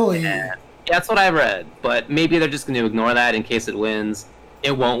 really? Yeah, that's what I read. But maybe they're just going to ignore that in case it wins.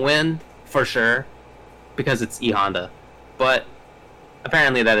 It won't win, for sure, because it's E-Honda. But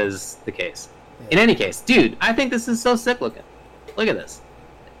apparently that is the case. Yeah. In any case, dude, I think this is so sick looking. Look at this.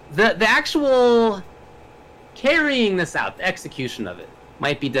 The actual carrying this out, the execution of it,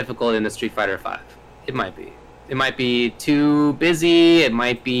 might be difficult in the Street Fighter V. It might be. It might be too busy. It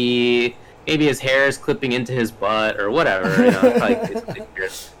might be maybe his hair is clipping into his butt or whatever. You know, it's probably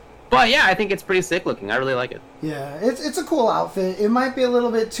but yeah, I think it's pretty sick looking. I really like it. Yeah, it's a cool outfit. It might be a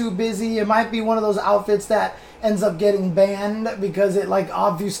little bit too busy. It might be one of those outfits that ends up getting banned because it like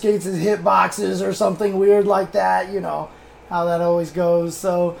obfuscates his hitboxes or something weird like that. You know how that always goes.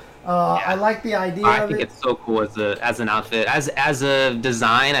 So I like the idea. I think it's so cool as an outfit, as a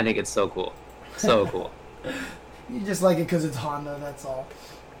design. I think it's so cool, so cool. You just like it because it's Honda. That's all.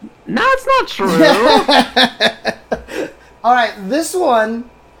 No, it's not true. All right, this one.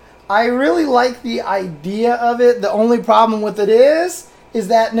 I really like the idea of it. The only problem with it is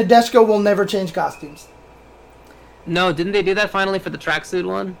that Nadeshiko will never change costumes. No, didn't they do that finally for the tracksuit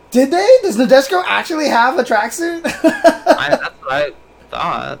one? Did they? Does Nadeshiko actually have a tracksuit? That's what I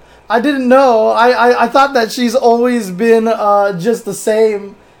thought. I didn't know. I thought that she's always been just the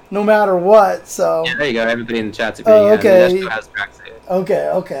same no matter what. So yeah, there you go. Everybody in the chat's agreeing. Okay. Nadeshiko has a tracksuit.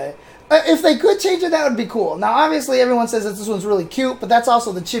 Okay. If they could change it, that would be cool. Now, obviously, everyone says that this one's really cute, but that's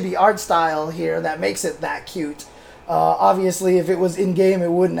also the chibi art style here that makes it that cute. Obviously, if it was in-game,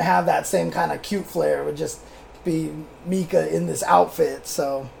 it wouldn't have that same kind of cute flair. It would just be Mika in this outfit,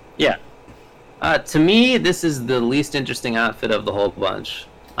 so... Yeah. To me, this is the least interesting outfit of the whole bunch.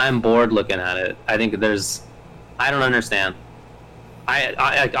 I'm bored looking at it. I think there's... I don't understand.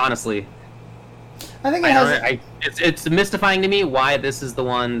 I honestly... I think it has... It's mystifying to me why this is the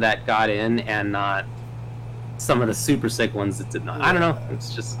one that got in and not some of the super sick ones that did not. Yeah. I don't know.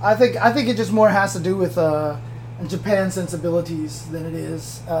 It's just... I think it just more has to do with Japan sensibilities than it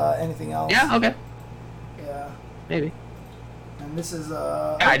is anything else. Yeah, okay. Yeah. Maybe. And this is...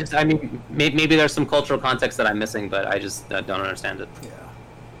 I mean, maybe there's some cultural context that I'm missing, but I just don't understand it. Yeah.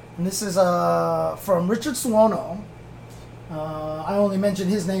 And this is from Richard Suono. I only mention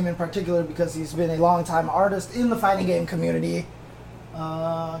his name in particular because he's been a long-time artist in the fighting game community.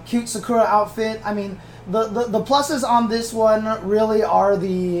 Cute Sakura outfit. I mean, the pluses on this one really are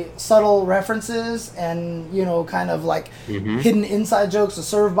the subtle references and, you know, kind of like hidden inside jokes. The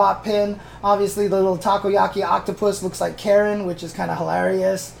Servbot pin. Obviously, the little takoyaki octopus looks like Karen, which is kind of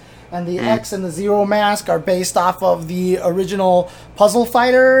hilarious. And the X and the Zero mask are based off of the original Puzzle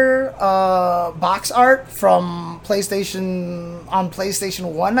Fighter box art from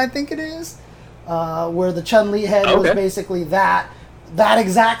PlayStation 1, I think it is, where the Chun-Li head was basically that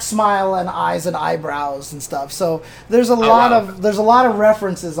exact smile and eyes and eyebrows and stuff. So there's a lot of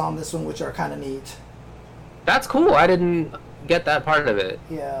references on this one, which are kind of neat. That's cool. I didn't get that part of it.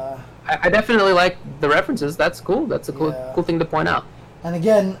 Yeah. I definitely like the references. That's cool. That's a cool thing to point out. And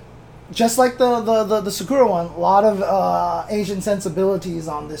again, just like the Sakura one, a lot of Asian sensibilities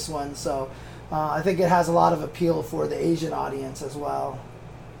on this one, so I think it has a lot of appeal for the Asian audience as well.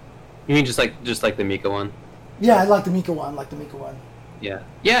 You mean just like the Mika one? Yeah, I like the Mika one. Yeah.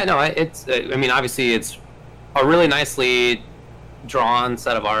 No, it's. I mean, obviously, it's a really nicely drawn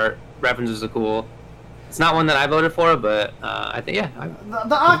set of art. References are cool. It's not one that I voted for, but I think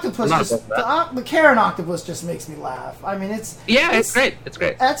the octopus the Karen octopus just makes me laugh. I mean, it's great. It's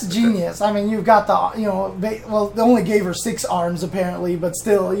great. That's genius. I mean, you've got they only gave her 6 arms apparently, but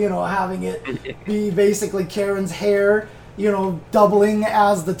still, having it be basically Karen's hair, doubling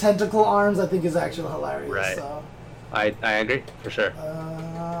as the tentacle arms, I think is actually hilarious. Right. So. I agree for sure.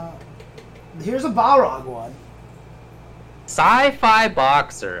 Here's a Balrog one. Sci-fi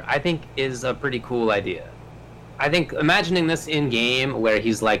boxer, I think, is a pretty cool idea. I think imagining this in game where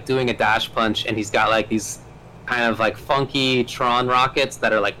he's like doing a dash punch and he's got like these kind of like funky Tron rockets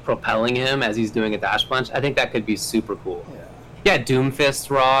that are like propelling him as he's doing a dash punch. I think that could be super cool. Yeah, Doomfist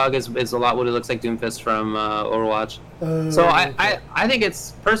Rog is a lot what it looks like Doomfist from Overwatch. So I think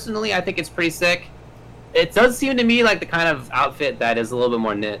it's pretty sick. It does seem to me like the kind of outfit that is a little bit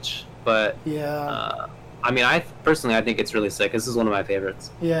more niche, but yeah. I mean, I think it's really sick. This is one of my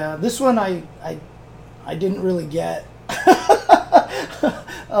favorites. Yeah, this one I didn't really get. I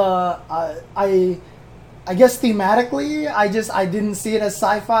guess thematically, I didn't see it as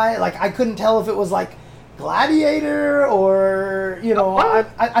sci-fi. Like, I couldn't tell if it was like Gladiator or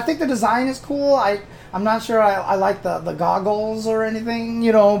I think the design is cool. I'm not sure I like the goggles or anything,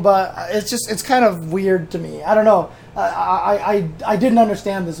 but it's kind of weird to me. I don't know. I didn't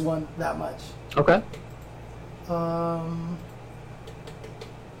understand this one that much. Okay.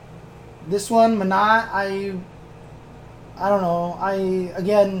 This one, Menat, I don't know. I,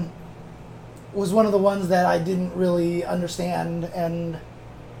 again, was one of the ones that I didn't really understand and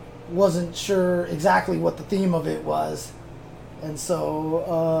wasn't sure exactly what the theme of it was. And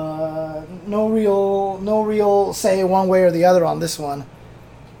so no real say one way or the other on this one.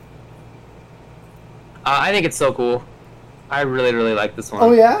 I think it's so cool. I really, really like this one.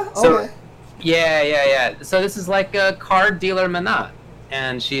 Oh yeah? So, Okay. yeah. So this is like a card dealer Manat,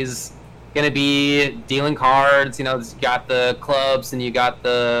 and she's gonna be dealing cards. You got the clubs and you got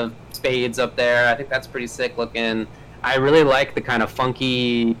the spades up there. I think that's pretty sick looking. I really like the kind of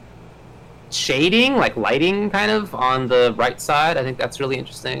funky shading, like lighting kind of on the right side. I think that's really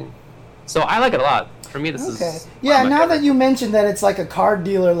interesting. So I like it a lot. For me, this is... Yeah, now that you mentioned that it's like a card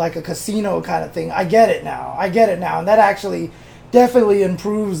dealer, like a casino kind of thing, I get it now. And that actually definitely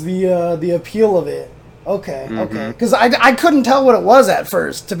improves the appeal of it. Okay. Because I couldn't tell what it was at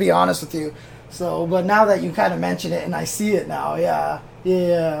first, to be honest with you. So, but now that you kind of mention it and I see it now, yeah,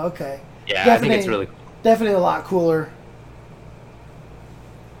 okay. Yeah, I think it's really cool. Definitely a lot cooler.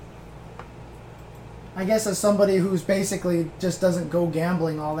 I guess as somebody who's basically just doesn't go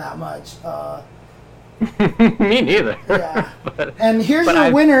gambling all that much, me neither. Yeah. And here's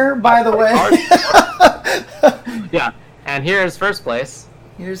your winner, by the way. Yeah. And here's first place.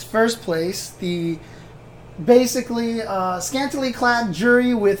 Here's first place. The basically scantily clad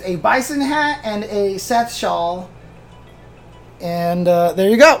Juri with a bison hat and a Seth shawl. And there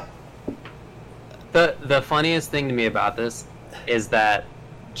you go. The funniest thing to me about this is that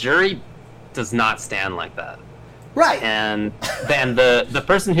Juri does not stand like that. Right. And then the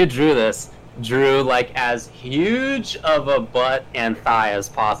person who drew this drew like as huge of a butt and thigh as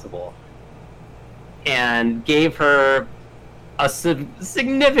possible, and gave her a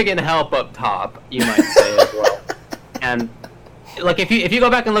significant help up top, you might say, as well. And like if you go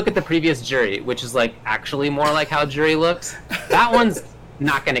back and look at the previous Juri, which is like actually more like how Juri looks, that one's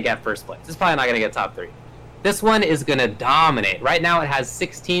not going to get first place. It's probably not going to get top 3. This one is going to dominate. Right now it has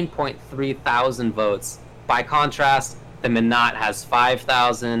 16.3 thousand votes. By contrast, the Minot has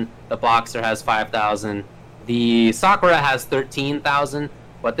 5,000, the Boxer has 5,000, the Sakura has 13,000,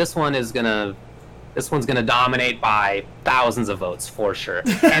 but this one's gonna dominate by thousands of votes for sure.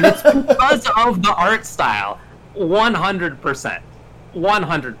 And it's because of the art style. 100%.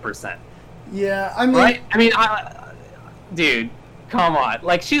 100%. Yeah, I mean... Right? I mean, dude, come on.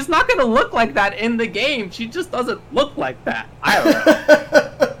 Like, she's not gonna look like that in the game. She just doesn't look like that. I don't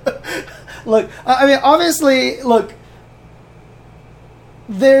know. Look, I mean, obviously, look...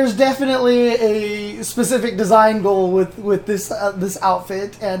 There's definitely a specific design goal with this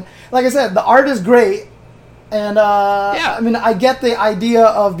outfit, and like I said, the art is great, and yeah. I mean, I get the idea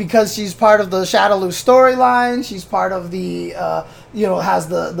of because she's part of the Shadaloo storyline, she's part of the has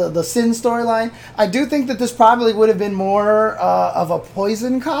the Sin storyline. I do think that this probably would have been more of a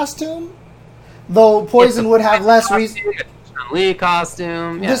Poison costume, though Poison would have less reason. Lee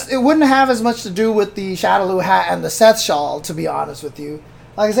costume. Yeah. It wouldn't have as much to do with the Shadaloo hat and the Seth shawl, to be honest with you.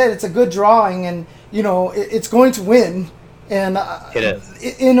 Like I said, it's a good drawing, and it's going to win. And it is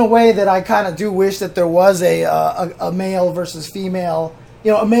in a way that I kind of do wish that there was a male versus female,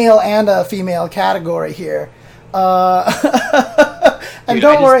 a male and a female category here. And dude,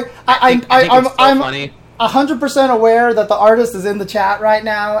 don't worry, I'm funny. 100% aware that the artist is in the chat right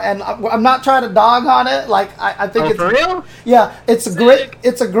now, and I'm not trying to dog on it. Like I think it's for real. Yeah, it's a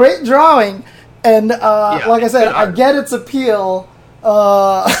great drawing, and like I said, I get its appeal. Dude,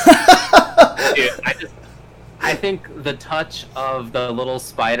 I think the touch of the little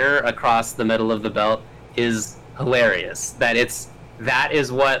spider across the middle of the belt is hilarious. That is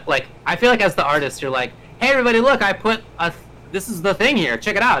what, like, I feel like as the artist, you're like, hey everybody, look, I put this is the thing here.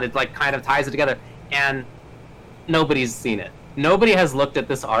 Check it out. It like kind of ties it together, and nobody's seen it. Nobody has looked at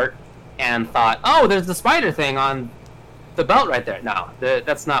this art and thought, oh, there's the spider thing on the belt right there. No,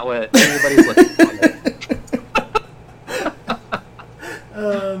 that's not what anybody's looking for.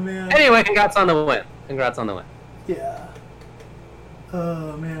 Oh, man. Anyway, congrats on the win. Yeah.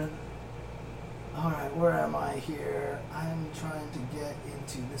 Oh, man. Alright, where am I here? I'm trying to get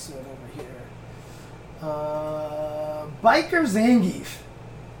into this one over here. Biker Zangief.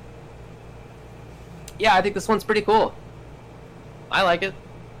 Yeah, I think this one's pretty cool. I like it.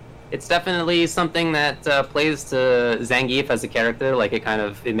 It's definitely something that plays to Zangief as a character. Like,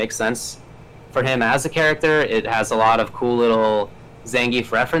 it makes sense for him as a character. It has a lot of cool little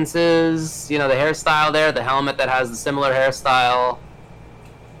Zangief references. The hairstyle there, the helmet that has the similar hairstyle.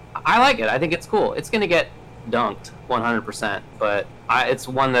 I like it. I think it's cool. It's going to get dunked 100%, but it's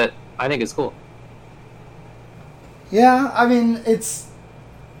one that I think is cool. Yeah, I mean,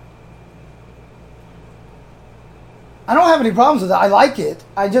 I don't have any problems with it. I like it.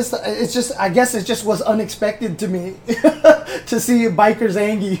 I guess it just was unexpected to me to see Biker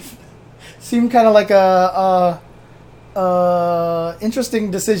Zangief. Seemed kind of like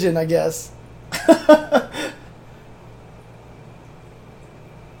Interesting decision, I guess.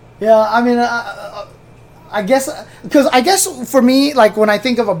 Yeah, I mean, I guess because I guess for me, like when I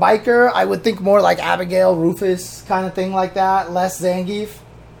think of a biker, I would think more like Abigail, Rufus, kind of thing like that, less Zangief.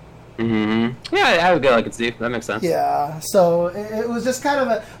 Mm-hmm. Yeah, I would go. I could see that makes sense. Yeah, so it was just kind of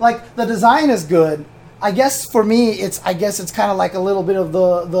a like the design is good. I guess for me, it's kind of like a little bit of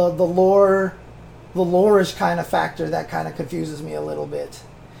the lore, the lore-ish kind of factor that kind of confuses me a little bit.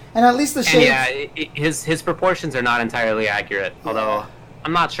 And at least the shades. And yeah, his proportions are not entirely accurate. Yeah. Although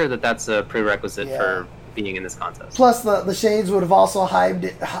I'm not sure that that's a prerequisite for being in this contest. Plus, the shades would have also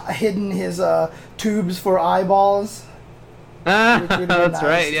hidden his tubes for eyeballs. That's nice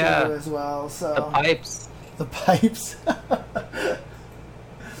right. Yeah. As well. So the pipes. The pipes.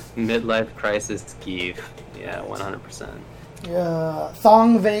 Midlife crisis, Keith. Yeah, 100%. Yeah,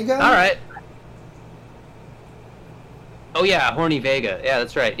 Thong Vega. All right. Oh yeah, horny Vega. Yeah,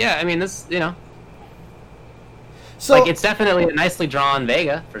 that's right. Yeah, I mean this, so like it's definitely a nicely drawn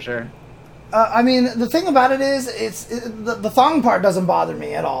Vega for sure. I mean, the thing about it is, the thong part doesn't bother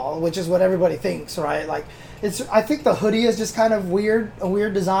me at all, which is what everybody thinks, right? Like, I think the hoodie is just kind of weird, a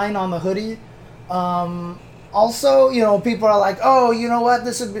weird design on the hoodie. Also, people are like, oh, you know what,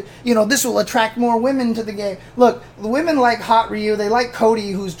 this would be, this will attract more women to the game. Look, the women like Hot Ryu, they like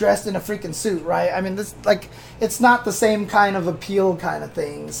Cody, who's dressed in a freaking suit, right? I mean, it's not the same kind of appeal kind of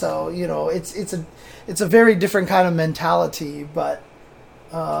thing. So, it's a very different kind of mentality, but.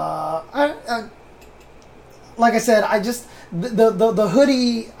 Like I said, I just the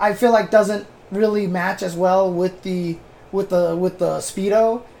hoodie I feel like doesn't really match as well with the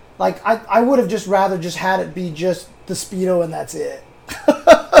Speedo. Like I would have just rather just had it be just the Speedo and that's it.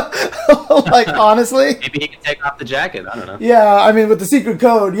 Like honestly, maybe he could take off the jacket. I don't know. Yeah, I mean with the secret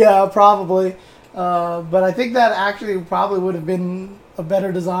code, yeah, probably. But I think that actually probably would have been a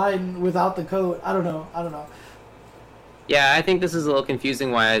better design without the coat. I don't know. Yeah, I think this is a little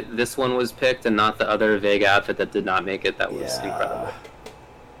confusing why this one was picked and not the other Vega outfit that did not make it. That was incredible.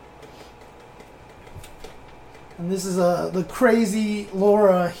 And this is the crazy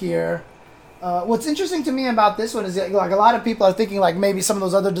Laura here. What's interesting to me about this one is that, like, a lot of people are thinking like maybe some of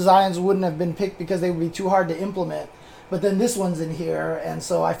those other designs wouldn't have been picked because they would be too hard to implement. But then this one's in here, and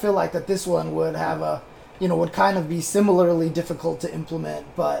so I feel like that this one would have would kind of be similarly difficult to implement,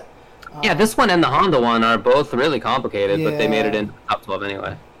 but. Yeah, this one and the Honda one are both really complicated, but they made it into the top 12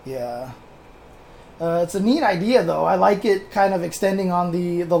 anyway. Yeah. It's a neat idea, though. I like it kind of extending on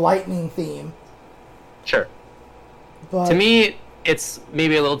the lightning theme. Sure. But to me, it's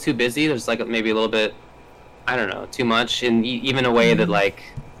maybe a little too busy. There's like maybe a little bit, I don't know, too much, in even a way that like,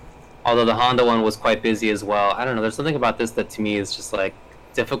 although the Honda one was quite busy as well, I don't know, there's something about this that to me is just like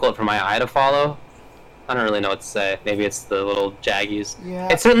difficult for my eye to follow. I don't really know what to say. Maybe it's the little jaggies. Yeah.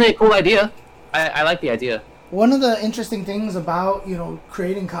 It's certainly a cool idea. I like the idea. One of the interesting things about,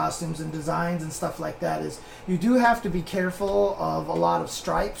 creating costumes and designs and stuff like that is you do have to be careful of a lot of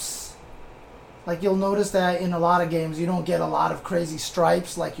stripes. Like you'll notice that in a lot of games you don't get a lot of crazy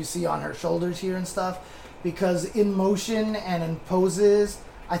stripes like you see on her shoulders here and stuff, because in motion and in poses,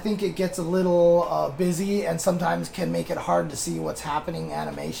 I think it gets a little busy and sometimes can make it hard to see what's happening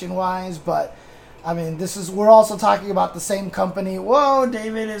animation-wise, but I mean, we're also talking about the same company. Whoa,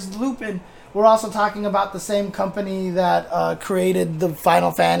 David is looping. We're also talking about the same company that created the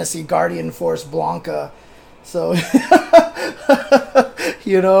Final Fantasy Guardian Force Blanca. So,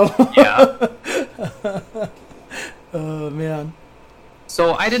 Yeah. Oh, man.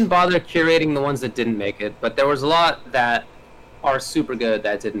 So I didn't bother curating the ones that didn't make it, but there was a lot that are super good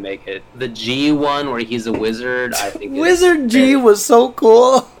that didn't make it. The G one, where he's a wizard, I think Wizard G was so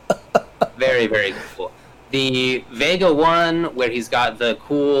cool. Very, very cool. The Vega one, where he's got the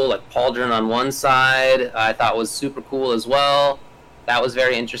cool like pauldron on one side, I thought was super cool as well. That was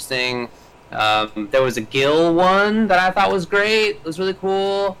very interesting. There was a Gil one that I thought was great. It was really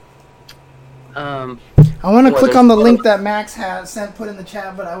cool. I want to click on the link that Max put in the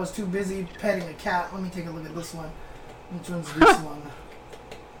chat, but I was too busy petting a cat. Let me take a look at this one. Which one's this one?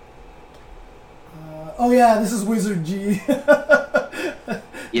 Oh yeah, this is Wizard G.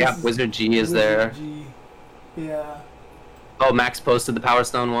 Yeah, Wizard G is there. G. Yeah. Oh, Max posted the Power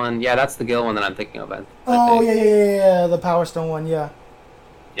Stone one. Yeah, that's the Gil one that I'm thinking of. Yeah, the Power Stone one, yeah.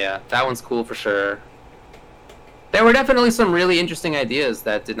 Yeah, that one's cool for sure. There were definitely some really interesting ideas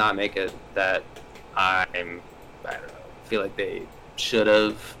that did not make it that I don't know, feel like they should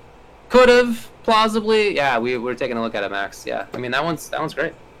have, could have, plausibly. Yeah, we were taking a look at it, Max. Yeah, I mean, that one's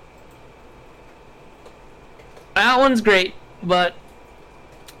great. That one's great, but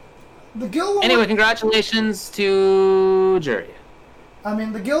The Gil one. Anyway, congratulations to Jury. I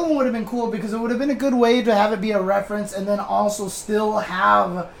mean, the Gil one would have been cool because it would have been a good way to have it be a reference and then also still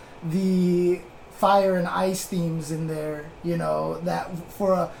have the fire and ice themes in there. You know, that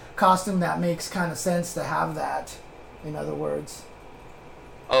for a costume that makes kind of sense to have that. In other words.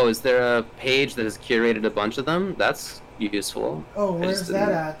 Oh, is there a page that has curated a bunch of them? That's useful. Oh, where's that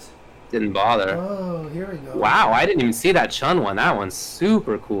at? Didn't bother. Oh, here we go. Wow, I didn't even see that Chun one. That one's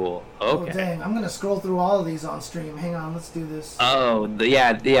super cool. Okay. Oh, dang. I'm going to scroll through all of these on stream. Hang on, let's do this. Oh, the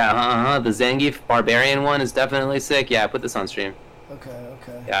Zangief Barbarian one is definitely sick. Yeah, put this on stream. Okay.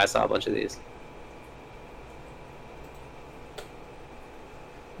 Yeah, I saw a bunch of these.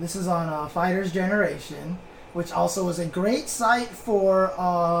 This is on Fighters Generation, which also is a great site for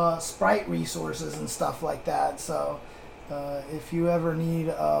sprite resources and stuff like that. So if you ever need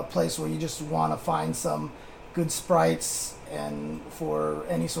a place where you just want to find some good sprites and for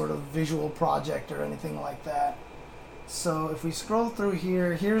any sort of visual project or anything like that. So if we scroll through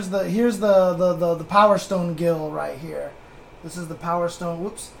here, here's the Power Stone Gil right here. This is the Power Stone.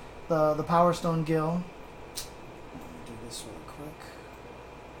 Whoops, the Power Stone Gil. Do this real quick.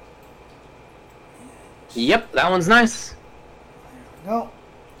 Yep, that one's nice. There we go.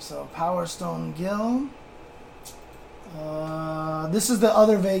 So Power Stone Gil. This is the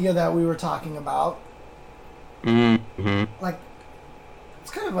other Vega that we were talking about. Mm-hmm. Like,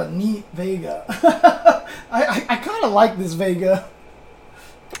 it's kind of a neat Vega. I kind of like this Vega.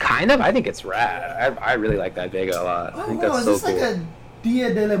 Kind of? I think it's rad. I really like that Vega a lot. I think that's is so this cool. like a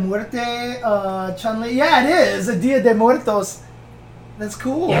Dia de la Muerte Chun-Li? Yeah, it is. A Dia de Muertos. That's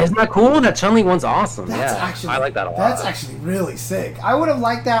cool. Yeah, isn't that cool? That Chun-Li one's awesome. That's yeah, actually, I like that a lot. That's actually really sick. I would have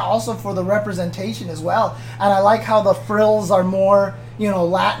liked that also for the representation as well. And I like how the frills are more,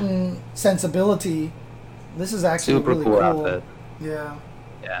 Latin sensibility. This is actually super really cool outfit. Yeah.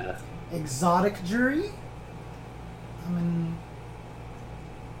 Yeah. Exotic Jury? I mean,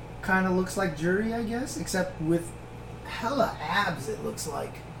 kind of looks like Jury, I guess, except with hella abs, it looks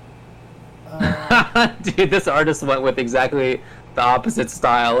like. Dude, this artist went with exactly the opposite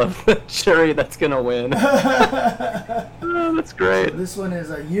style of the jury that's gonna win. Oh, that's great. So this one is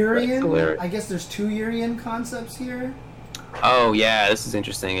a Urian. That's I guess there's two Urian concepts here. Oh yeah, this is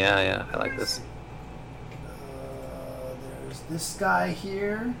interesting. Yeah, I like this. There's this guy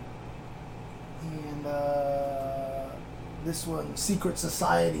here, and this one, Secret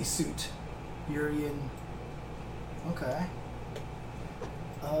Society suit, Urian. Okay.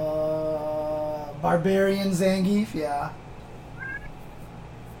 Barbarian Zangief, yeah.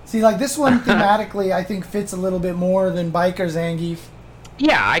 See, like this one thematically, I think fits a little bit more than Biker Zangief.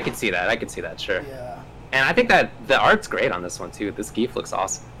 Yeah, I could see that. Sure. Yeah. And I think that the art's great on this one too. This Geef looks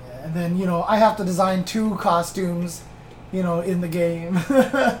awesome. Yeah, and then I have to design two costumes, in the game.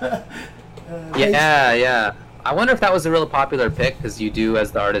 Yeah. I wonder if that was a real popular pick because you do,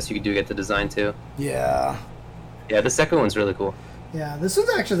 as the artist, you do get to design too. Yeah. Yeah, the second one's really cool. Yeah, this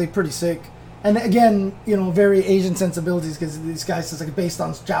one's actually pretty sick. And again, very Asian sensibilities because these guys is like based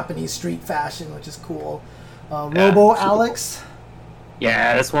on Japanese street fashion, which is cool. Robo Alex. Cool.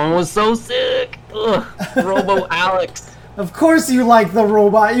 Yeah, this one was so sick. Ugh, Robo Alex. Of course you like the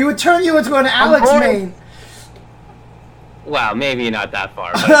robot. You would turn you into an Alex main. Wow, maybe not that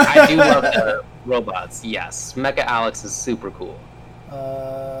far, but I do love the robots. Yes, Mecha Alex is super cool.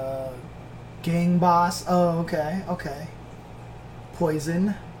 Gang Boss. Oh, okay.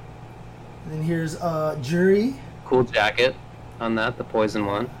 Poison. And then here's Jury. Cool jacket on that, the poison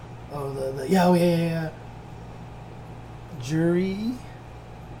one. Oh, yeah. Jury.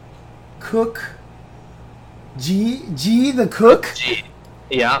 Cook. G the cook. G.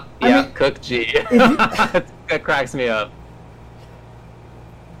 Yeah, I mean, Cook G. That cracks me up.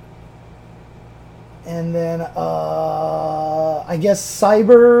 And then I guess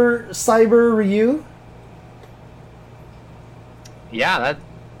Cyber Ryu. Yeah, that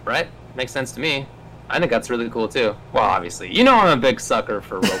right makes sense to me. I think that's really cool too. Well, obviously, I'm a big sucker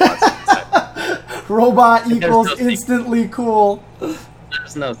for robots. Robot equals instantly cool.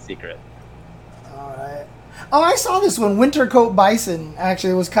 There's no secret. All right. Oh, I saw this one, Wintercoat Bison.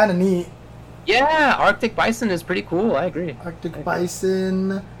 Actually, it was kind of neat. Yeah, Arctic Bison is pretty cool. I agree. Arctic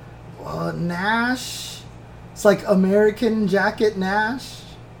Bison, Nash. It's like American Jacket Nash,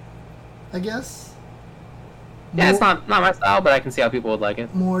 I guess. Yeah, it's not my style, but I can see how people would like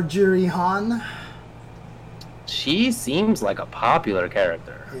it. More Juri Han. She seems like a popular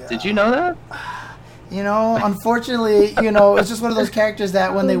character. Yeah. Did you know that? Unfortunately, it's just one of those characters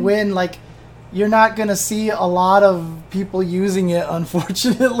that when they win, like, you're not going to see a lot of people using it,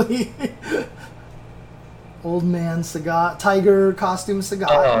 unfortunately. Old man Sagat, tiger costume Sagat.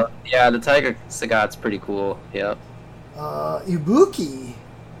 Oh, yeah, the tiger Sagat's pretty cool. Yep. Ibuki.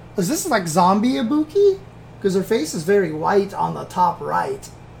 Is this like zombie Ibuki? Because her face is very white on the top right.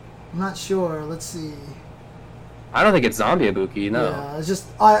 I'm not sure. Let's see. I don't think it's zombie Ibuki, no. Yeah, it's just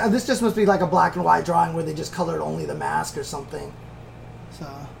this just must be like a black and white drawing where they just colored only the mask or something. So.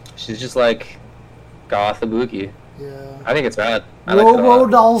 She's just like goth Ibuki. Yeah. I think it's rad. Robo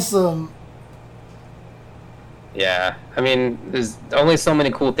Dalsum. Yeah, I mean, there's only so many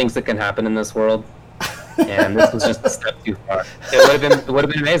cool things that can happen in this world, and this was just a step too far. It would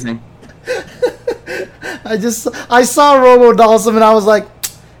have been amazing. I saw Robo Dalsum and I was like,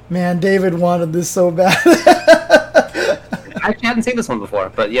 man, David wanted this so bad. I hadn't seen this one before,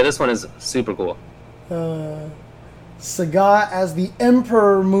 but yeah, this one is super cool. Sagat as the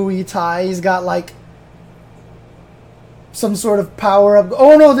Emperor Muay Thai. He's got like some sort of power up.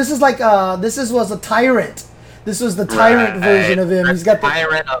 Oh no, this is like was a tyrant. This was the tyrant version of him. He's got the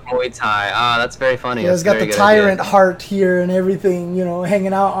tyrant of Muay Thai. Ah, that's very funny. Yeah, he's got the tyrant heart here and everything,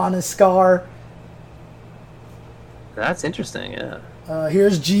 hanging out on his scar. That's interesting, yeah.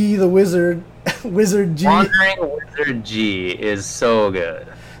 Here's G, the wizard. Wizard G. Wandering Wizard G is so good.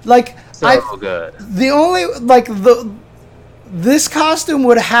 Like, so good. The only, this costume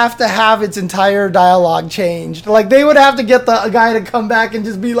would have to have its entire dialogue changed. Like, they would have to get a guy to come back and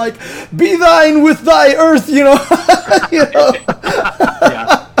just be like, be thine with thy earth, Yeah.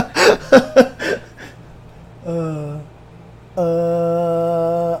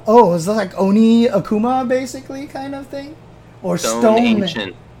 Is that like Oni Akuma, basically, kind of thing? Or Stone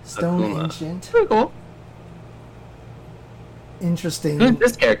Ancient. Stone Akuma. Ancient. Pretty cool. Interesting. Who's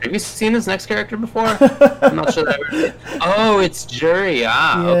this character? Have you seen this next character before? I'm not sure that I've ever. Oh, it's Jury.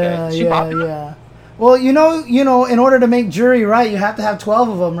 Ah, okay. Is she popular? Yeah. Well, in order to make Jury right, you have to have 12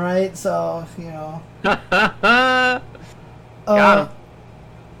 of them, right? So, Got him.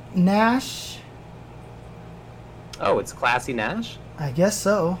 Nash. Oh, it's Classy Nash? I guess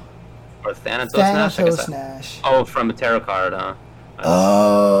so. Or Thanatos Nash? Nash. Oh, from a tarot card, huh?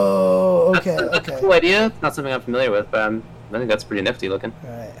 Oh, okay, that's a cool idea. It's not something I'm familiar with, but I think that's pretty nifty looking.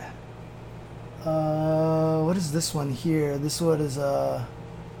 Right. What is this one here? This one is oh,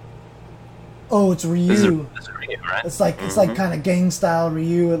 it's Ryu. This is Ryu, right? It's like kind of gang style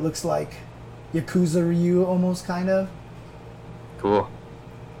Ryu. It looks like Yakuza Ryu almost, kind of. Cool.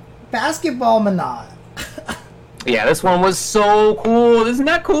 Basketball Manat. Yeah, this one was so cool. Isn't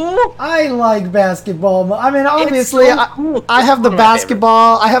that cool? I like basketball. I mean, obviously, so cool. I have the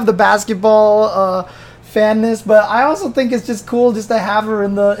basketball. I have the basketball fanness, but I also think it's just cool just to have her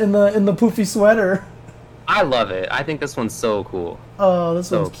in the poofy sweater. I love it. I think this one's so cool. Oh,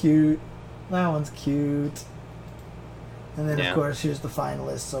 this one's cute. That one's cute. And then Yeah. of course here's the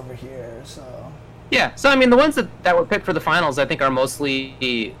finalists over here. So Yeah. So I mean, the ones that were picked for the finals, I think, are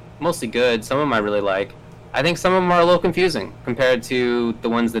mostly good. Some of them I really like. I think some of them are a little confusing compared to the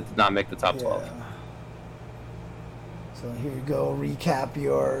ones that did not make the top 12. So here you go. Recap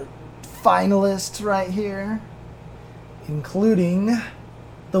your finalists right here, including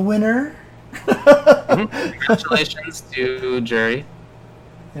the winner. Congratulations to Jury.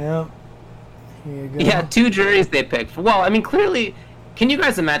 Yep. Here you go. Yeah, 2 juries they picked. Well, I mean, clearly, can you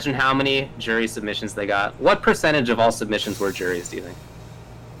guys imagine how many jury submissions they got? What percentage of all submissions were juries, do you think?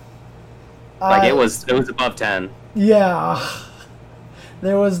 Like, it was above 10. Yeah.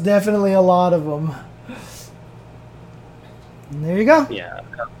 There was definitely a lot of them. And there you go. Yeah,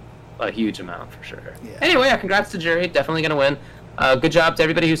 a huge amount for sure. Yeah. Anyway, congrats to Jury. Definitely going to win. Good job to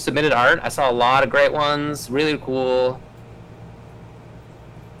everybody who submitted art. I saw a lot of great ones. Really cool.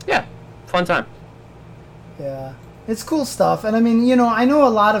 Yeah, fun time. Yeah. It's cool stuff. And I mean, I know a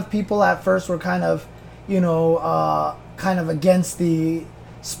lot of people at first were kind of against the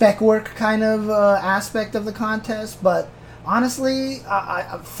spec work kind of aspect of the contest, but honestly,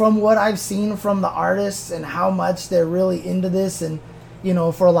 from what I've seen from the artists and how much they're really into this, and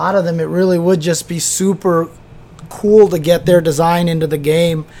for a lot of them it really would just be super cool to get their design into the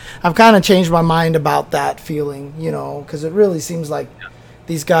game. I've kind of changed my mind about that feeling, because it really seems like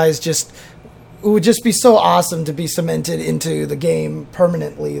these guys it would just be so awesome to be cemented into the game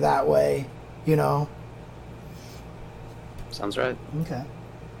permanently that way, Sounds right. Okay.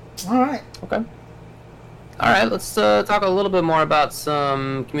 All right. Okay. All right, let's talk a little bit more about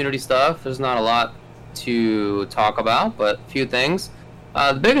some community stuff. There's not a lot to talk about, but a few things.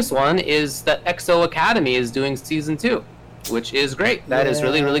 The biggest one is that EXO Academy is doing Season 2, which is great. That is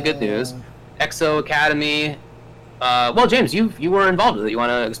really, really good news. EXO Academy... well, James, you were involved with it. You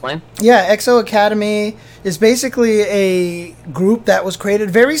want to explain? Yeah, EXO Academy is basically a group that was created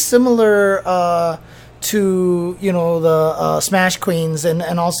very similar to, you know, the Smash Queens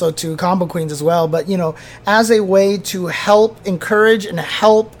and also to Combo Queens as well, but, you know, as a way to help encourage and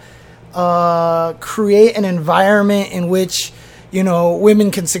help create an environment in which, you know,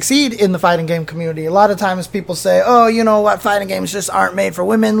 women can succeed in the fighting game community. A lot of times people say, oh, you know what, fighting games just aren't made for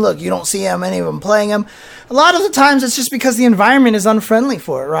women. Look, you don't see many of them playing them. A lot of the times it's just because the environment is unfriendly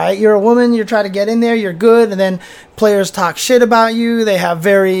for it, right? You're a woman, you try to get in there, you're good, and then players talk shit about you. They have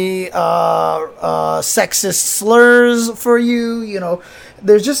very sexist slurs for you, you know.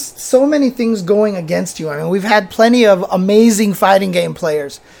 There's just so many things going against you. I mean, we've had plenty of amazing fighting game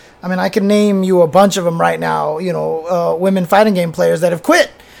players. I mean, I can name you a bunch of them right now, you know, women fighting game players that have quit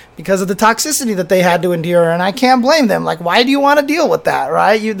because of the toxicity that they had to endure, and I can't blame them. Like, why do you want to deal with that,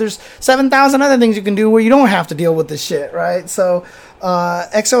 right? There's 7,000 other things you can do where you don't have to deal with this shit, right? So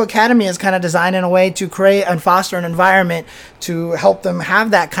Exo Academy is kind of designed in a way to create and foster an environment to help them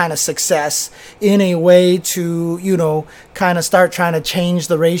have that kind of success in a way to, you know, kind of start trying to change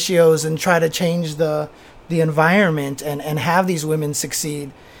the ratios and try to change the environment and have these women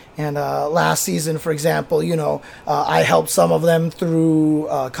succeed. And last season, for example, you know, I helped some of them through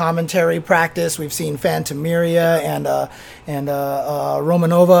commentary practice. We've seen Phantomiria and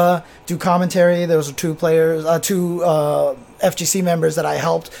Romanova do commentary. Those are two FGC members that I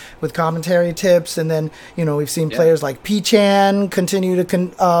helped with commentary tips. And then, you know, we've seen players like P-Chan continue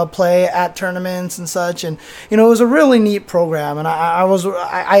to play at tournaments and such. And, you know, it was a really neat program. And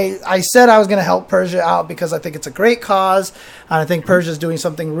I said I was going to help Persia out because I think it's a great cause. And I think Persia is doing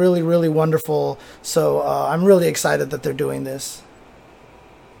something really, really wonderful. So I'm really excited that they're doing this.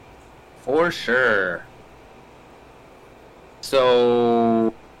 For sure.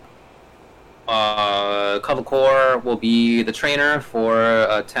 So Covacore will be the trainer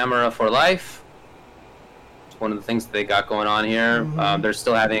for Tamara for Life. It's one of the things that they got going on here. Mm-hmm. They're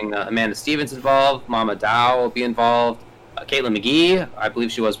still having Amanda Stevens involved. Mama Dow will be involved. Caitlin McGee, I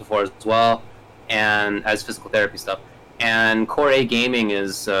believe she was before as well, and as physical therapy stuff. And Core A Gaming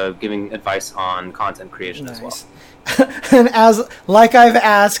is giving advice on content creation as well. And like I've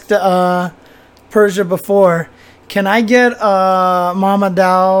asked Persia before, can I get Mama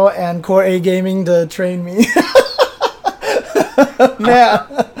Dow and Core A Gaming to train me? Man,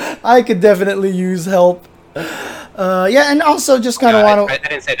 I could definitely use help. And also just kind of want to... I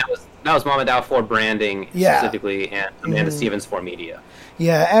didn't say that was Mama Dow for branding specifically, and Amanda Stevens for media.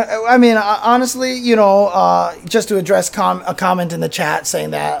 Yeah, I mean, honestly, you know, just to address a comment in the chat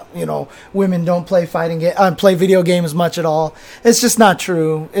saying that, you know, women don't play play video games much at all. It's just not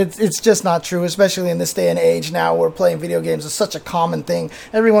true. It's just not true, especially in this day and age now where playing video games is such a common thing.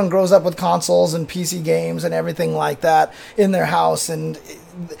 Everyone grows up with consoles and PC games and everything like that in their house, and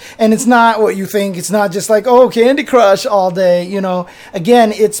it's not what you think. It's not just like, oh, Candy Crush all day, you know.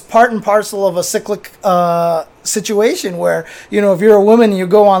 Again, it's part and parcel of a cyclic situation where, you know, if you're a woman and you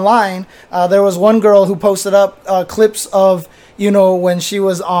go online, there was one girl who posted up clips of, you know, when she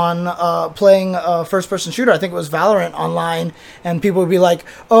was on playing a first-person shooter. I think it was Valorant online, and people would be like,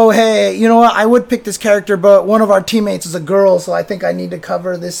 oh, hey, you know what, I would pick this character, but one of our teammates is a girl, so I think I need to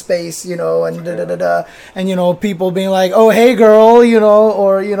cover this space, you know, and da-da-da-da. And, you know, people being like, oh, hey, girl, you know,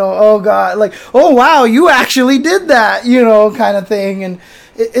 or, you know, oh, God, like, oh, wow, you actually did that, you know, kind of thing. And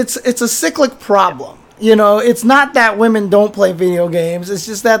it's a cyclic problem. You know, it's not that women don't play video games. It's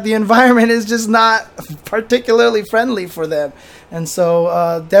just that the environment is just not particularly friendly for them. And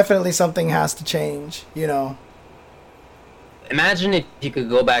so definitely something has to change, you know. Imagine if you could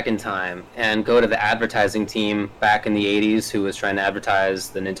go back in time and go to the advertising team back in the 80s who was trying to advertise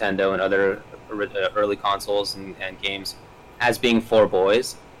the Nintendo and other early consoles and games as being for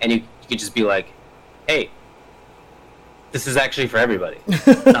boys. And you could just be like, hey, this is actually for everybody,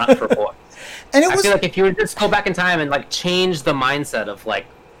 not for boys. And I feel like if you would just go back in time and like change the mindset of like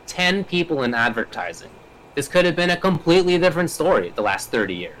 10 people in advertising, this could have been a completely different story the last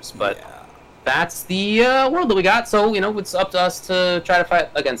 30 years. But that's the world that we got. So, you know, it's up to us to try to fight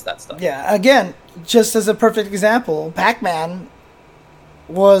against that stuff. Yeah, again, just as a perfect example, Pac-Man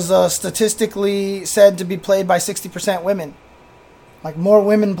was statistically said to be played by 60% women. Like, more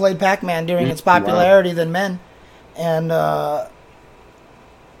women played Pac-Man during its popularity than men. And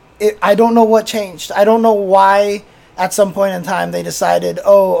I don't know what changed. I don't know why at some point in time they decided,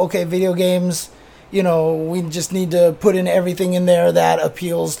 oh, okay, video games, you know, we just need to put in everything in there that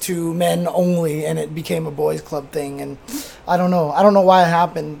appeals to men only, and it became a boys club thing. And I don't know. I don't know why it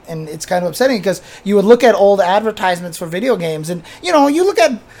happened, and it's kind of upsetting because you would look at old advertisements for video games, and you look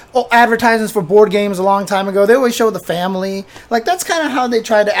at advertisements for board games a long time ago. They always show the family. Like that's kind of how they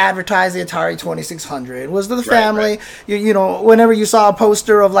tried to advertise the Atari 2600. Was the family? Right. Whenever you saw a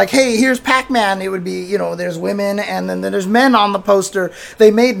poster of like, hey, here's Pac-Man, it would be there's women and then there's men on the poster.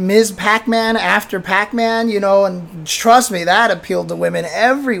 They made Ms. Pac-Man after Pac-Man, and trust me, that appealed to women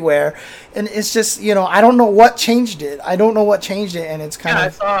everywhere. And it's just, I don't know what changed it. And it's kind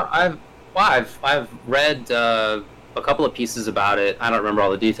of. I've read a couple of pieces about it. I don't remember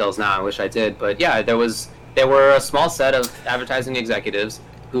all the details now. I wish I did, but yeah, there were a small set of advertising executives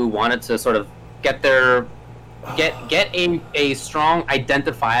who wanted to sort of get a strong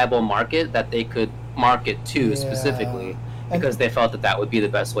identifiable market that they could market to specifically, because they felt that would be the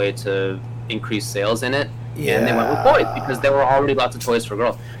best way to increase sales in it. Yeah. And they went with boys because there were already lots of toys for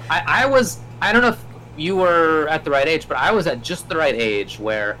girls. I don't know if you were at the right age, but I was at just the right age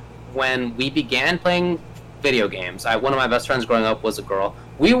where when we began playing video games, one of my best friends growing up was a girl.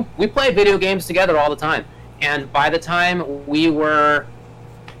 We played video games together all the time. And by the time we were,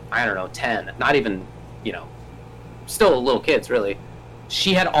 10, not even, still little kids, really,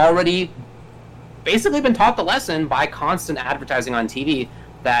 she had already basically been taught the lesson by constant advertising on TV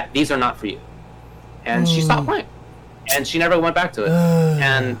that these are not for you. And she stopped playing. And she never went back to it.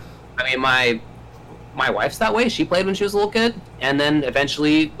 And, my wife's that way. She played when she was a little kid, and then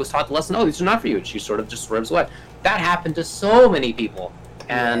eventually was taught the lesson, these are not for you. And she sort of just swerves away. That happened to so many people.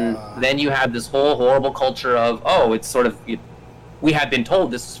 And then you have this whole horrible culture of, it's sort of, we had been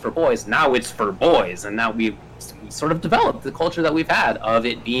told this is for boys, now it's for boys. And now we sort of developed the culture that we've had of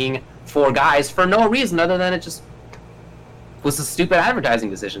it being for guys for no reason other than it just was a stupid advertising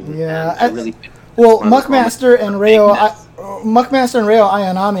decision. Yeah. Muckmaster and Reo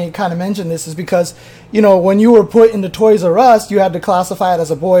Ayanami kind of mentioned this is because, when you were put into Toys R Us, you had to classify it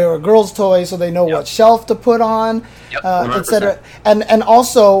as a boy or a girl's toy so they know what shelf to put on, etc. And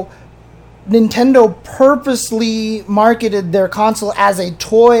also, Nintendo purposely marketed their console as a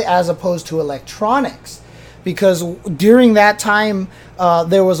toy as opposed to electronics. Because during that time,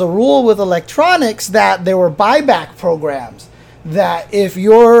 there was a rule with electronics that there were buyback programs. That if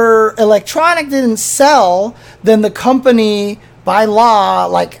your electronic didn't sell, then the company, by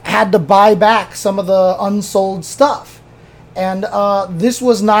law, had to buy back some of the unsold stuff. And this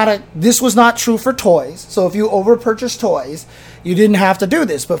was not true for toys. So if you overpurchased toys, you didn't have to do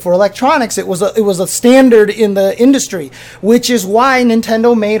this. But for electronics, it was a standard in the industry, which is why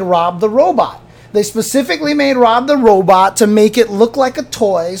Nintendo made Rob the Robot. They specifically made Rob the Robot to make it look like a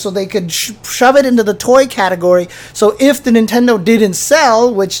toy so they could shove it into the toy category. So if the Nintendo didn't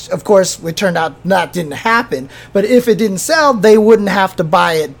sell, which of course it turned out that didn't happen, but if it didn't sell, they wouldn't have to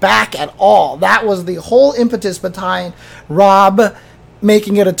buy it back at all. That was the whole impetus behind Rob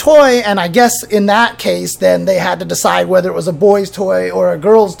making it a toy. And I guess in that case, then they had to decide whether it was a boy's toy or a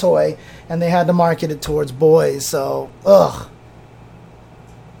girl's toy, and they had to market it towards boys. So,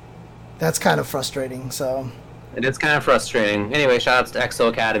 that's kind of frustrating. So it is kind of frustrating. Anyway, shout outs to Exo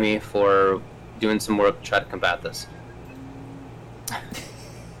Academy for doing some work to try to combat this.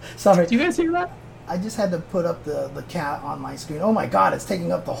 Sorry. Do you guys hear that? I just had to put up the cat on my screen. Oh my god, it's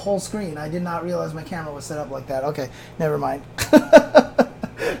taking up the whole screen. I did not realize my camera was set up like that. Okay, never mind.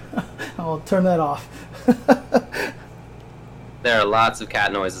 I'll turn that off. There are lots of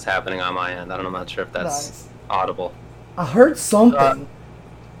cat noises happening on my end. I'm not sure if that's audible. I heard something.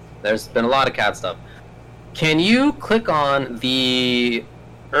 There's been a lot of cat stuff. Can you click on the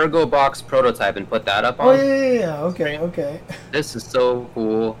Ergo Box prototype and put that up on? Oh, yeah. Okay. This is so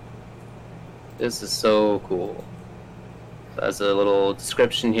cool. As a little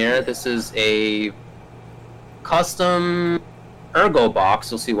description here, this is a custom Ergo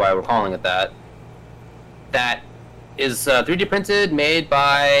Box. You'll see why we're calling it that. That is 3D printed, made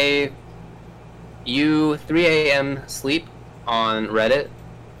by U3AM Sleep on Reddit.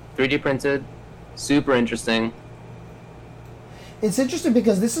 3D printed, super interesting. It's interesting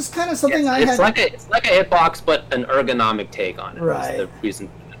because this is kind of something it's like a hitbox, but an ergonomic take on it. Right. The reason.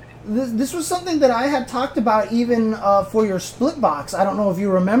 This was something that I had talked about even for your split box. I don't know if you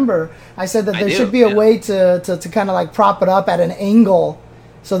remember. I said that there should be a way to kind of like prop it up at an angle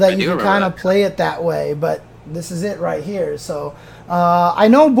so that you can kind of play it that way. But this is it right here. So I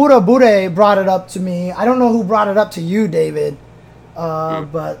know Buddha Bude brought it up to me. I don't know who brought it up to you, David.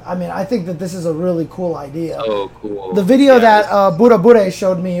 But I mean, I think that this is a really cool idea. Oh, cool. The video that Buddha Bude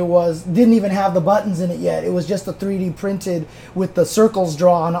showed me didn't even have the buttons in it yet. It was just a 3D printed with the circles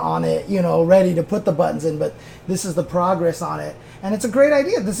drawn on it, ready to put the buttons in. But this is the progress on it. And it's a great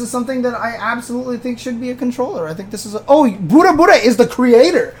idea. This is something that I absolutely think should be a controller. I think this is Buddha Buddha is the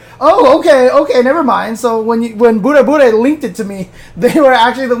creator. Oh, okay, never mind. So when Buddha Buddha linked it to me, they were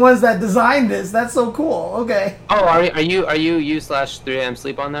actually the ones that designed this. That's so cool. Okay. Oh, are you u/3am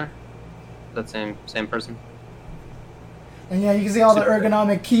sleep on there? That same person? And yeah, you can see all the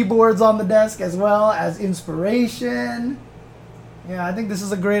ergonomic keyboards on the desk as well as inspiration. Yeah, I think this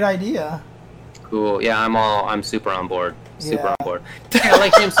is a great idea. Cool. Yeah, I'm super on board. Super on board. Yeah,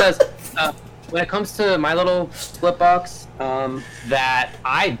 like James says, when it comes to my little flip box, that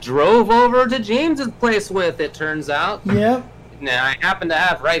I drove over to James's place with, it turns out. Yep. Now I happen to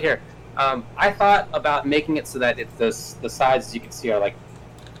have right here. I thought about making it so that the sides, as you can see, are like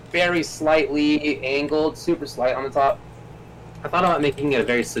very slightly angled, super slight on the top. I thought about making it a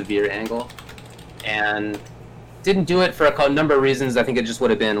very severe angle, and didn't do it for a number of reasons. I think it just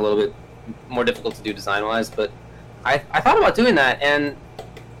would have been a little bit more difficult to do design-wise, but I thought about doing that, and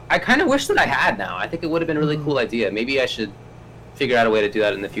I kind of wish that I had now. I think it would have been a really cool idea. Maybe I should figure out a way to do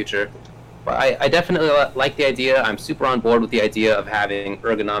that in the future. But I definitely like the idea. I'm super on board with the idea of having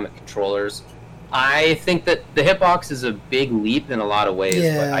ergonomic controllers. I think that the Hitbox is a big leap in a lot of ways,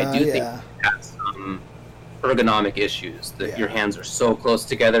 but I do think it has some ergonomic issues. That your hands are so close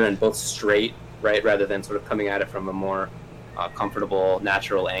together and both straight, right, rather than sort of coming at it from a more comfortable,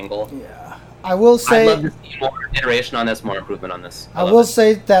 natural angle. Yeah. I will say, I'd love to see more iteration on this, more improvement on this. I will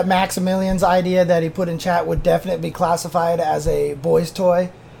say that Maximilian's idea that he put in chat would definitely be classified as a boy's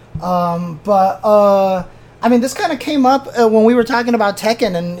toy. I mean, this kind of came up when we were talking about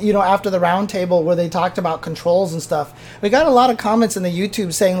Tekken, and after the roundtable where they talked about controls and stuff. We got a lot of comments in the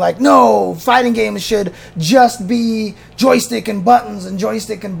YouTube saying like, no, fighting games should just be joystick and buttons, and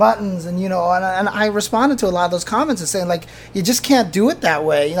I responded to a lot of those comments and saying like, you just can't do it that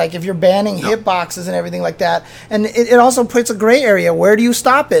way. Like if you're banning hitboxes and everything like that, and it also puts a gray area. Where do you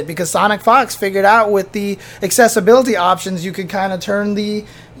stop it? Because Sonic Fox figured out with the accessibility options, you could kind of turn the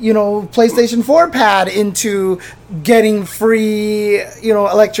PlayStation 4 pad into getting free,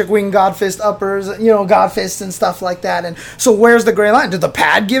 Electric Wing God Fist uppers, God Fists and stuff like that. And so where's the gray line? Did the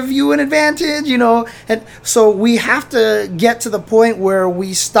pad give you an advantage, And so we have to get to the point where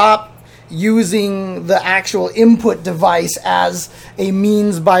we stop using the actual input device as a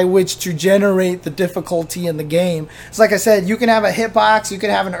means by which to generate the difficulty in the game. It's like I said, you can have a hitbox, you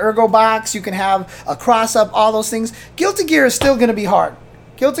can have an ergo box, you can have a cross-up, all those things. Guilty Gear is still going to be hard.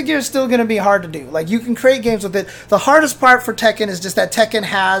 Guilty Gear is still going to be hard to do. Like, you can create games with it. The hardest part for Tekken is just that Tekken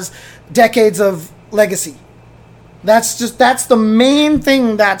has decades of legacy. That's the main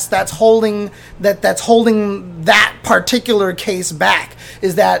thing that's holding that particular case back,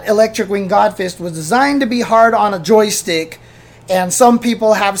 is that Electric Wing God Fist was designed to be hard on a joystick, and some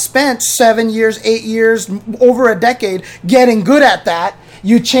people have spent 7 years, 8 years, over a decade getting good at that.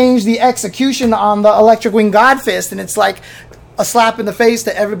 You change the execution on the Electric Wing God Fist, and it's like a slap in the face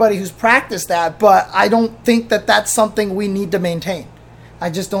to everybody who's practiced that, but I don't think that that's something we need to maintain. I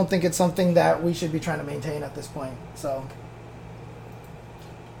just don't think it's something that we should be trying to maintain at this point. So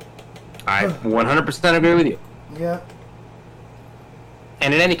I 100% agree with you. Yeah.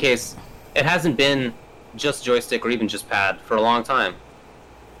 And in any case, it hasn't been just joystick or even just pad for a long time.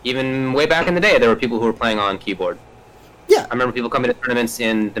 Even way back in the day, there were people who were playing on keyboard. Yeah. I remember people coming to tournaments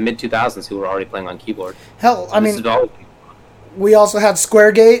in the mid-2000s who were already playing on keyboard. Hell, I mean, we also had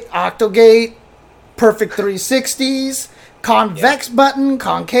Squaregate, Octogate, Perfect 360s, convex button,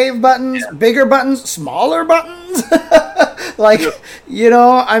 concave buttons, bigger buttons, smaller buttons.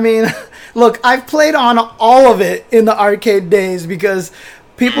 I mean, look, I've played on all of it in the arcade days because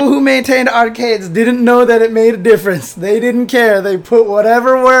people who maintained arcades didn't know that it made a difference. They didn't care. They put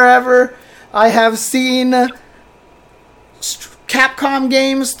whatever, wherever. I have seen Capcom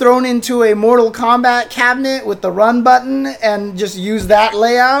games thrown into a Mortal Kombat cabinet with the run button and just use that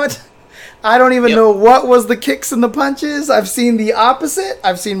layout. I don't even know what was the kicks and the punches. I've seen the opposite.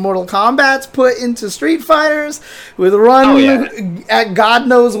 I've seen Mortal Kombat's put into Street Fighters with run at God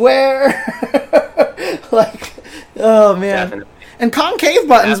knows where. Oh man. Definitely. And concave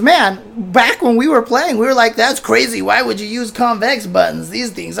buttons, man, back when we were playing, we were like, that's crazy. Why would you use convex buttons? These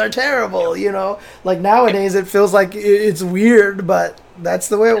things are terrible, Like nowadays it feels like it's weird, but that's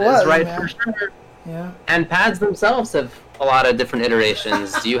the way it was, right, man. For sure. Yeah. And pads themselves have a lot of different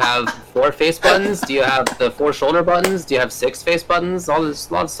iterations. Do you have 4 face buttons? Do you have the 4 shoulder buttons? Do you have 6 face buttons? A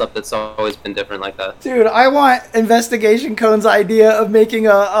lot of stuff that's always been different like that. Dude, I want Investigation Cone's idea of making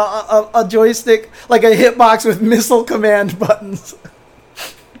a joystick, like a hitbox with missile command buttons.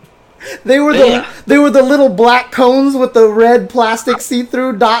 They were the little black cones with the red plastic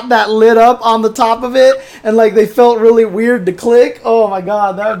see-through dot that lit up on the top of it, and like they felt really weird to click. Oh my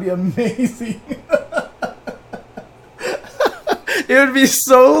god, that would be amazing. It would be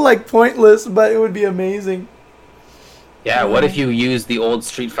so like pointless, but it would be amazing. Yeah, what if you use the old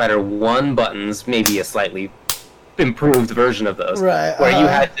Street Fighter 1 buttons, maybe a slightly improved version of those, right? Where you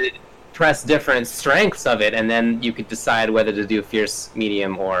had to press different strengths of it, and then you could decide whether to do fierce,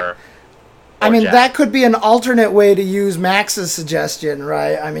 medium, or I mean, jack. that could be an alternate way to use Max's suggestion,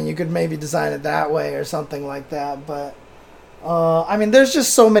 right? I mean, you could maybe design it that way or something like that, but I mean, there's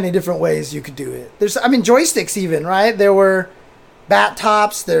just so many different ways you could do it. I mean, joysticks even, right? There were bat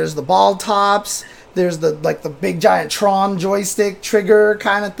tops, there's the ball tops, there's the big giant Tron joystick trigger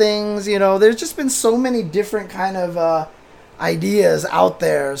kind of things, you know. There's just been so many different kind of ideas out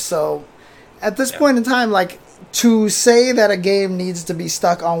there. So at this point in time, like, to say that a game needs to be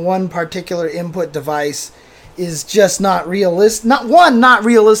stuck on one particular input device is just not realistic. Not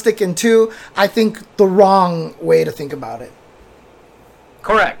realistic, and two, I think the wrong way to think about it.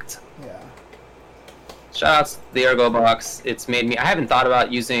 Correct. Yeah. Shoutouts to the Ergo Box. It's made me... I haven't thought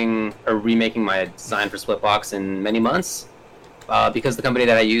about using or remaking my design for Splitbox in many months because the company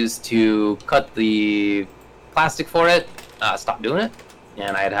that I used to cut the plastic for it stopped doing it,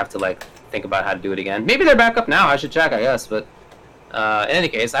 and I'd have to like think about how to do it again. Maybe they're back up now. I should check, I guess. But in any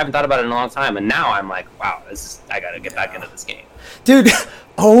case, I haven't thought about it in a long time, and now I'm like, wow, I gotta get back into this game. Dude,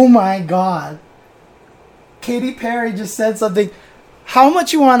 oh my god. Katy Perry just said something. How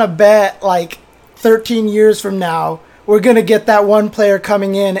much you want to bet, like, 13 years from now, we're going to get that one player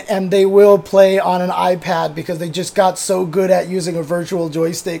coming in and they will play on an iPad because they just got so good at using a virtual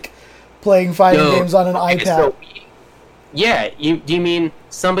joystick playing fighting games on an iPad? So, yeah, do you mean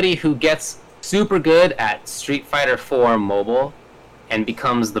somebody who gets super good at Street Fighter 4 mobile and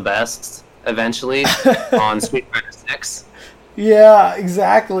becomes the best eventually on Street Fighter 6? Yeah,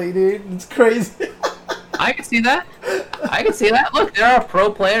 exactly, dude. It's crazy. I can see that. Look, there are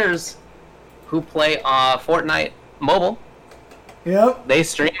pro players who play Fortnite mobile. Yep. They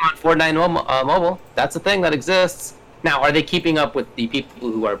stream on Fortnite mobile. That's a thing that exists. Now, are they keeping up with the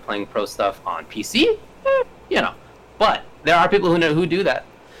people who are playing pro stuff on PC? You know. But there are people who do that.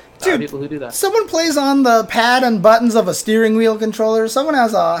 Dude, someone plays on the pad and buttons of a steering wheel controller. Someone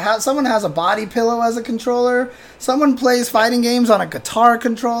has a body pillow as a controller. Someone plays fighting games on a guitar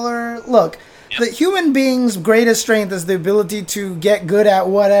controller. Look, the human being's greatest strength is the ability to get good at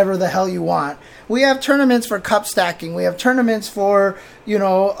whatever the hell you want. We have tournaments for cup stacking. We have tournaments for,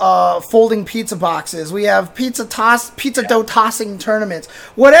 folding pizza boxes. We have pizza dough tossing tournaments.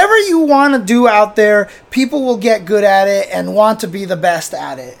 Whatever you want to do out there, people will get good at it and want to be the best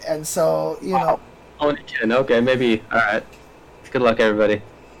at it. And so, Oh, okay, maybe. All right. Good luck, everybody.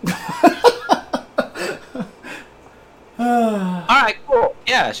 Alright, cool.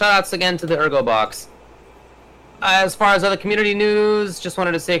 Yeah, shoutouts again to the Ergo Box. As far as other community news, just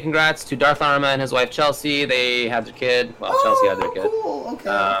wanted to say congrats to Darth Arma and his wife Chelsea. They had their kid. Well, Chelsea had their kid. Cool.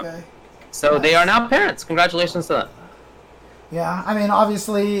 Okay. So nice. They are now parents. Congratulations to them. Yeah, I mean,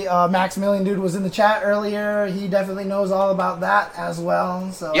 obviously, Maximilian Dude was in the chat earlier. He definitely knows all about that as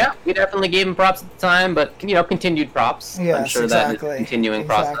well. So yeah, we definitely gave him props at the time, but continued props. Yes, I'm sure exactly. that is a continuing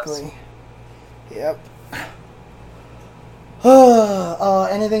process. Yep.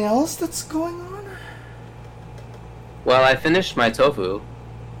 Anything else that's going on? Well, I finished my tofu.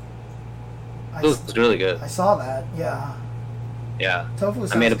 It was really good. I saw that, yeah. Yeah. Tofu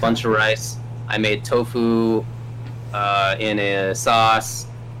I made a bunch of rice. I made tofu in a sauce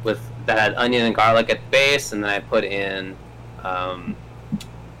that had onion and garlic at the base, and then I put in,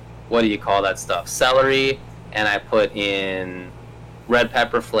 what do you call that stuff? Celery, and I put in red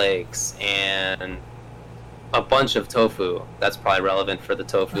pepper flakes and a bunch of tofu. That's probably relevant for the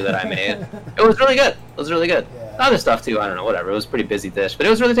tofu that I made. It was really good. Yeah. Other stuff too, I don't know, whatever. It was a pretty busy dish, but it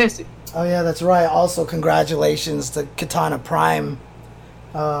was really tasty. Oh yeah, that's right. Also, congratulations to Katana Prime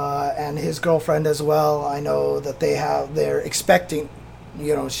and his girlfriend as well. I know that they're expecting,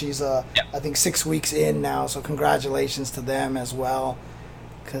 she's I think 6 weeks in now, so congratulations to them as well.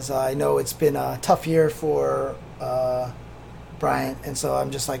 Because I know it's been a tough year for Bryant, and so I'm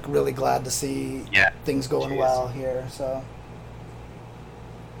just like really glad to see things going well here. So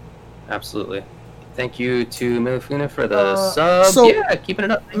absolutely, thank you to Milifuna for the sub. Keeping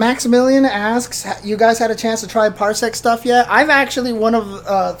it up. Maximilian asks, you guys had a chance to try Parsec stuff yet? I've actually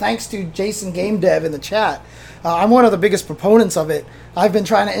thanks to Jason Game Dev in the chat, I'm one of the biggest proponents of it. I've been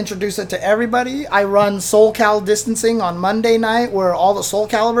trying to introduce it to everybody. I run Soul Cal distancing on Monday night where all the Soul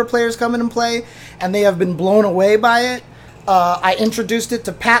Calibur players come in and play, and they have been blown away by it. I introduced it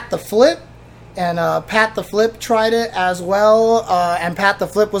to Pat the Flip, and Pat the Flip tried it as well, and Pat the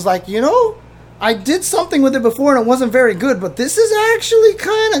Flip was like, I did something with it before and it wasn't very good, but this is actually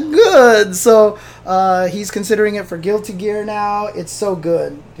kind of good. So he's considering it for Guilty Gear now. It's so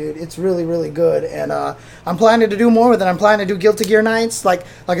good, dude. It's really, really good. And I'm planning to do more with it. I'm planning to do Guilty Gear nights. Like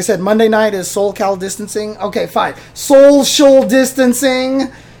I said, Monday night is Soul Cal distancing. Okay, fine. Social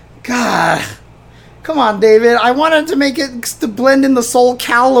distancing. God. Come on, David. I wanted to make it to blend in the Soul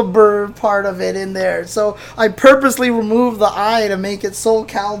Calibur part of it in there. So I purposely removed the I to make it Soul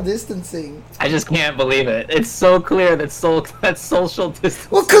Cal distancing. I just can't believe it. It's so clear that that's social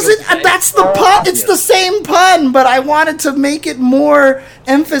distancing. Well, because that's the pun. It's the same pun, but I wanted to make it more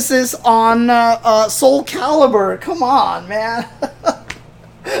emphasis on Soul Calibur. Come on, man.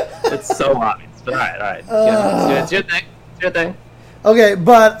 It's so obvious. All right. It's your thing. It's your thing. Okay,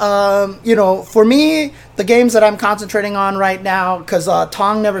 but, for me, the games that I'm concentrating on right now, because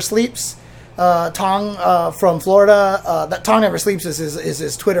Tong Never Sleeps, Tong from Florida, that Tong Never Sleeps is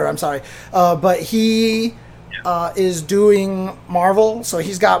his Twitter, I'm sorry, but he is doing Marvel, so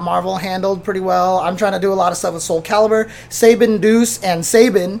he's got Marvel handled pretty well. I'm trying to do a lot of stuff with Soul Calibur. Sabin Deuce and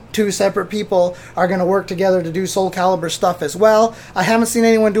Sabin, two separate people, are going to work together to do Soul Calibur stuff as well. I haven't seen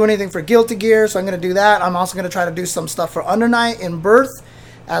anyone do anything for Guilty Gear, so I'm going to do that. I'm also going to try to do some stuff for Under Night in Birth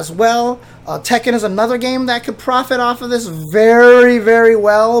as well. Tekken is another game that could profit off of this very, very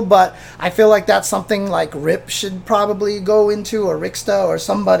well, but I feel like that's something like Rip should probably go into, or Rixta, or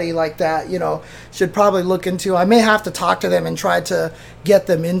somebody like that, should probably look into. I may have to talk to them and try to get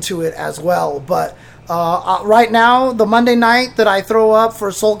them into it as well, but right now, the Monday night that I throw up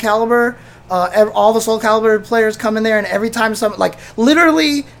for Soul Calibur, all the Soul Calibur players come in there, and every time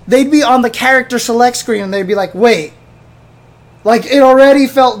literally, they'd be on the character select screen, and they'd be like, wait, it already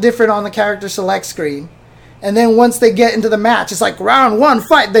felt different on the character select screen. And then once they get into the match, it's like round one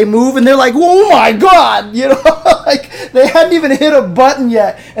fight. They move and they're like, oh my God. They hadn't even hit a button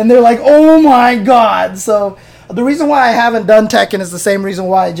yet. And they're like, oh my God. So the reason why I haven't done Tekken is the same reason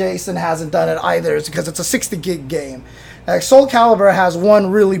why Jason hasn't done it either. Is because it's a 60 gig game. Soul Calibur has one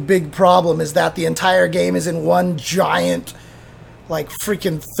really big problem, is that the entire game is in one giant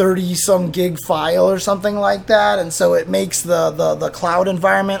freaking 30-some gig file or something like that, and so it makes the cloud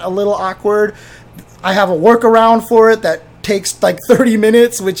environment a little awkward. I have a workaround for it that takes 30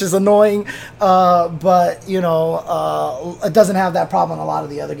 minutes, which is annoying, but it doesn't have that problem in a lot of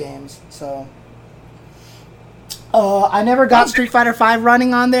the other games. So I never got Street Fighter V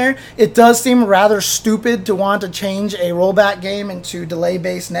running on there. It does seem rather stupid to want to change a rollback game into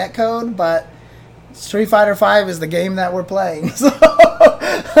delay-based netcode, but Street Fighter V is the game that we're playing. So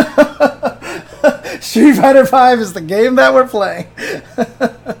Street Fighter V is the game that we're playing.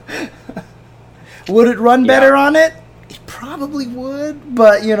 Would it run better on it? It probably would,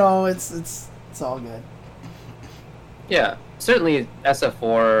 but it's all good. Yeah, certainly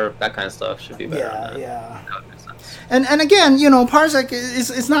SF4, that kind of stuff should be better. Yeah. And again, Parsec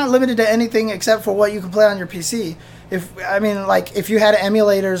is not limited to anything except for what you can play on your PC. If you had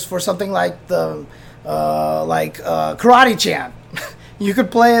emulators for something like the Karate Champ, you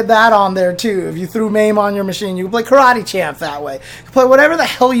could play that on there too. If you threw MAME on your machine, you could play Karate Champ that way. You could play whatever the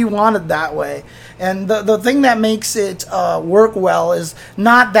hell you wanted that way. And the thing that makes it work well is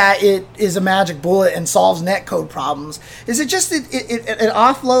not that it is a magic bullet and solves netcode problems. Is it just it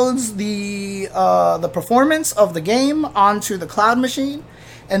offloads the performance of the game onto the cloud machine,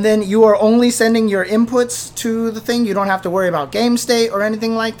 and then you are only sending your inputs to the thing. You don't have to worry about game state or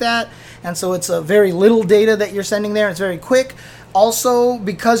anything like that. And so it's a very little data that you're sending there. It's very quick. Also,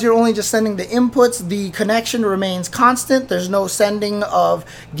 because you're only just sending the inputs, the connection remains constant. There's no sending of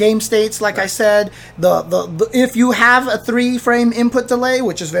game states, like I said. If you have a 3-frame input delay,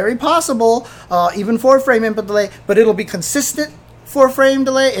 which is very possible, even 4-frame input delay, but it'll be consistent 4-frame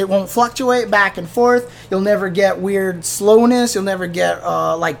delay. It won't fluctuate back and forth. You'll never get weird slowness. You'll never get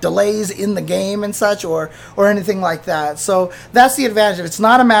delays in the game and such, or anything like that. So that's the advantage. It's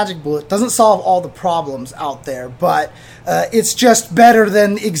not a magic bullet. It doesn't solve all the problems out there, but it's just better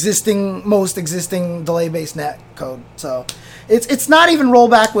than most existing delay-based netcode. So it's not even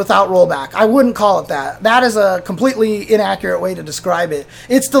rollback without rollback. I wouldn't call it that. That is a completely inaccurate way to describe it.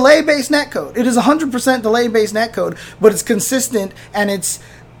 It's delay-based netcode. It is 100% delay-based netcode, but it's consistent, and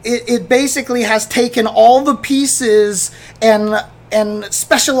it basically has taken all the pieces and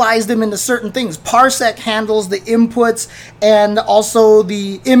specialized them into certain things. Parsec handles the inputs and also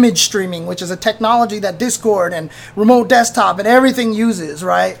the image streaming, which is a technology that Discord and remote desktop and everything uses,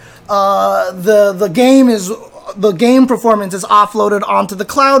 right? The game is the game performance is offloaded onto the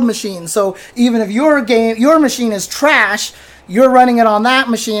cloud machine. So even if your machine is trash, you're running it on that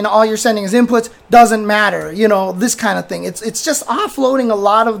machine, all you're sending is inputs, doesn't matter, this kind of thing. It's just offloading a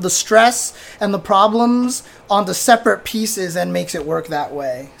lot of the stress and the problems onto separate pieces and makes it work that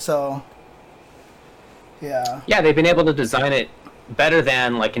way. So, yeah. Yeah, they've been able to design it better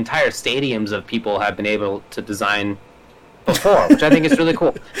than like entire stadiums of people have been able to design before, which I think is really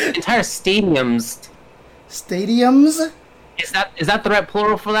cool. Entire stadiums. Stadiums? Is that the right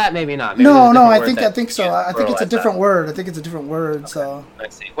plural for that? Maybe not. Maybe no, I think so. I think it's a different word. Okay. So I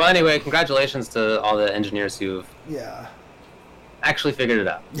see. Well, anyway, congratulations to all the engineers who've actually figured it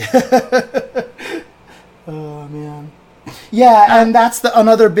out. Oh man. Yeah, and that's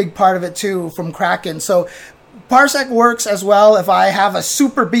another big part of it too from Kraken. So Parsec works as well if I have a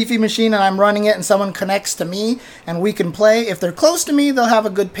super beefy machine and I'm running it and someone connects to me and we can play. If they're close to me, they'll have a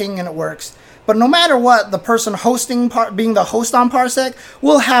good ping and it works. But no matter what, the person being the host on Parsec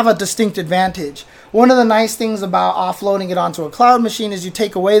will have a distinct advantage. One of the nice things about offloading it onto a cloud machine is you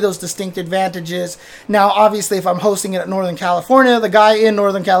take away those distinct advantages. Now, obviously, if I'm hosting it at Northern California, the guy in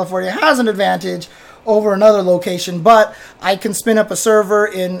Northern California has an advantage over another location, but I can spin up a server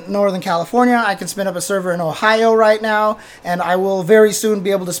in Northern California, I can spin up a server in Ohio right now, and I will very soon be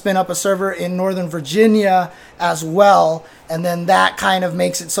able to spin up a server in Northern Virginia as well, and then that kind of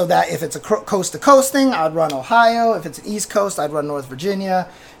makes it so that if it's a coast-to-coast thing, I'd run Ohio, if it's an East Coast, I'd run North Virginia,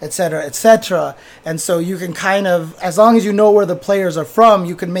 etc., etc., and so you can kind of, as long as you know where the players are from,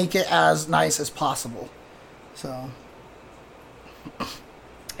 you can make it as nice as possible. So,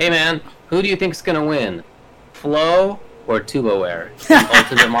 hey man, who do you think's gonna win, Flow or TuboWare in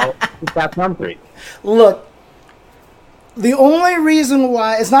Ultimate Marvel Capcom 3? Look, the only reason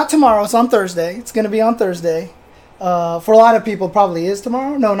why it's not tomorrow, it's on Thursday. It's gonna be on Thursday. For a lot of people, probably is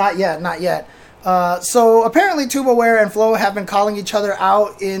tomorrow. No, not yet. So apparently, TuboWare and Flow have been calling each other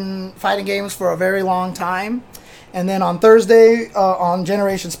out in fighting games for a very long time. And then on Thursday, on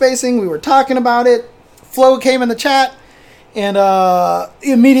Generation Spacing, we were talking about it. Flow came in the chat. And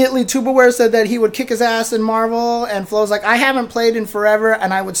immediately TuboWare said that he would kick his ass in Marvel, and Flow's like, I haven't played in forever,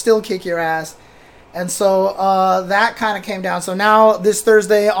 and I would still kick your ass. And so that kind of came down. So now this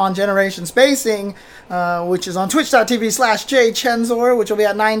Thursday on Generation Spacing, which is on twitch.tv/jchenzor, which will be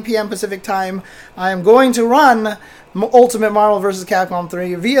at 9 p.m. Pacific time, I am going to run Ultimate Marvel vs. Capcom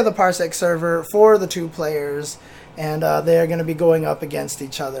 3 via the Parsec server for the two players. And they're going to be going up against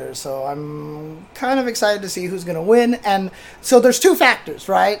each other. So I'm kind of excited to see who's going to win. And so there's two factors,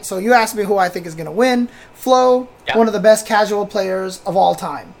 right? So you asked me who I think is going to win. Flow, one of the best casual players of all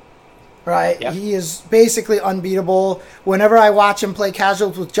time, right? Yeah. He is basically unbeatable. Whenever I watch him play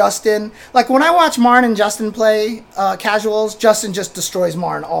casuals with Justin, like when I watch Marn and Justin play casuals, Justin just destroys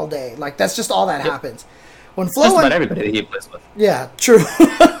Marn all day. Like that's just all that happens. When Flow just about everybody that he plays with. Yeah, true.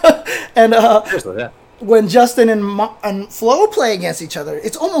 And seriously, yeah. When Justin and Flo play against each other,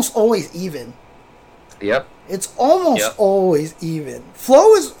 it's almost always even. Yep. It's almost always even.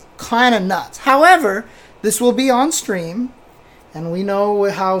 Flo is kind of nuts. However, this will be on stream, and we know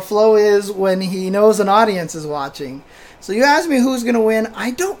how Flo is when he knows an audience is watching. So you ask me who's going to win,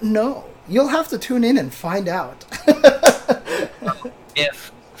 I don't know. You'll have to tune in and find out.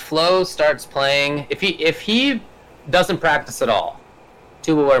 If Flo starts playing, if he doesn't practice at all,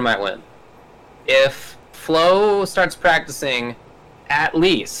 TuboWare might win. If Flo starts practicing at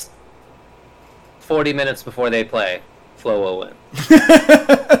least 40 minutes before they play, Flo will win.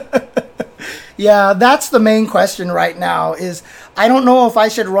 Yeah, that's the main question right now is I don't know if I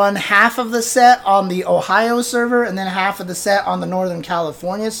should run half of the set on the Ohio server and then half of the set on the Northern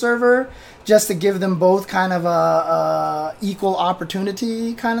California server just to give them both kind of a equal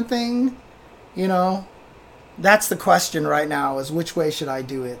opportunity kind of thing. You know, that's the question right now is which way should I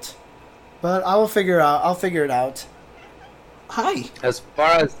do it? But I'll figure it out. Hi. As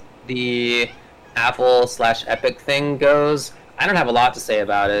far as the Apple/Epic thing goes, I don't have a lot to say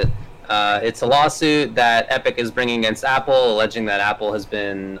about it. It's a lawsuit that Epic is bringing against Apple, alleging that Apple has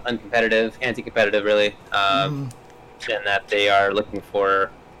been uncompetitive, anti-competitive, really, and that they are looking for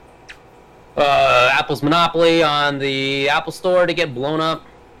Apple's monopoly on the Apple Store to get blown up.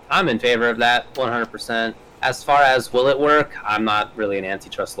 I'm in favor of that, 100%. As far as will it work, I'm not really an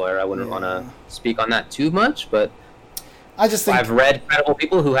antitrust lawyer. I wouldn't want to speak on that too much, but I just think I've read credible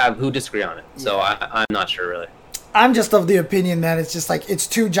people who disagree on it, so I'm not sure really. I'm just of the opinion that it's just like it's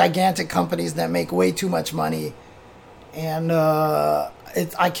two gigantic companies that make way too much money, and I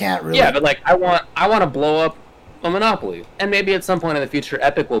can't really. Yeah, but like I want to blow up a monopoly, and maybe at some point in the future,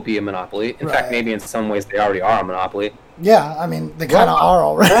 Epic will be a monopoly. In fact, maybe in some ways they already are a monopoly. Yeah, I mean they kind of are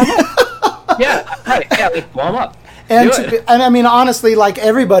already. Yeah, right. Yeah, like blow them up. And I mean, honestly, like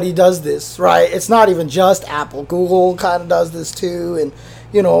everybody does this, right? It's not even just Apple. Google kind of does this too, and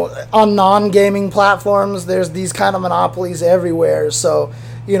you know, on non-gaming platforms, there's these kind of monopolies everywhere. So,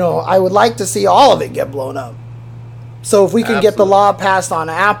 you know, I would like to see all of it get blown up. So if we can get the law passed on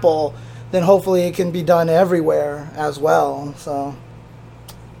Apple, then hopefully it can be done everywhere as well. So.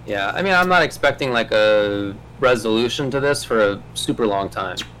 Yeah, I mean, I'm not expecting like a resolution to this for a super long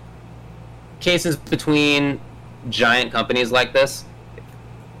time. Cases between giant companies like this,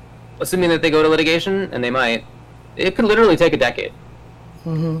 assuming that they go to litigation, and they might, it could literally take a decade.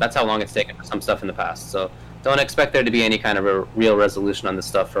 Mm-hmm. That's how long it's taken for some stuff in the past. So don't expect there to be any kind of a real resolution on this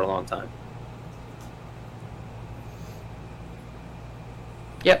stuff for a long time.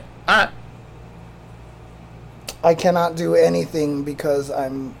 Yep. All right. I cannot do anything because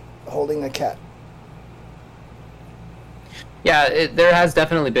I'm holding a cat. Yeah, there has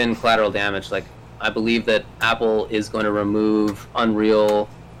definitely been collateral damage. Like, I believe that Apple is going to remove Unreal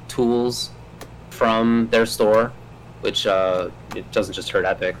tools from their store, which it doesn't just hurt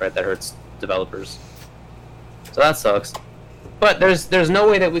Epic, right? That hurts developers. So that sucks. But there's no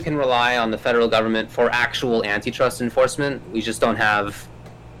way that we can rely on the federal government for actual antitrust enforcement. We just don't have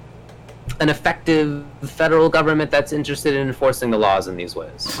an effective federal government that's interested in enforcing the laws in these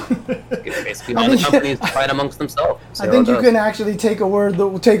ways. Basically, all the companies fight amongst themselves. I think you can actually take away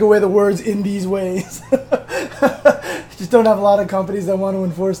the words "in these ways." Just don't have a lot of companies that want to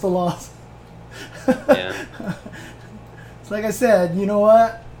enforce the laws. Yeah. It's like I said, you know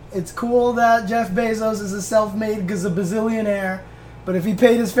what? It's cool that Jeff Bezos is a self-made gazillionaire, but if he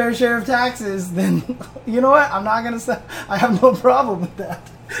paid his fair share of taxes, then you know what? I'm not gonna say I have no problem with that.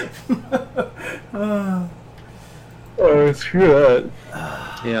 Screw that.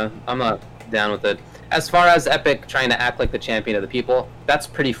 Yeah, I'm not down with it. As far as Epic trying to act like the champion of the people, that's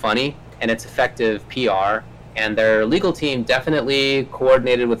pretty funny, and it's effective PR. And their legal team definitely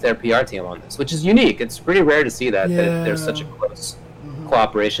coordinated with their PR team on this, which is unique. It's pretty rare to see that there's such a close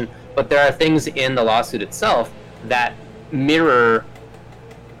cooperation. But there are things in the lawsuit itself that mirror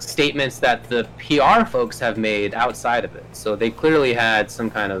statements that the PR folks have made outside of it. So they clearly had some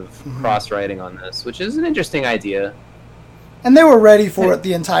kind of cross-writing on this, which is an interesting idea. And they were ready for it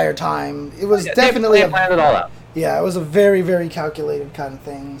the entire time. It was definitely... They planned it all out. Yeah, it was a very, very calculated kind of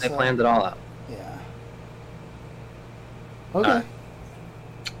thing. They planned it all out. Yeah. Okay.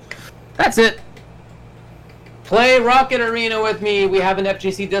 That's it. Play Rocket Arena with me. We have an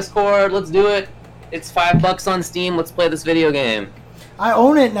FGC Discord. Let's do it. It's $5 on Steam. Let's play this video game. I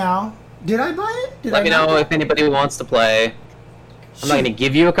own it now. Did I buy it? Let me know if anybody wants to play. I'm not going to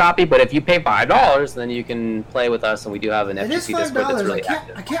give you a copy, but if you pay $5, then you can play with us, and we do have an FGC Discord that's really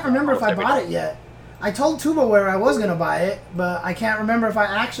active. I can't remember if I bought it yet. I told Tubaware I was going to buy it, but I can't remember if I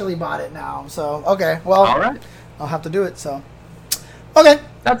actually bought it now. So, okay. Well, all right. I'll have to do it, so. Okay.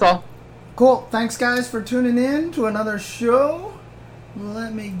 That's all. Cool. Thanks, guys, for tuning in to another show.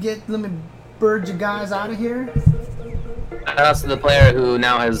 Let me bird you guys out of here. Shoutouts to the player who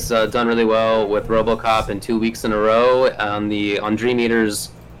now has done really well with RoboCop in 2 weeks in a row on Dream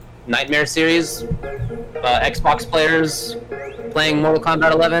Eater's Nightmare series. Xbox players playing Mortal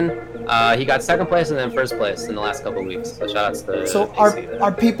Kombat 11. He got second place and then first place in the last couple of weeks. So shoutouts to. So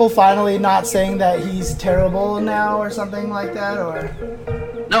are people finally not saying that he's terrible now or something like that, or?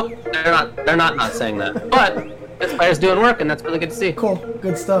 Nope, they're not saying that. But this player's doing work, and that's really good to see. Cool,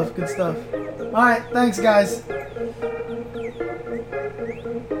 good stuff, good stuff. All right, thanks, guys.